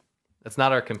lagging. That's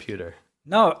not our computer.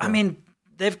 No, I mean,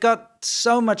 they've got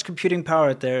so much computing power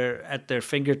at their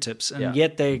fingertips, and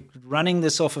yet they're running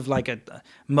this off of like a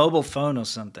mobile phone or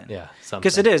something. Yeah,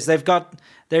 because it is.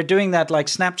 They're doing that like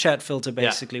Snapchat filter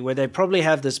basically, where they probably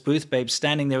have this booth babe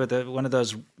standing there with one of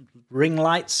those ring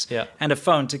lights and a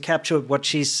phone to capture what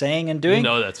she's saying and doing.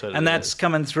 That's what it is. And that's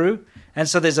coming through. And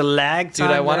so there's a lag time.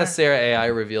 Dude, I want a Sarah AI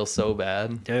reveal so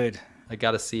bad. Dude, I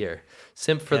gotta see her.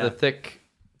 Simp for the thick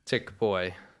tick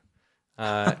boy.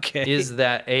 Is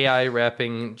that AI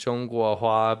rapping Zhongguo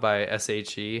Hua by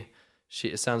SHE?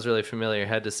 It sounds really familiar.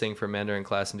 Had to sing for Mandarin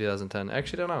class in 2010. I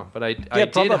actually don't know, but I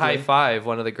did high five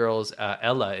one of the girls,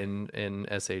 Ella in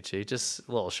SHE. Just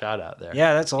a little shout out there.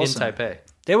 Yeah, that's awesome. In Taipei.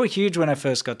 They were huge when I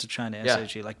first got to China.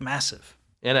 SHE, like massive.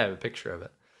 And I have a picture of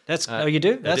it. That's you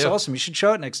do? That's awesome. You should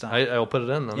show it next time. I'll put it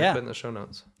in. I'll put it in the show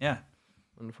notes. Yeah.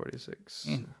 146.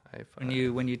 High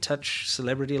five. When you touch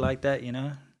celebrity like that,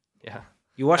 Yeah.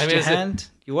 You washed your hand?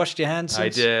 You washed your hand since? I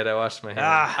did. I washed my hand.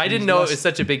 I didn't know it was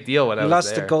such a big deal when I was there. You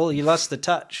lost the goal. You lost the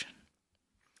touch.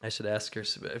 I should ask her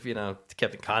if,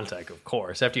 kept in contact, of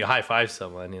course. After you high-five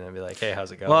someone, be like, hey,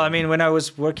 how's it going? Well, I mean, when I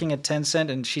was working at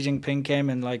Tencent and Xi Jinping came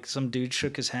and, like, some dude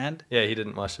shook his hand. Yeah, he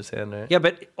didn't wash his hand, right? Yeah,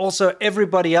 but also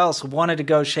everybody else wanted to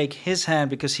go shake his hand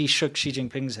because he shook Xi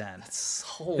Jinping's hand. That's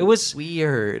so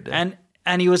weird.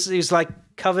 And he was like,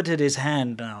 coveted his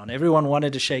hand down. Everyone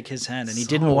wanted to shake his hand, and he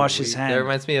didn't wash his hand. That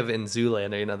reminds me of in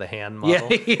Zoolander, the hand model.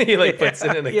 Yeah. He puts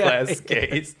it in a glass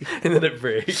case, and then it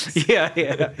breaks.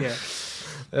 Yeah.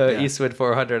 Eastwood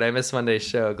 400. I missed Monday's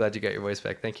show. Glad you got your voice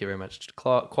back. Thank you very much.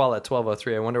 Koala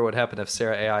 1203. I wonder what happened if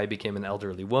Sarah AI became an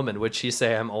elderly woman. Would she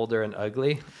say I'm older and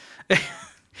ugly?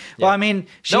 Well, I mean,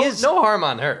 no harm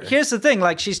on her. Here's the thing: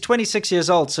 like, she's 26 years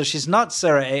old, so she's not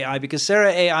Sarah AI because Sarah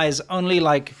AI is only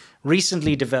like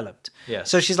recently developed.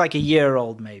 Yes. So she's like a year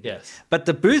old, maybe. Yes. But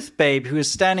the booth babe who is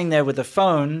standing there with the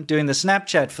phone doing the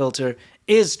Snapchat filter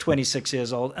is 26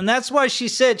 years old, and that's why she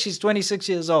said she's 26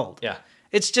 years old. Yeah.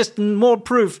 It's just more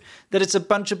proof that it's a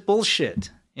bunch of bullshit.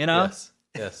 Yes.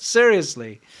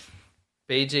 Seriously.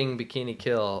 Beijing Bikini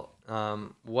Kill.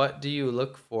 What do you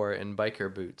look for in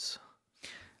biker boots?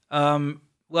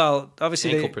 Well,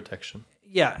 obviously ankle protection.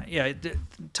 Yeah,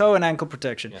 toe and ankle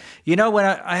protection. Yeah. When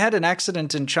I had an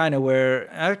accident in China where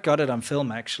I got it on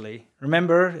film, actually.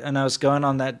 Remember? And I was going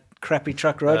on that crappy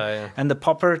truck road, and the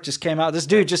popper just came out. This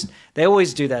dude they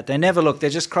always do that. They never look. They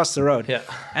just cross the road. Yeah.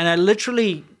 And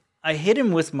I hit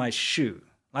him with my shoe.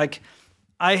 Like,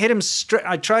 I hit him straight.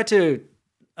 I tried to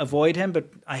avoid him, but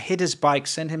I hit his bike,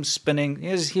 sent him spinning.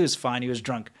 He was fine. He was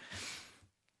drunk.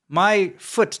 My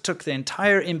foot took the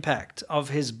entire impact of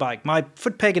his bike. My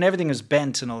foot peg and everything was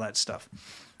bent and all that stuff.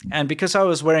 And because I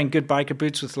was wearing good biker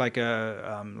boots with like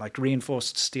a like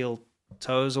reinforced steel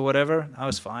toes or whatever, I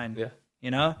was fine. Yeah.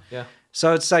 You know? Yeah.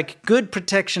 So it's like good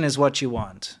protection is what you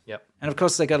want. Yep. And of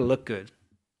course they got to look good.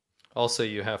 Also,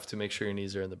 you have to make sure your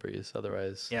knees are in the breeze.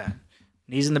 Otherwise, Yeah.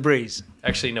 Knees in the breeze.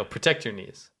 Actually, no. Protect your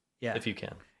knees. Yeah. If you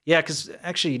can. Yeah, because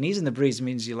actually knees in the breeze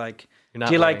means you like, You're not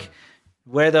do you wearing- like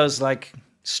wear those like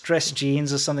stress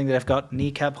jeans or something that have got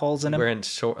kneecap holes in them? Wearing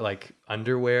short like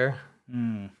underwear.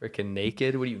 Mm. Freaking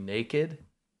naked. What are you, naked?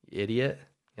 You idiot.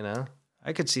 You know?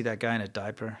 I could see that guy in a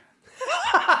diaper.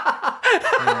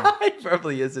 He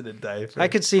probably is in a diaper. I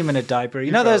could see him in a diaper. You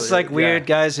He know those probably- like weird yeah.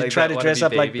 guys who Like try that to dress wannabe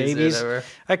up like babies or babies. whatever.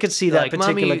 I could see They're that like,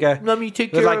 particular "Mommy, guy let me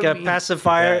take with care like of a me."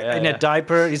 pacifier Yeah, in yeah. a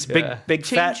diaper. He's Yeah. big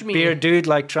fat Change me. beard dude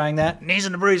like trying that. Knees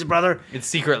in the breeze, brother. And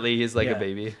secretly, he's like Yeah. a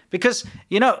baby. Because,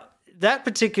 you know, that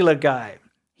particular guy,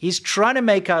 he's trying to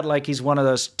make out like he's one of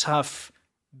those tough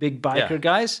big biker Yeah,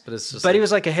 guys. but it's just he like-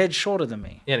 was like a head shorter than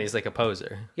me. Yeah, and he's like a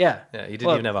poser. Yeah. Yeah, he didn't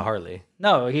Well, even have a Harley.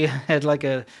 No, he had like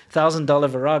a $1,000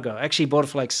 Virago. Actually, he bought it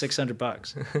for like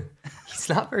 $600. He's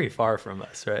not very far from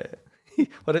us, right?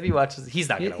 What if he watches? He's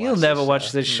not going to watch He'll never this watch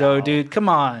show. this show, No. dude. Come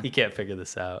on. He can't figure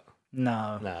this out.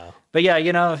 No. No. But yeah,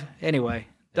 you know, anyway,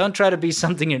 don't try to be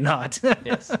something you're not.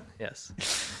 Yes, yes.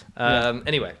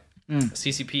 Anyway,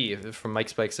 CCP from Mike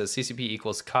Spike says CCP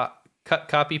equals cut,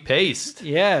 copy, paste.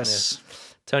 Yes.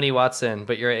 Tony Watson,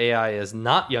 but your AI is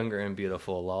not younger and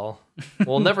beautiful, lol.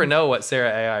 We'll never know what Sarah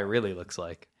AI really looks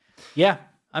like. Yeah.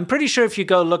 I'm pretty sure if you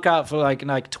go look out for like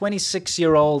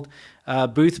 26-year-old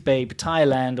Booth Babe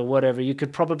Thailand or whatever, you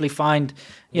could probably find,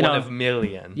 you One know, of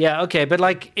million. Yeah, okay, but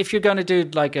like if you're going to do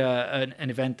like an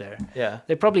event there, Yeah.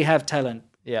 they probably have talent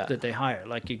Yeah. that they hire.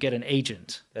 Like you get an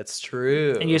agent, That's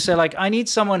true. and you say like, I need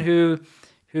someone who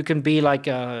can be like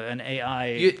an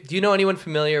AI. Do you know anyone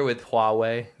familiar with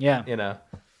Huawei? Yeah. You know,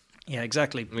 Yeah,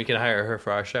 exactly. we can hire her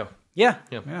for our show. Yeah,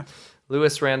 Yeah. yeah.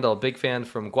 Lewis Randall, big fan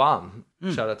from Guam.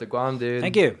 Shout out to Guam, dude.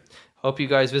 Thank you. Hope you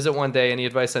guys visit one day. Any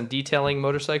advice on detailing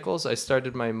motorcycles? I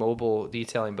started my mobile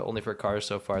detailing, but only for cars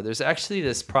so far. There's actually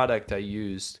this product I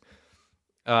used.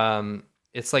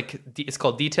 It's like it's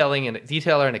called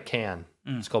detailer in a can.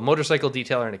 It's called motorcycle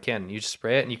detailer in a can. You just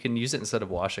spray it and you can use it instead of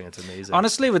washing. It's amazing.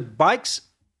 Honestly, with bikes,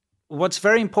 what's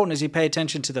very important is you pay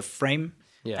attention to the frame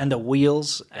Yeah. and the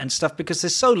wheels and stuff because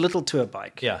there's so little to a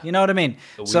bike. Yeah. You know what I mean?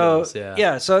 The so wheels,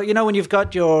 yeah. So you know when you've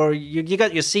got you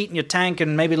got your seat and your tank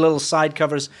and maybe little side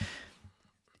covers.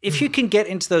 If you can get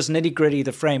into those nitty-gritty of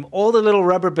the frame, all the little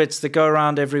rubber bits that go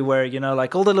around everywhere, you know,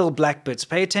 like all the little black bits,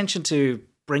 pay attention to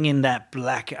bringing that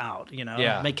black out, you know,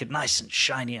 Yeah. make it nice and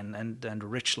shiny and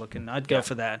rich looking. I'd go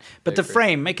for that. But I the agree.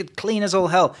 frame, make it clean as all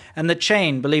hell. And the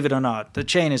chain, believe it or not, the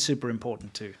chain is super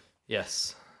important too.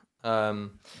 Yes.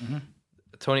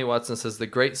 Tony Watson says the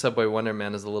Great Subway Wonder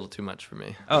Man is a little too much for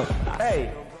me. Oh.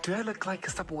 Hey, do I look like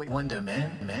a Subway Wonder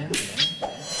Man?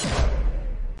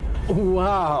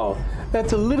 Wow,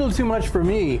 that's a little too much for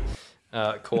me.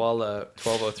 Koala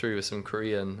 1203 with some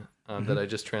Korean that I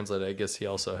just translated. I guess he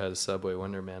also has Subway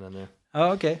Wonder Man in there.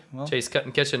 Oh, okay. Well, Chase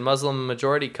Cutting Kitchen. Muslim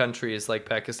majority countries like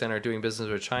Pakistan are doing business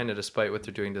with China despite what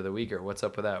they're doing to the Uyghur. What's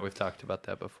up with that? We've talked about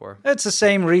that before. it's the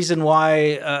same reason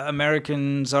why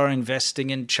Americans are investing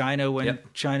in China when Yep.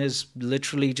 China's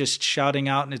literally just shouting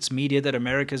out in its media that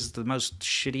America's the most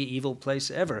shitty, evil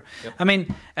place ever. Yep. I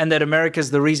mean, and that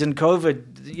America's the reason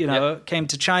COVID, you know, came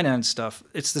to China and stuff.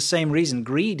 It's the same reason.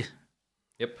 Greed.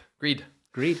 Yep. Greed.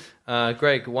 Greed.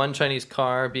 Greg, one Chinese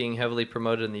car being heavily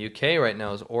promoted in the UK right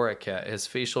now is Oracat. It has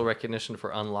facial recognition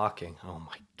for unlocking. Oh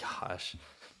my gosh.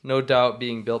 No doubt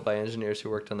being built by engineers who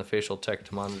worked on the facial tech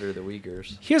to monitor the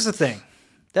Uyghurs. Here's the thing.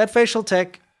 That facial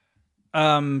tech,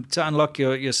 to unlock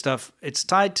your stuff, it's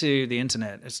tied to the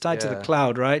internet. It's tied to the Yeah.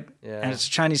 cloud, right? Yeah. And it's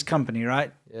a Chinese company,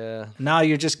 right? Yeah. Now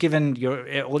you're just giving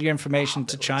all your information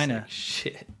to That looks China. like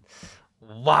shit.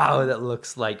 Wow, that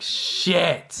looks like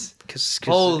shit. 'Cause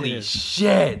Holy it is.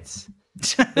 shit.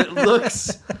 It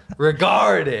looks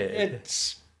regarded.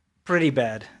 It's pretty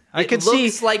bad. I It could see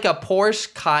looks like a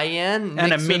Porsche Cayenne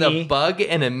And a mixed with Mini. a Bug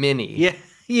and a Mini.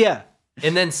 yeah.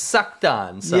 And then sucked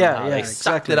on somehow. Yeah, They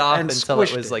sucked exactly. it off And until it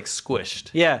squished was it. like squished.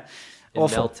 Yeah. And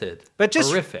Awful. melted. But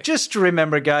Horrific. just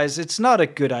remember, guys, it's not a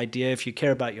good idea if you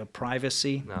care about your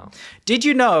privacy. No. Did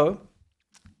you know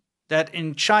that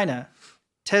in China,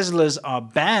 Teslas are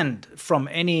banned from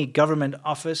any government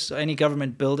office or any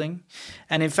government building?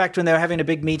 And in fact, when they were having a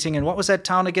big meeting in what was that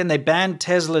town again? They banned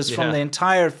Teslas from Yeah. the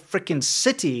entire freaking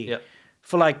city Yep.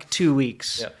 for like 2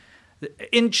 weeks. Yep.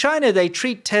 In China, they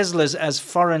treat Teslas as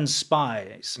foreign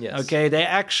spies. Yes. Okay, they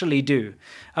actually do.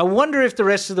 I wonder if the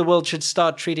rest of the world should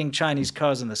start treating Chinese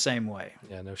cars in the same way.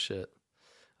 Yeah, no shit.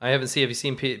 I haven't seen. Have you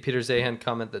seen Peter Zahan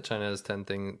comment that China has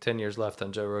 10 years left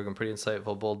on Joe Rogan? Pretty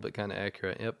insightful, bold, but kind of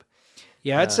accurate. Yep.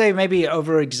 Yeah, I'd say maybe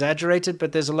over-exaggerated,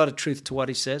 but there's a lot of truth to what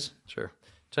he says. Sure.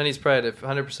 Chinese pride, if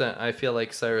 100%. I feel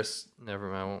like Cyrus. Never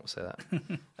mind, I won't say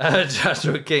that.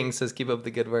 Joshua King says, keep up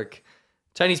the good work.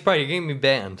 Chinese pride, you're getting me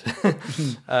banned.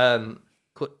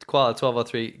 Koala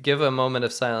 1203, give a moment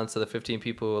of silence to the 15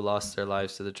 people who lost their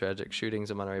lives to the tragic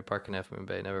shootings in Monterey Park and Half Moon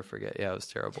Bay. Never forget. Yeah, it was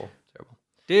terrible. Terrible.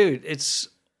 Dude, it's,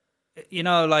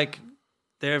 like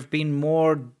there have been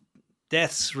more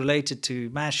deaths related to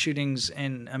mass shootings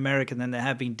in America than there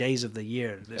have been days of the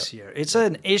year this year. It's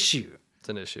an issue. It's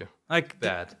an issue. Like,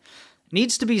 bad.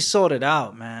 Needs to be sorted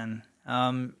out, man.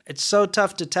 It's so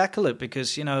tough to tackle it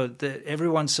because,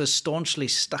 everyone's so staunchly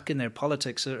stuck in their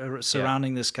politics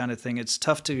surrounding this kind of thing. It's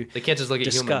tough to They can't just look at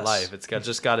discuss. human life. It's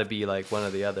just got to be like one or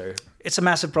the other. It's a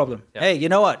massive problem. Yeah. Hey, you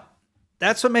know what?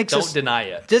 That's what makes us... Don't deny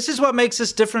it. This is what makes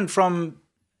us different from,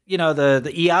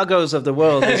 the Iagos of the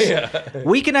world.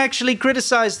 We can actually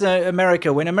criticize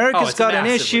America. When America's got an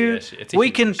issue,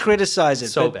 we can criticize it.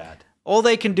 So bad. All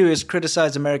they can do is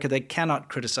criticize America. They cannot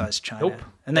criticize China. Nope.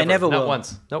 And they never will. Not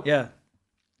once. Nope. Yeah.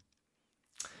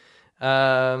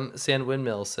 Sand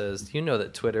Windmill says, do you know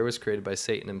that Twitter was created by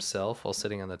Satan himself while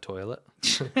sitting on the toilet?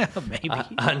 Maybe.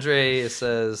 Andre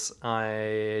says,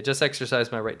 I just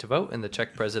exercised my right to vote in the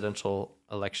Czech presidential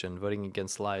election, voting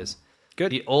against lies.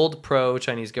 Good. The old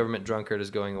pro-Chinese government drunkard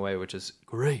is going away, which is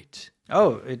great.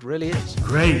 Oh, it really is.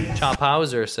 Great. Chop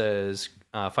Hauser says,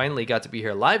 finally got to be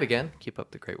here live again. Keep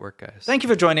up the great work, guys. Thank you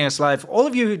for joining us live. All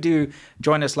of you who do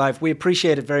join us live, we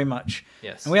appreciate it very much.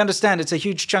 Yes. And we understand it's a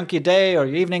huge chunk of your day or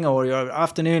your evening or your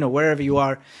afternoon or wherever you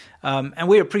are. And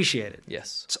we appreciate it.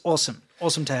 Yes. It's awesome.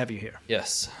 Awesome to have you here.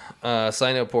 Yes.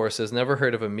 Sinopore says, never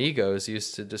heard of amigos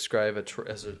used to describe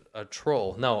as a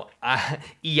troll. No,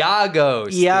 Iago.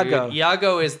 Iago.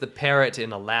 Iago is the parrot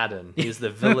in Aladdin. He's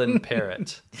the villain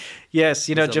parrot. Yes,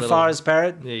 Jafar's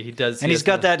parrot. Yeah, he does. And he's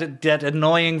got that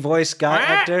annoying voice guy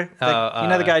actor.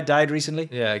 The guy died recently?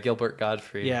 Yeah, Gilbert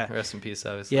Godfrey. Yeah. Rest in peace,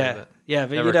 obviously. Yeah,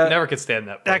 but never could stand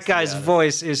that voice. That guy's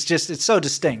voice is just, it's so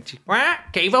distinct.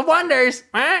 Cave of Wonders.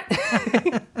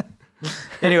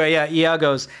 Anyway, yeah,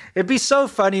 Iagos. It'd be so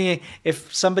funny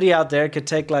if somebody out there could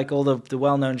take like all the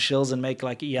well-known shills and make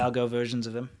like Iago versions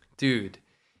of them. Dude,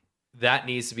 that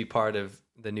needs to be part of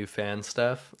the new fan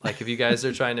stuff. Like if you guys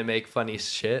are trying to make funny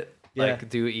shit, like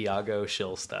do Iago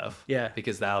shill stuff. Yeah.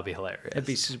 Because that'll be hilarious. It'd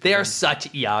be super They are funny.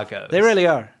 such Iagos. They really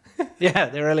are. Yeah,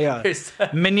 they really are.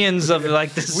 Minions of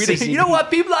like the CCP. You know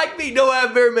what? People like me don't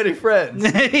have very many friends.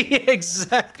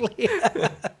 Exactly.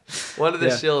 One of the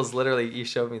shills, literally, you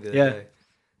showed me the other day.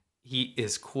 He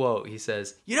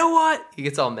says, you know what? He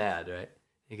gets all mad, right?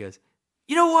 He goes,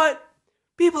 you know what?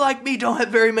 People like me don't have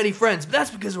very many friends, but that's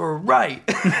because we're right.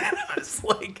 It's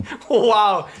like,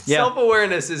 wow. Yeah.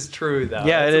 Self-awareness is true, though.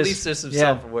 Yeah, it At is. least there's some Yeah.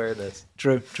 self-awareness.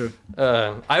 True.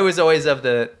 I was always of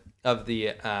the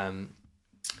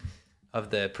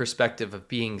perspective of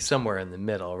being somewhere in the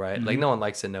middle, right? Mm-hmm. Like no one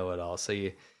likes to know it all.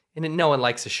 And no one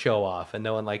likes to show off, and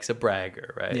no one likes a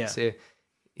bragger, right? Yeah. So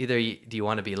either do you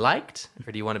want to be liked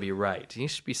or do you want to be right? You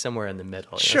should be somewhere in the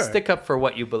middle. Sure. Stick up for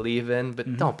what you believe in,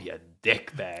 but don't be a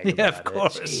dickbag. Yeah, of about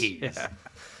course. It. Jeez. Yeah.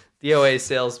 DOA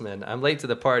salesman. I'm late to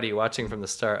the party, watching from the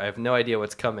start. I have no idea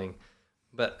what's coming,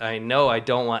 but I know I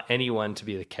don't want anyone to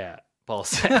be the cat.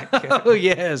 Ballsack. Oh,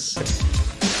 yes.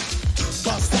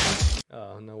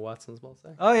 Oh, no Watson's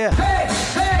ballsack? Oh, yeah.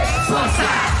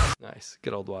 Nice.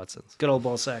 Good old Watson's. Good old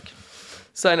ballsack.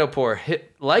 Sinopore,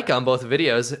 hit like on both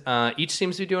videos. Each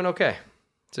seems to be doing okay.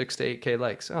 6 to 8K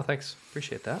likes. Oh, thanks.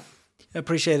 Appreciate that.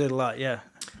 Appreciate it a lot, yeah.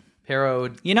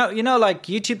 Parod. You know, like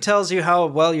YouTube tells you how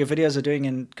well your videos are doing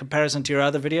in comparison to your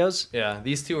other videos. Yeah,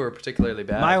 these two are particularly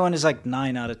bad. My one is like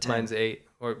 9 out of 10. Mine's 8,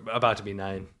 or about to be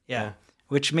 9. Yeah.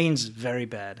 Which means very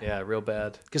bad. Yeah, real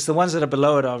bad. Because the ones that are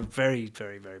below it are very,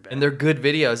 very, very bad. And they're good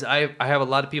videos. I have a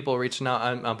lot of people reaching out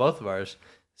on both of ours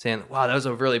saying, wow, that was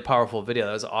a really powerful video.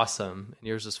 That was awesome. And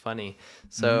yours was funny.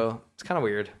 So it's kind of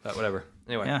weird, but whatever.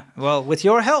 Anyway. Yeah. Well, with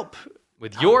your help.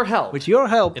 With your help.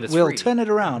 And it's we'll free. turn it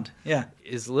around. Yeah.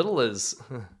 As little as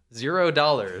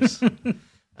 $0.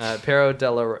 Pero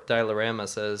Dilarama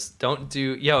says, don't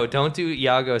do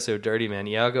Iago so dirty, man.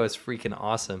 Iago is freaking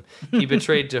awesome. He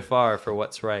betrayed Jafar for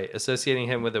what's right. Associating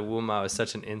him with a Wumao is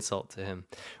such an insult to him.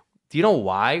 Do you know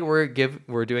why we're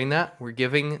doing that? We're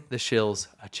giving the shills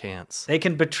a chance. They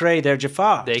can betray their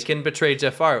Jafar. They can betray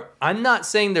Jafar. I'm not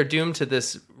saying they're doomed to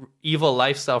this evil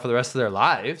lifestyle for the rest of their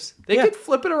lives. They could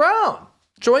flip it around.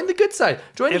 Join the good side.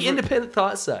 Join the independent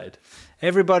thought side.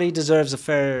 Everybody deserves a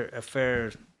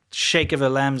fair shake of a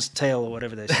lamb's tail or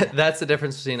whatever they say. That's the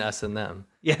difference between us and them.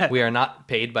 Yeah. We are not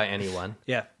paid by anyone.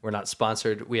 Yeah. We're not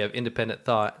sponsored. We have independent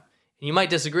thought. And you might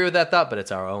disagree with that thought, but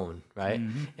it's our own, right?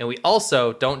 Mm-hmm. And we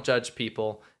also don't judge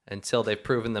people until they've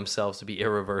proven themselves to be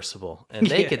irreversible. And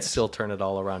they could still turn it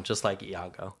all around, just like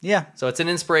Iago. Yeah. So it's an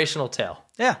inspirational tale.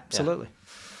 Yeah, absolutely.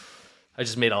 I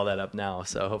just made all that up now,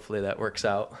 so hopefully that works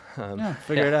out.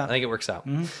 Figure it out. I think it works out.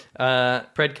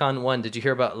 Mm-hmm. Predcon 1, did you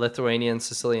hear about Lithuanian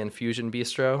Sicilian fusion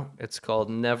bistro? It's called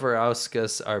Never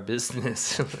Auskus Our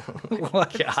Business.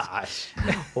 What? Gosh.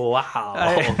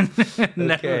 Wow.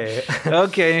 Okay.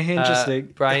 Okay,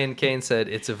 interesting. Brian Kane said,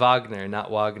 it's a Wagner,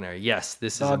 not Wagner. Yes,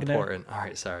 this Wagner. is important. All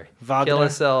right, sorry. Wagner.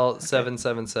 KillSL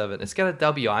 777. It's got a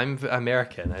W. I'm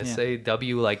American. I say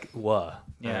W like "wa."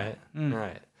 Yeah. All right. All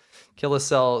right.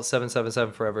 KillSL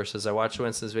 777 Forever says, I watched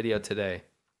Winston's video today.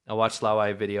 I'll watch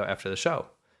Lawai video after the show.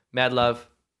 Mad love.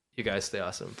 You guys stay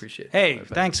awesome. Appreciate it. Hey,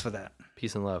 thanks for that.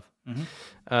 Peace and love.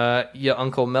 Mm-hmm. Yeah,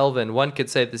 Uncle Melvin. One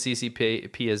could say that the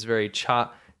CCP is very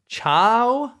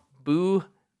chow boo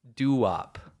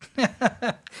doo-wop.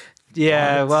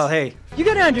 Yeah, well, hey. You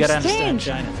gotta understand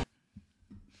China.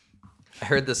 I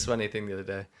heard this funny thing the other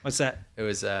day. What's that? It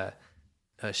was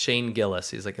Shane Gillis.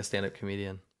 He's like a stand-up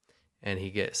comedian. And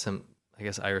he gets some, I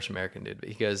guess, Irish-American dude. But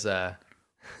he goes,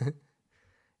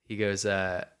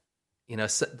 you know,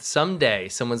 someday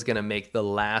someone's going to make the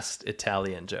last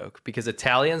Italian joke. Because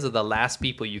Italians are the last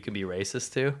people you can be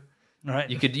racist to. Right.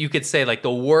 You could say like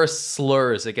the worst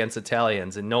slurs against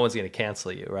Italians and no one's going to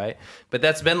cancel you, right? But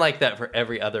that's been like that for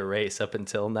every other race up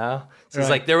until now. So it's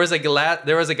like there was a guy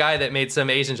that made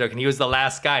some Asian joke and he was the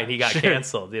last guy and he got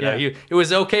canceled. You know, it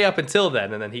was okay up until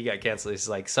then and then he got canceled. He's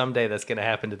like, someday that's going to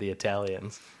happen to the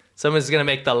Italians. Someone's going to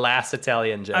make the last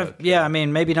Italian joke. I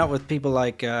mean, maybe not with people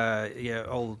like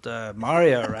old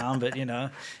Mario around, but you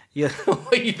know. You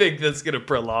think that's going to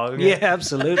prolong? Yeah,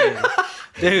 absolutely.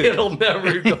 Dude. It'll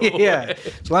never go away. Yeah,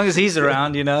 as long as he's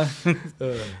around, you know.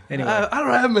 Anyway. I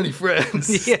don't have many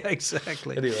friends. Yeah,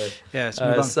 exactly. Anyway. Yeah, let's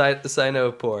move on.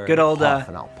 Sinopore. Good old...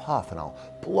 Puff and I'll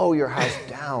blow your house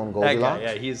down, Goldilocks. That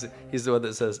guy, yeah, he's the one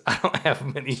that says, I don't have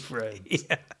many friends.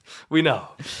 Yeah. We know.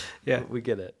 Yeah. We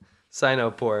get it.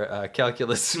 Sinopore,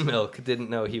 Calculus Milk, didn't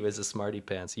know he was a smarty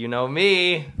pants. You know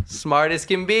me, smart as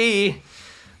can be.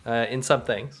 In some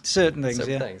things. Certain things, some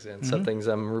yeah. Things. And some things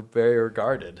I'm very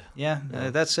regarded. Yeah,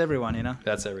 that's everyone, you know.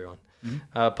 That's everyone.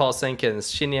 Paul Sankins,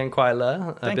 Xinyan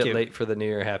Kuaila, a bit you. late for the New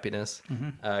Year happiness.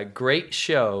 Great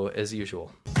show, as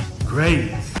usual.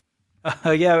 Great.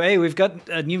 Yeah, hey, we've got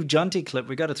a new Jaunty clip.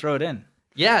 We got to throw it in.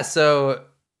 Yeah, so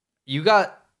you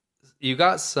got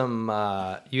some,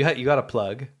 you got a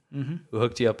plug. Who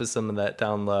hooked you up with some of that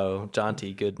down low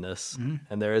jaunty goodness,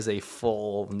 and there is a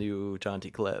full new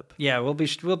jaunty clip. Yeah, we'll be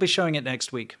showing it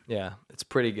next week. Yeah, it's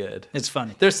pretty good. It's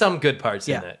funny. There's some good parts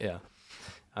in it. Yeah,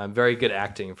 very good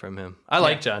acting from him. I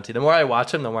like Jaunty. The more I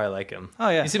watch him, the more I like him. Oh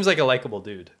yeah, he seems like a likable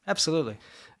dude. Absolutely.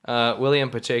 William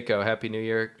Pacheco, Happy New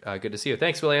Year. Good to see you.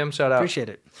 Thanks, William. Shout out. Appreciate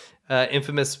it.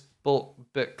 Infamous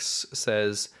Bulbix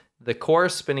says the core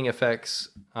spinning affects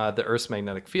the Earth's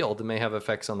magnetic field and may have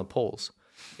effects on the poles.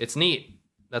 It's neat.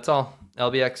 That's all.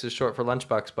 LBX is short for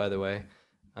lunchbox, by the way.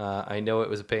 I know it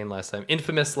was a pain last time.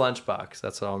 Infamous Lunchbox.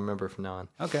 That's what I'll remember from now on.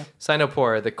 Okay.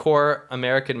 Sinopore, the core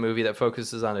American movie that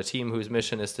focuses on a team whose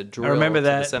mission is to drill to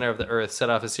the center of the Earth, set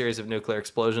off a series of nuclear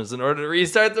explosions in order to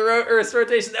restart the Earth's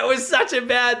rotation. That was such a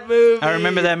bad movie. I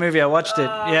remember that movie. I watched it.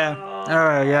 Yeah.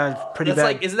 Oh, yeah. Pretty bad.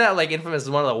 Like, isn't that like Infamous is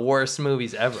one of the worst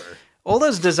movies ever? All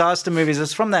those disaster movies,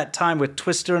 it's from that time with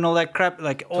Twister and all that crap.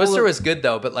 Like Twister was good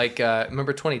though, but like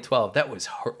remember 2012? That was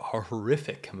a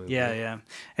horrific movie. Yeah, yeah.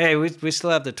 Hey, we still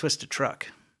have the Twister truck.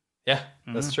 Yeah,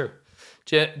 that's true.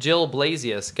 Jill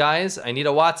Blasius, guys, I need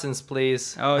a Watson's,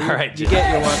 please. Oh, all right, you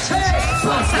get your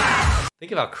Watson's.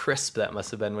 Think of how crisp that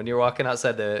must have been when you're walking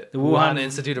outside the Wuhan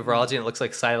Institute of Virology and it looks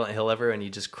like Silent Hill everywhere, and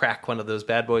you just crack one of those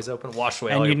bad boys open, wash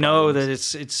away all and your you know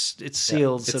problems. that it's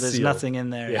sealed, so there's nothing in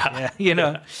there. Yeah, you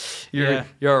know, you're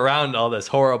around all this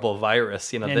horrible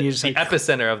virus. You know, the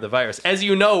epicenter of the virus, as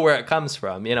you know where it comes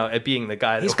from. You know, it being the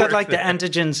guy. He's got like the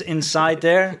antigens inside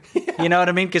there. You know what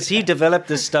I mean? Because he developed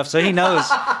this stuff, so he knows.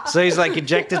 So he's like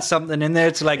injected something in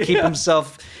there to like keep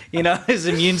himself. You know, his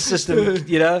immune system,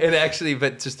 you know? And actually,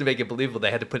 but just to make it believable,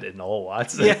 they had to put it in all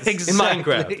Watsons. Yeah,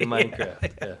 exactly. In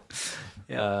Minecraft.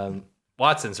 Yeah.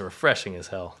 Watson's are refreshing as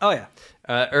hell. Oh, yeah.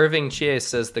 Irving Chie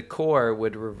says the core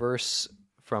would reverse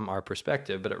from our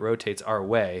perspective, but it rotates our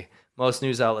way. Most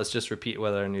news outlets just repeat what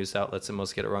other news outlets and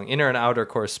most get it wrong. Inner and outer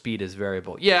core speed is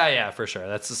variable. Yeah, for sure.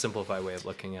 That's the simplified way of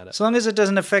looking at it. As long as it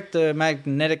doesn't affect the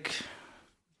magnetic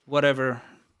whatever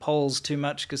poles too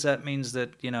much because that means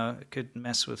that, it could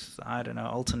mess with, I don't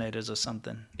know, alternators or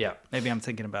something. Yeah. Maybe I'm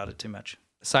thinking about it too much.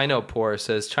 Sinopore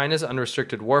says China's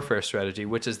unrestricted warfare strategy,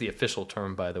 which is the official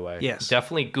term, by the way. Yes.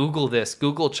 Definitely Google this.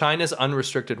 Google China's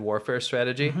unrestricted warfare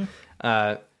strategy.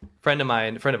 Friend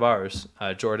of ours,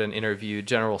 Jordan, interviewed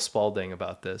General Spalding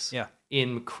about this. Yeah.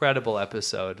 Incredible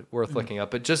episode, worth looking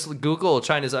up. But just Google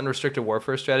China's unrestricted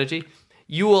warfare strategy.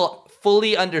 You will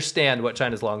fully understand what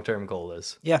China's long-term goal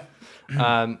is. Yeah.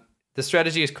 The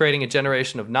strategy is creating a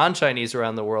generation of non-Chinese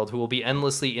around the world who will be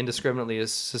endlessly, indiscriminately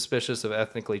suspicious of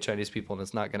ethnically Chinese people, and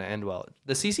it's not going to end well.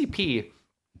 The CCP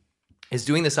is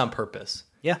doing this on purpose.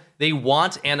 Yeah. They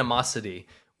want animosity.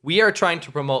 We are trying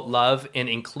to promote love and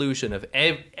inclusion of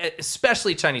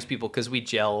especially Chinese people because we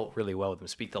gel really well with them,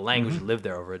 speak the language, live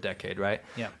there over a decade, right?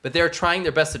 Yeah. But they're trying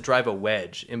their best to drive a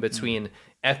wedge in between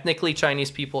ethnically Chinese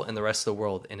people and the rest of the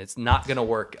world, and it's not going to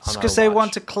work on our Because they watch.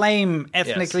 want to claim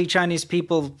ethnically Chinese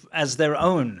people as their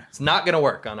own. It's not going to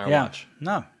work on our watch.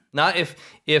 No. Not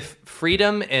if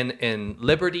freedom and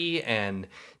liberty and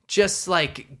just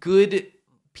like good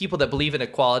people that believe in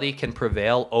equality can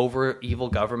prevail over evil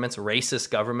governments, racist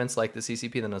governments like the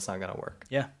CCP, then it's not going to work.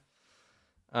 Yeah.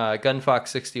 Gunfox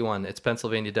 61. It's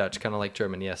Pennsylvania Dutch, kind of like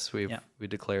German. Yes, we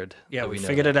declared. Yeah, that we know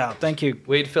figured that. it out. Thank you.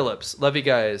 Wade Phillips. Love you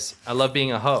guys. I love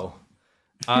being a hoe.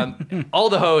 All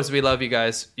the hoes, we love you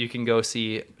guys. You can go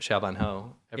see Shaban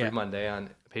Ho every Monday on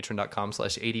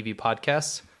patreon.com/ADV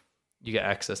podcasts. You get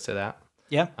access to that.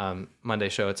 Yeah. Monday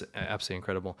show. It's absolutely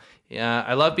incredible. Yeah.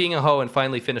 I love being a hoe and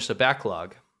finally finished the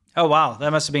backlog. Oh, wow.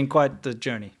 That must have been quite the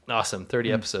journey. Awesome.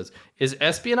 30 episodes. Is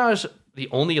espionage the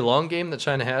only long game that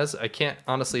China has? I can't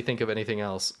honestly think of anything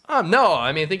else. No.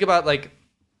 I mean, think about like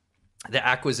the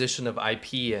acquisition of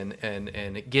IP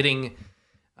and getting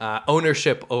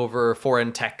ownership over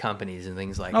foreign tech companies and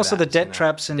things like And also that. the debt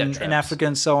traps in Africa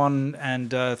and so on,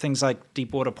 and things like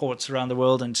deep water ports around the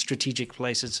world and strategic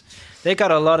places. They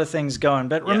got a lot of things going.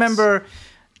 But remember,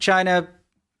 China,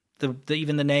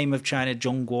 even the name of China,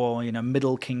 Zhongguo,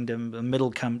 middle kingdom, a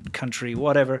middle country,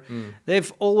 whatever,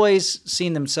 they've always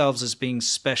seen themselves as being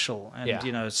special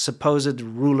and, supposed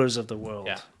rulers of the world.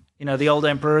 Yeah. The old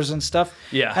emperors and stuff.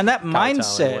 Yeah. And that Cao Cao and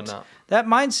mindset... whatnot. That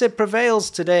mindset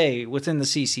prevails today within the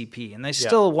CCP, and they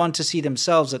still want to see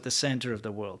themselves at the center of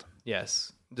the world.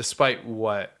 Yes. Despite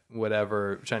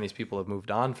whatever Chinese people have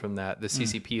moved on from that, the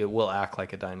CCP will act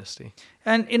like a dynasty.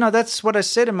 And, that's what I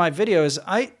said in my video is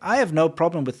I have no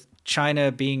problem with China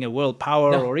being a world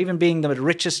power or even being the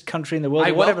richest country in the world. I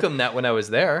or whatever. welcomed that when I was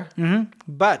there.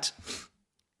 But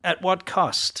at what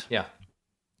cost? Yeah.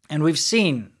 And we've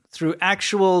seen through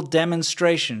actual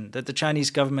demonstration that the Chinese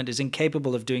government is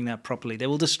incapable of doing that properly. They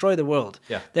will destroy the world.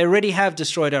 Yeah. They already have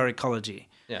destroyed our ecology.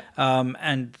 Yeah.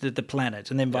 And the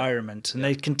planet and the environment. And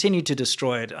they continue to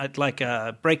destroy it at like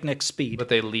a breakneck speed. But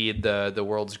they lead the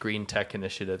world's green tech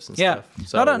initiatives and Yeah. stuff.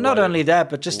 So Not only that,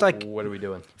 but just like what are we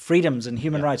doing? freedoms and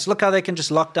human rights. Look how they can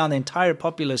just lock down the entire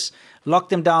populace, lock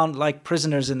them down like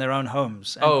prisoners in their own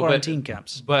homes and quarantine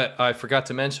camps. But I forgot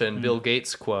to mention Bill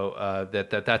Gates' quote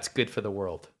that's good for the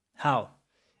world. How?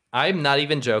 I'm not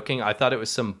even joking. I thought it was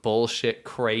some bullshit,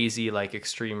 crazy, like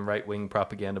extreme right-wing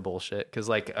propaganda bullshit. Because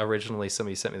like originally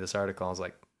somebody sent me this article. I was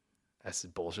like, that's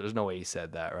bullshit. There's no way he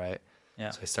said that, right?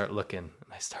 Yeah. So I start looking,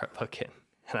 and I start looking,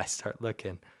 and I start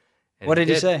looking. And What did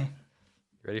he say? You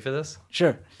ready for this?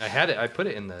 Sure. I had it. I put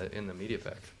it in the media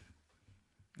pack.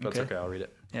 That's okay. I'll read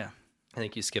it. Yeah. I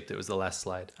think you skipped it. It was the last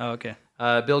slide. Oh, okay.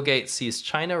 Bill Gates sees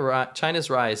China's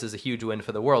rise as a huge win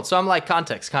for the world. So I'm like,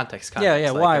 context.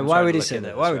 Yeah. Like, Why would he say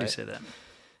that? Why would he say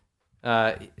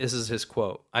that? This is his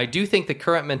quote. I do think the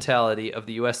current mentality of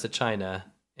the U.S. to China,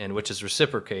 and which is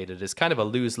reciprocated, is kind of a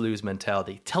lose-lose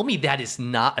mentality. Tell me that is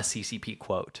not a CCP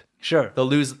quote. Sure.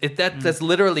 That's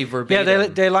literally verbatim. Yeah,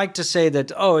 they like to say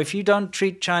that, if you don't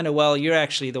treat China well, you're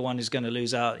actually the one who's going to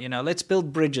lose out. Let's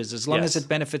build bridges as long as it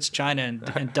benefits China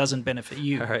and doesn't benefit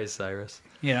you. All right, Cyrus.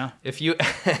 If you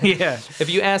if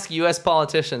you ask U.S.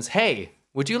 politicians, hey,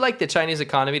 would you like the Chinese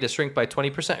economy to shrink by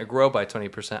 20% or grow by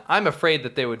 20%? I'm afraid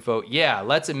that they would vote, yeah,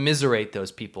 let's immiserate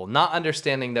those people, not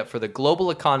understanding that for the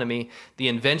global economy, the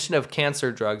invention of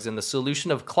cancer drugs, and the solution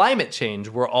of climate change,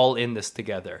 we're all in this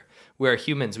together. We're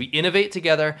humans. We innovate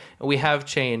together, and we have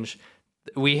change.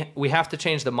 We have to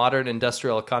change the modern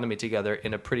industrial economy together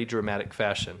in a pretty dramatic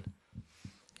fashion.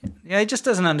 Yeah, he just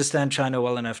doesn't understand China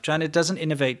well enough. China doesn't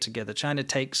innovate together. China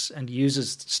takes and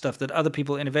uses stuff that other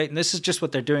people innovate, and this is just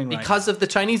what they're doing right now. Because of the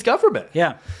Chinese government.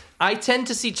 Yeah. I tend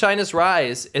to see China's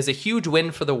rise as a huge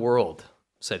win for the world,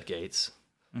 said Gates,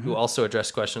 who also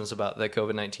addressed questions about the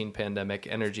COVID-19 pandemic,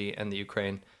 energy, and the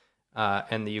Ukraine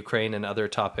and other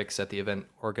topics at the event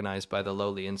organized by the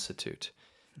Lowly Institute.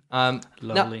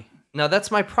 Lovely. Now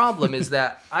that's my problem is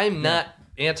that I'm not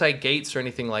anti-Gates or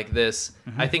anything like this.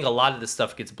 I think a lot of this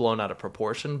stuff gets blown out of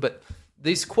proportion, but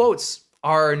these quotes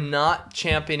are not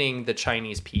championing the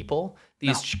Chinese people.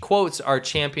 These quotes are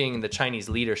championing the Chinese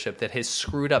leadership that has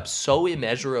screwed up so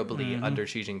immeasurably under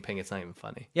Xi Jinping. It's not even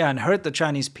funny. Yeah, and hurt the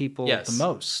Chinese people the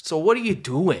most. So what are you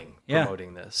doing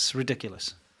promoting this? It's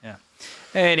ridiculous. Yeah.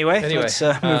 Anyway, let's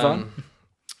move on.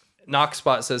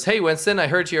 Knockspot says, "Hey Winston, I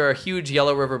heard you're a huge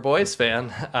Yellow River Boys fan.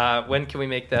 When can we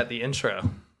make that the intro?"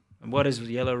 What is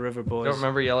Yellow River Boys? Don't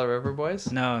remember Yellow River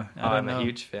Boys? No, I'm a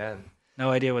huge fan.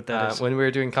 No idea what that is. When we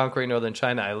were doing Conquering Northern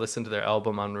China, I listened to their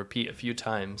album on repeat a few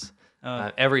times.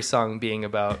 Every song being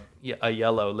about a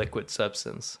yellow liquid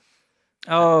substance.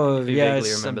 Oh, yeah,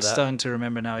 I'm starting to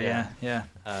remember now. Yeah.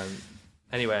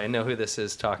 Anyway, I know who this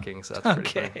is talking, so that's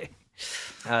pretty funny.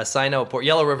 Sinopour,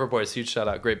 Yellow River Boys, huge shout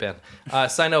out, great band.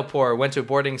 Sinopour went to a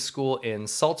boarding school in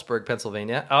Salzburg,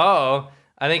 Pennsylvania. Oh,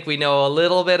 I think we know a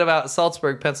little bit about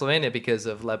Salzburg, Pennsylvania because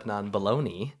of Lebanon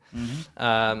Bologna.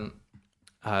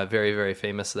 Very, very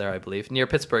famous there, I believe. Near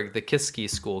Pittsburgh, the Kiski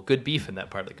School. Good beef in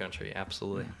that part of the country,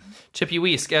 absolutely. Chippy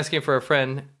Weesk asking for a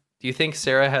friend. Do you think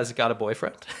Sarah has got a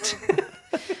boyfriend?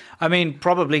 I mean,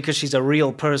 probably because she's a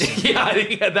real person. I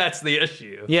think that's the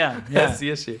issue. Yeah. That's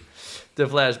the issue. The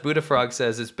Flash Buddha Frog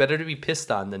says it's better to be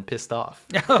pissed on than pissed off.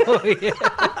 Oh,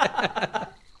 yeah.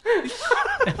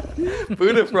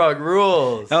 Buddha Frog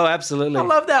rules. Oh, absolutely. I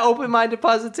love that open-minded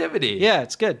positivity. Yeah,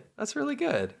 it's good. That's really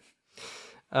good.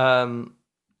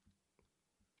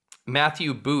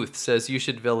 Matthew Booth says you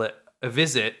should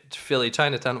visit Philly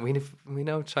Chinatown. We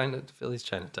know Philly's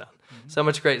Chinatown. So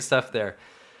much great stuff there.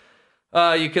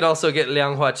 You could also get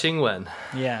Lianghua Qingwen.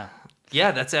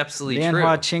 Yeah, that's absolutely true.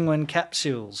 Lianhua Qingwen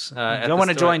capsules. Don't want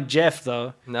to join Jeff,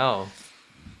 though. No.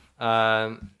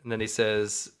 And then he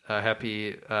says,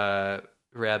 happy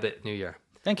Rabbit New Year.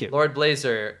 Thank you. Lord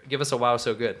Blazer, give us a wow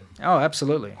so good. Oh,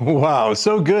 absolutely. Wow,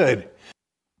 so good.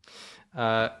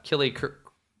 Killy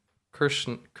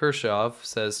Kershov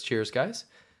says, cheers, guys.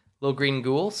 Lil Green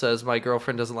Ghoul says, my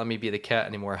girlfriend doesn't let me be the cat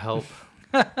anymore. Help.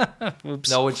 Oops.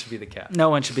 No one should be the cat. No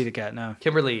one should be the cat, no.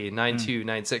 Kimberly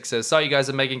 9296 says, saw you guys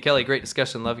at Megyn Kelly. Great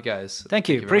discussion. Love you guys. Thank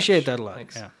you. Appreciate that a lot.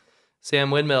 Thanks. Yeah. Sam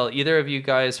Windmill, either of you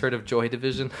guys heard of Joy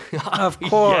Division? Of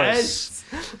course.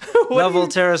 Love will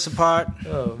tear us apart.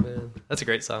 Oh, man. That's a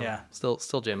great song. Yeah. Still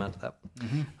jam out to that.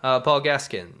 Paul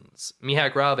Gaskins,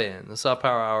 Mihak Robin, the Soft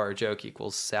Power Hour joke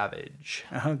equals savage.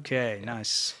 Okay,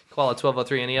 nice. Koala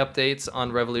 1203, any updates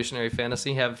on Revolutionary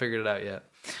Fantasy? Haven't figured it out yet.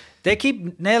 They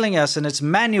keep nailing us, and it's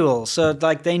manual, so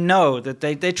like they know that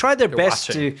they try their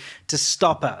best to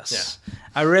stop us. Yeah.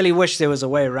 I really wish there was a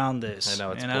way around this. I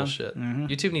know, it's bullshit.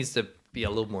 YouTube needs to be a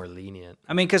little more lenient.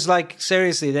 I mean, because like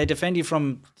seriously, they defend you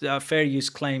from fair use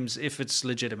claims if it's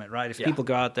legitimate, right? If people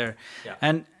go out there,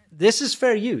 and this is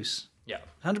fair use.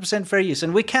 100% fair use,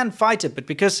 and we can fight it, but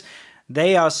because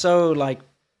they are so like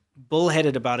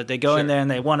bullheaded about it, they go in there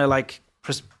and they want to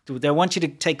they want you to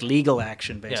take legal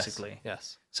action, basically.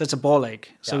 Yes. So it's a ball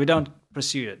ache. So we don't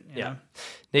pursue it. You know?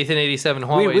 Nathan 87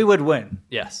 Huawei. We would win.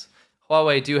 Yes.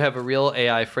 Huawei do have a real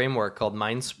AI framework called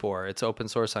Mindspore. It's open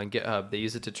source on GitHub. They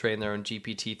use it to train their own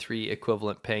GPT-3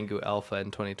 equivalent Pangu Alpha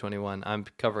in 2021. I'm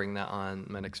covering that on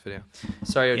my next video.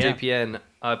 Sorry, JPN.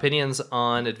 Opinions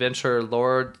on adventurer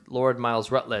Lord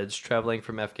Miles Rutledge traveling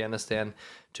from Afghanistan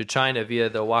to China via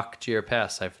the Wakjir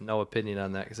Pass. I have no opinion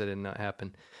on that because that did not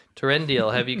happen.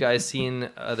 Terrendial, have you guys seen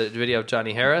the video of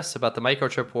Johnny Harris about the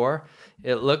microchip war?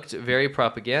 It looked very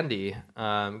propagandy.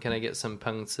 Can I get some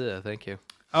peng ci? Thank you.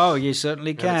 Oh, you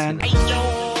certainly can. There's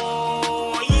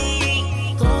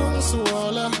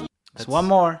one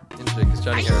more. Interesting, because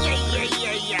Johnny Harris.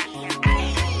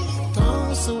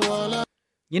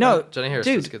 You know, Johnny Harris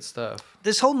does good stuff.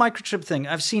 This whole microchip thing,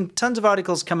 I've seen tons of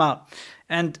articles come out,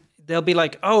 and they'll be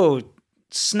like, "Oh,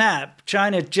 snap!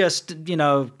 China just,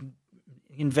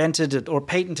 invented it or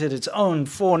patented its own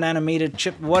 4-nanometer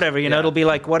chip, whatever." It'll be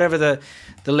like whatever the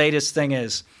latest thing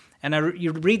is. And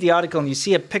you read the article and you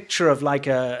see a picture of like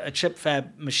a chip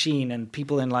fab machine and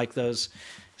people in like those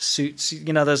suits,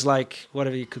 those like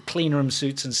whatever you could clean room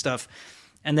suits and stuff.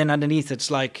 And then underneath it's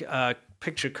like a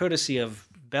picture courtesy of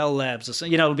Bell Labs or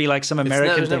something. It'll be like some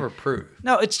American thing. Never proved.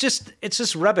 No, it's just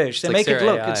rubbish. They make it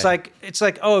look. AI. It's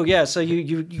like oh yeah, so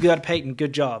you got a patent,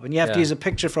 good job, and you have to use a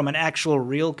picture from an actual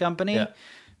real company. Yeah.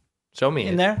 Show me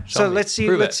in there. So let's see.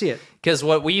 Let's see it. Because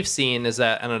what we've seen is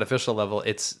that on an official level,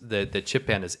 it's the chip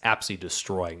ban is absolutely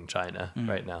destroying China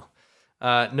right now.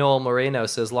 Noel Moreno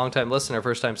says, longtime listener,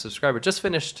 first time subscriber, just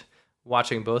finished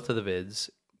watching both of the vids.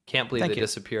 Can't believe Thank they you.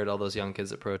 disappeared all those young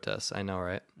kids at protests. I know,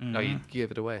 right? Oh, you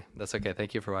gave it away. That's okay.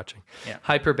 Thank you for watching. Yeah.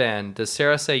 Hyperband. Does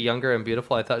Sarah say younger and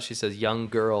beautiful? I thought she says young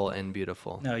girl and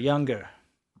beautiful. No, younger.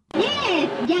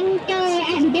 Yes, younger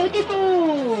and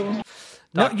beautiful.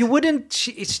 No, you wouldn't.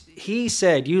 He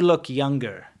said you look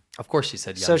younger. Of course, she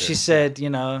said younger. So she said,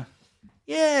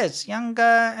 yes, younger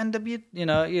and you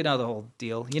know the whole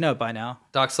deal. You know by now.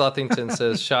 Doc Slothington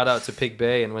says, shout out to Pig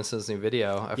Bay and Winston's new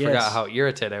video. I forgot how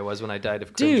irritated I was when I died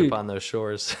of cringe upon those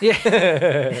shores.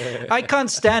 Yeah. I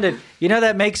can't stand it. You know,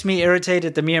 that makes me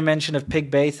irritated, the mere mention of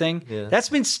Pig Bay thing. Yeah. That's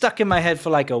been stuck in my head for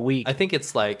like a week. I think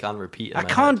it's like on repeat. I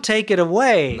can't take it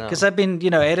away No. because I've been,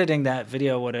 editing that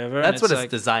video or whatever. and That's what like,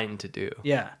 it's designed to do.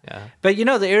 Yeah. Yeah. But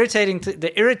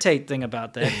the irritate thing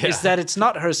about that is that it's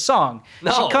not her song.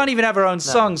 No. She can't even have her own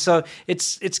song. So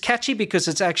it's catchy because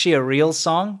it's actually a real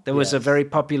song. There was a very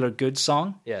popular good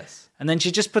song. Yes. And then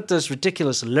she just put those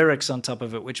ridiculous lyrics on top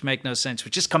of it, which make no sense,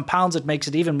 which just compounds it, makes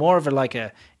it even more of a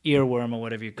earworm or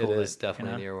whatever you call it. It is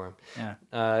definitely an earworm. Yeah.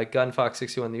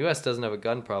 Gunfox61, the US doesn't have a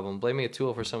gun problem. Blaming a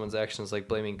tool for someone's actions like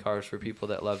blaming cars for people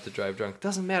that love to drive drunk.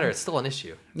 Doesn't matter. It's still an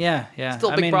issue. Yeah. Still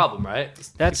a big problem, right?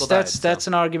 That's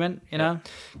an argument, you know?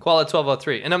 Koala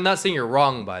 1203. And I'm not saying you're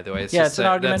wrong, by the way. It's just it's an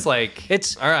argument. That's like,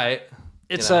 it's all right.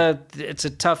 It's a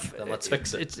tough. Then let's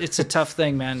fix it. It's a tough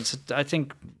thing, man. I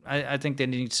think there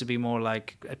needs to be more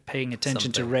like paying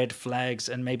attention to red flags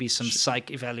and maybe some psych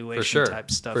evaluation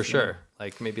type stuff. For sure.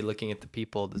 Like maybe looking at the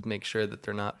people to make sure that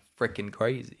they're not freaking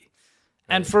crazy.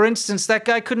 And for instance, that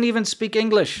guy couldn't even speak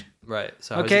English. Right.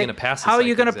 So how is he going to pass? How are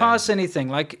you going to pass anything?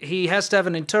 Like he has to have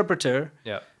an interpreter.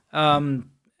 Yeah.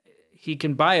 He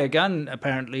can buy a gun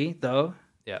apparently, though.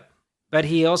 Yeah. But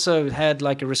he also had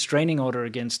like a restraining order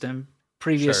against him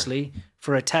previously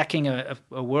for attacking a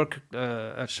work Shouldn't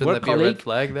work that be colleague. a red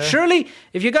flag there? Surely,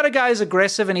 if you got a guy who's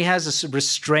aggressive and he has a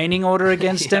restraining order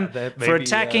against him that for maybe,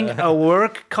 attacking a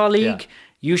work colleague,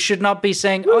 you should not be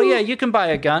saying, "Oh yeah, you can buy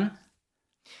a gun."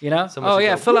 You know? Someone should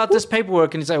go, fill out this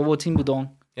paperwork, and he's like, "Well, timbudong,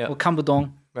 Yeah.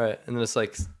 kambudong." Right. And then it's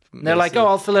like... And they're like, "Oh,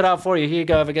 I'll fill it out for you. Here you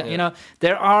go." Have a gun. Yeah. You know,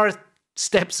 there are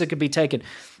steps that could be taken.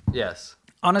 Yes.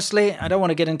 Honestly, I don't want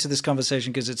to get into this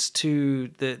conversation because it's too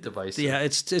divisive. Yeah,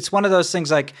 it's one of those things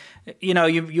like, you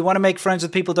want to make friends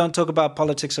with people, don't talk about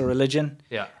politics or religion.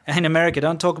 Yeah. In America,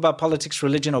 don't talk about politics,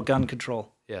 religion, or gun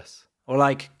control. Yes. Or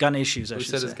like gun issues, I Who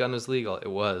should said say. his gun was legal? It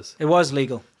was. It was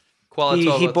legal. Koala He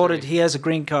 1203. bought it. He has a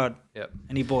green card. Yep.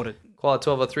 And he bought it. Koala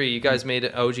 1203, you guys made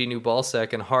an OG new ball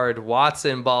sack and hard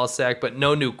Watson ball sack, but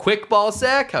no new quick ball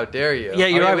sack? How dare you? Yeah,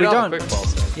 you're right. We have don't. a quick ball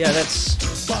sack. Yeah,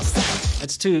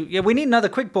 that's too. Yeah, we need another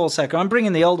quick ball sack. I'm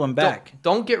bringing the old one back.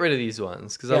 Don't get rid of these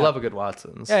ones because I Yeah. love a good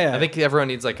Watson's. Yeah. I think everyone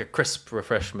needs like a crisp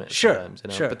refreshment. Sure,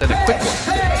 sometimes, sure. But then a quick one.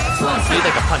 You need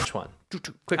like a punch one.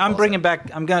 Quick I'm ball bringing back.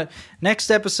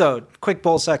 Next episode. Quick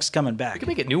ball sack's coming back. You can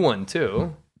make a new one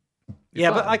too. Be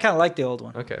Yeah, fun. but I kind of like the old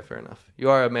one. Okay, fair enough. You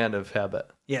are a man of habit.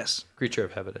 Yes. Creature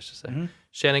of habit, I should say. Mhm.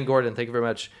 Shannon Gordon, thank you very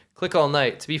much. Click All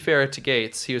Night. To be fair to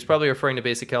Gates, he was probably referring to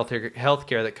basic health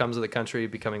care that comes with the country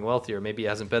becoming wealthier. Maybe he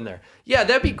hasn't been there. Yeah,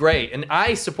 that'd be great. And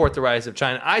I support the rise of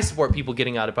China. I support people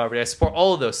getting out of poverty. I support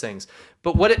all of those things.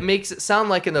 But what it makes it sound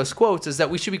like in those quotes is that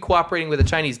we should be cooperating with the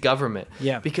Chinese government.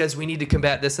 Yeah. Because we need to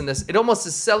combat this and this. It almost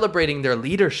is celebrating their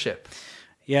leadership.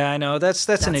 Yeah, I know. That's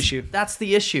an issue. That's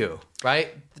the issue, right?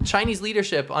 The Chinese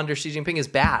leadership under Xi Jinping is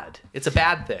bad. It's a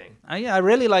bad thing. Yeah, I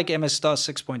really like MS-DOS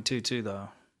 6.22 though.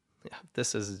 Yeah,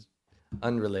 this is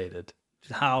unrelated.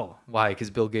 How? Why? Because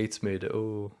Bill Gates made it.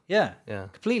 Oh. Yeah. Yeah.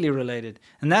 Completely related.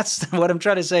 And that's what I'm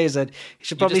trying to say is that you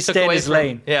should probably just took stay in away his from-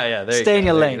 lane. Yeah, there you Stay in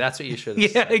go, your there you lane. go. That's what you should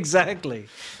have Yeah, exactly.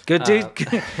 Good dude.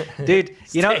 Dude,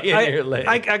 you know, Stay in your lane.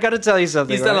 I got to tell you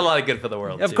something. He's done right? a lot of good for the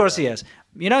world. Of too, course though. he has.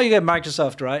 You know, you get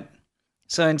Microsoft, right?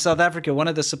 So in South Africa, one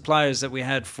of the suppliers that we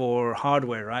had for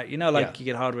hardware, right? You know, like Yeah. you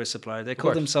get hardware supplier. They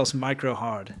call course. themselves Micro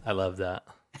Hard. I love that.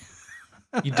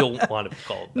 You don't want to be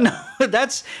called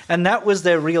that. No, that was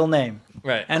their real name.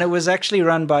 Right. And it was actually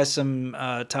run by some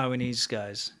Taiwanese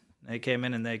guys. They came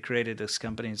in and they created this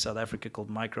company in South Africa called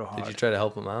Micro Hard. Did you try to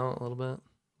help him out a little bit?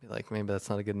 Be like, maybe that's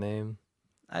not a good name.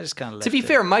 I just kind of To be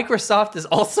fair, Microsoft is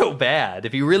also bad.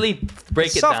 If you really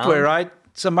break it down. software, right?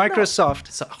 So Microsoft.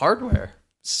 It's hardware.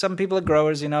 Some people are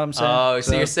growers, you know what I'm saying? Oh,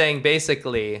 so you're saying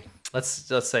basically, let's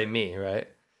say me, right?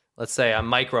 Let's say I'm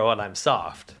micro and I'm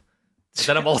soft. But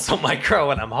then I'm also micro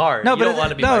and I'm hard. No, You but don't want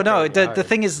to be no, micro no. and you're The hard.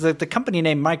 thing is that the company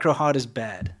name Micro Hard is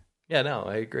bad. Yeah, no,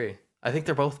 I agree. I think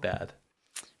they're both bad.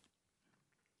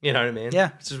 You know what I mean?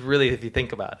 Yeah. It's just really, if you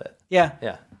think about it. Yeah.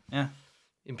 Yeah. Yeah.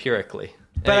 Empirically.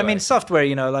 But I Anyway, mean, software,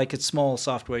 you know, like it's small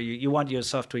software. You want your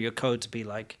software, your code to be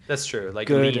like that's true. Like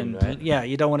good lean, and right? yeah,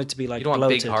 you don't want it to be like You don't want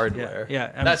big bloated. hardware.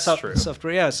 Yeah, I mean, That's true.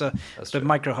 Software, yeah. So, That's but true.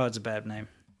 Micro Hard's a bad name.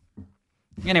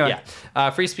 Anyway. Yeah.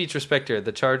 Free speech respecter.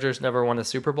 The Chargers never won a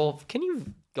Super Bowl. Can you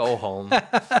go home?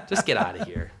 Just get out of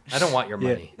here. I don't want your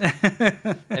money.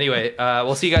 Anyway,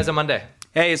 we'll see you guys on Monday.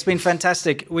 Hey, it's been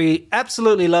fantastic. We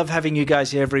absolutely love having you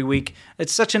guys here every week.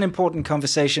 It's such an important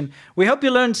conversation. We hope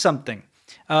you learned something.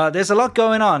 There's a lot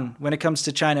going on when it comes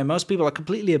to China. Most people are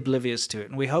completely oblivious to it,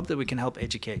 and we hope that we can help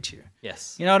educate you.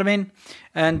 Yes. You know what I mean?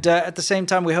 And at the same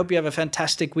time, we hope you have a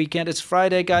fantastic weekend. It's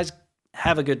Friday, guys.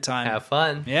 Have a good time. Have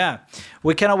fun. Yeah.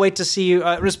 We cannot wait to see you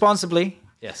responsibly.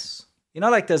 Yes. You know,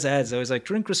 like those ads, always like,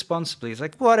 drink responsibly. It's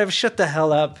like, whatever, shut the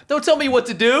hell up. Don't tell me what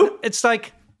to do. It's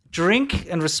like, drink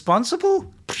and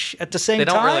responsible at the same time.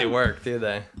 They don't really work, do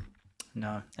they?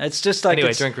 No, it's just like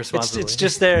anyway. Drink responsibly. It's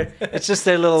just their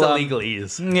little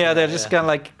legalese. Yeah, they're just kind of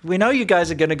like, we know you guys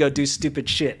are gonna go do stupid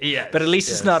shit. Yeah, but at least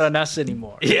it's not on us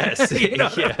anymore. Yes, You know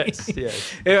what I mean?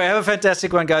 yes. Anyway, have a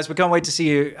fantastic one, guys. We can't wait to see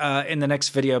you in the next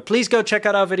video. Please go check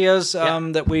out our videos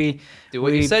that we do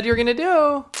what you said you're gonna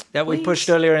do. That we pushed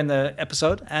earlier in the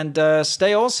episode, and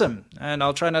stay awesome. And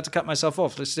I'll try not to cut myself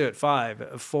off. Let's do it.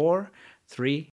 5, 4, 3.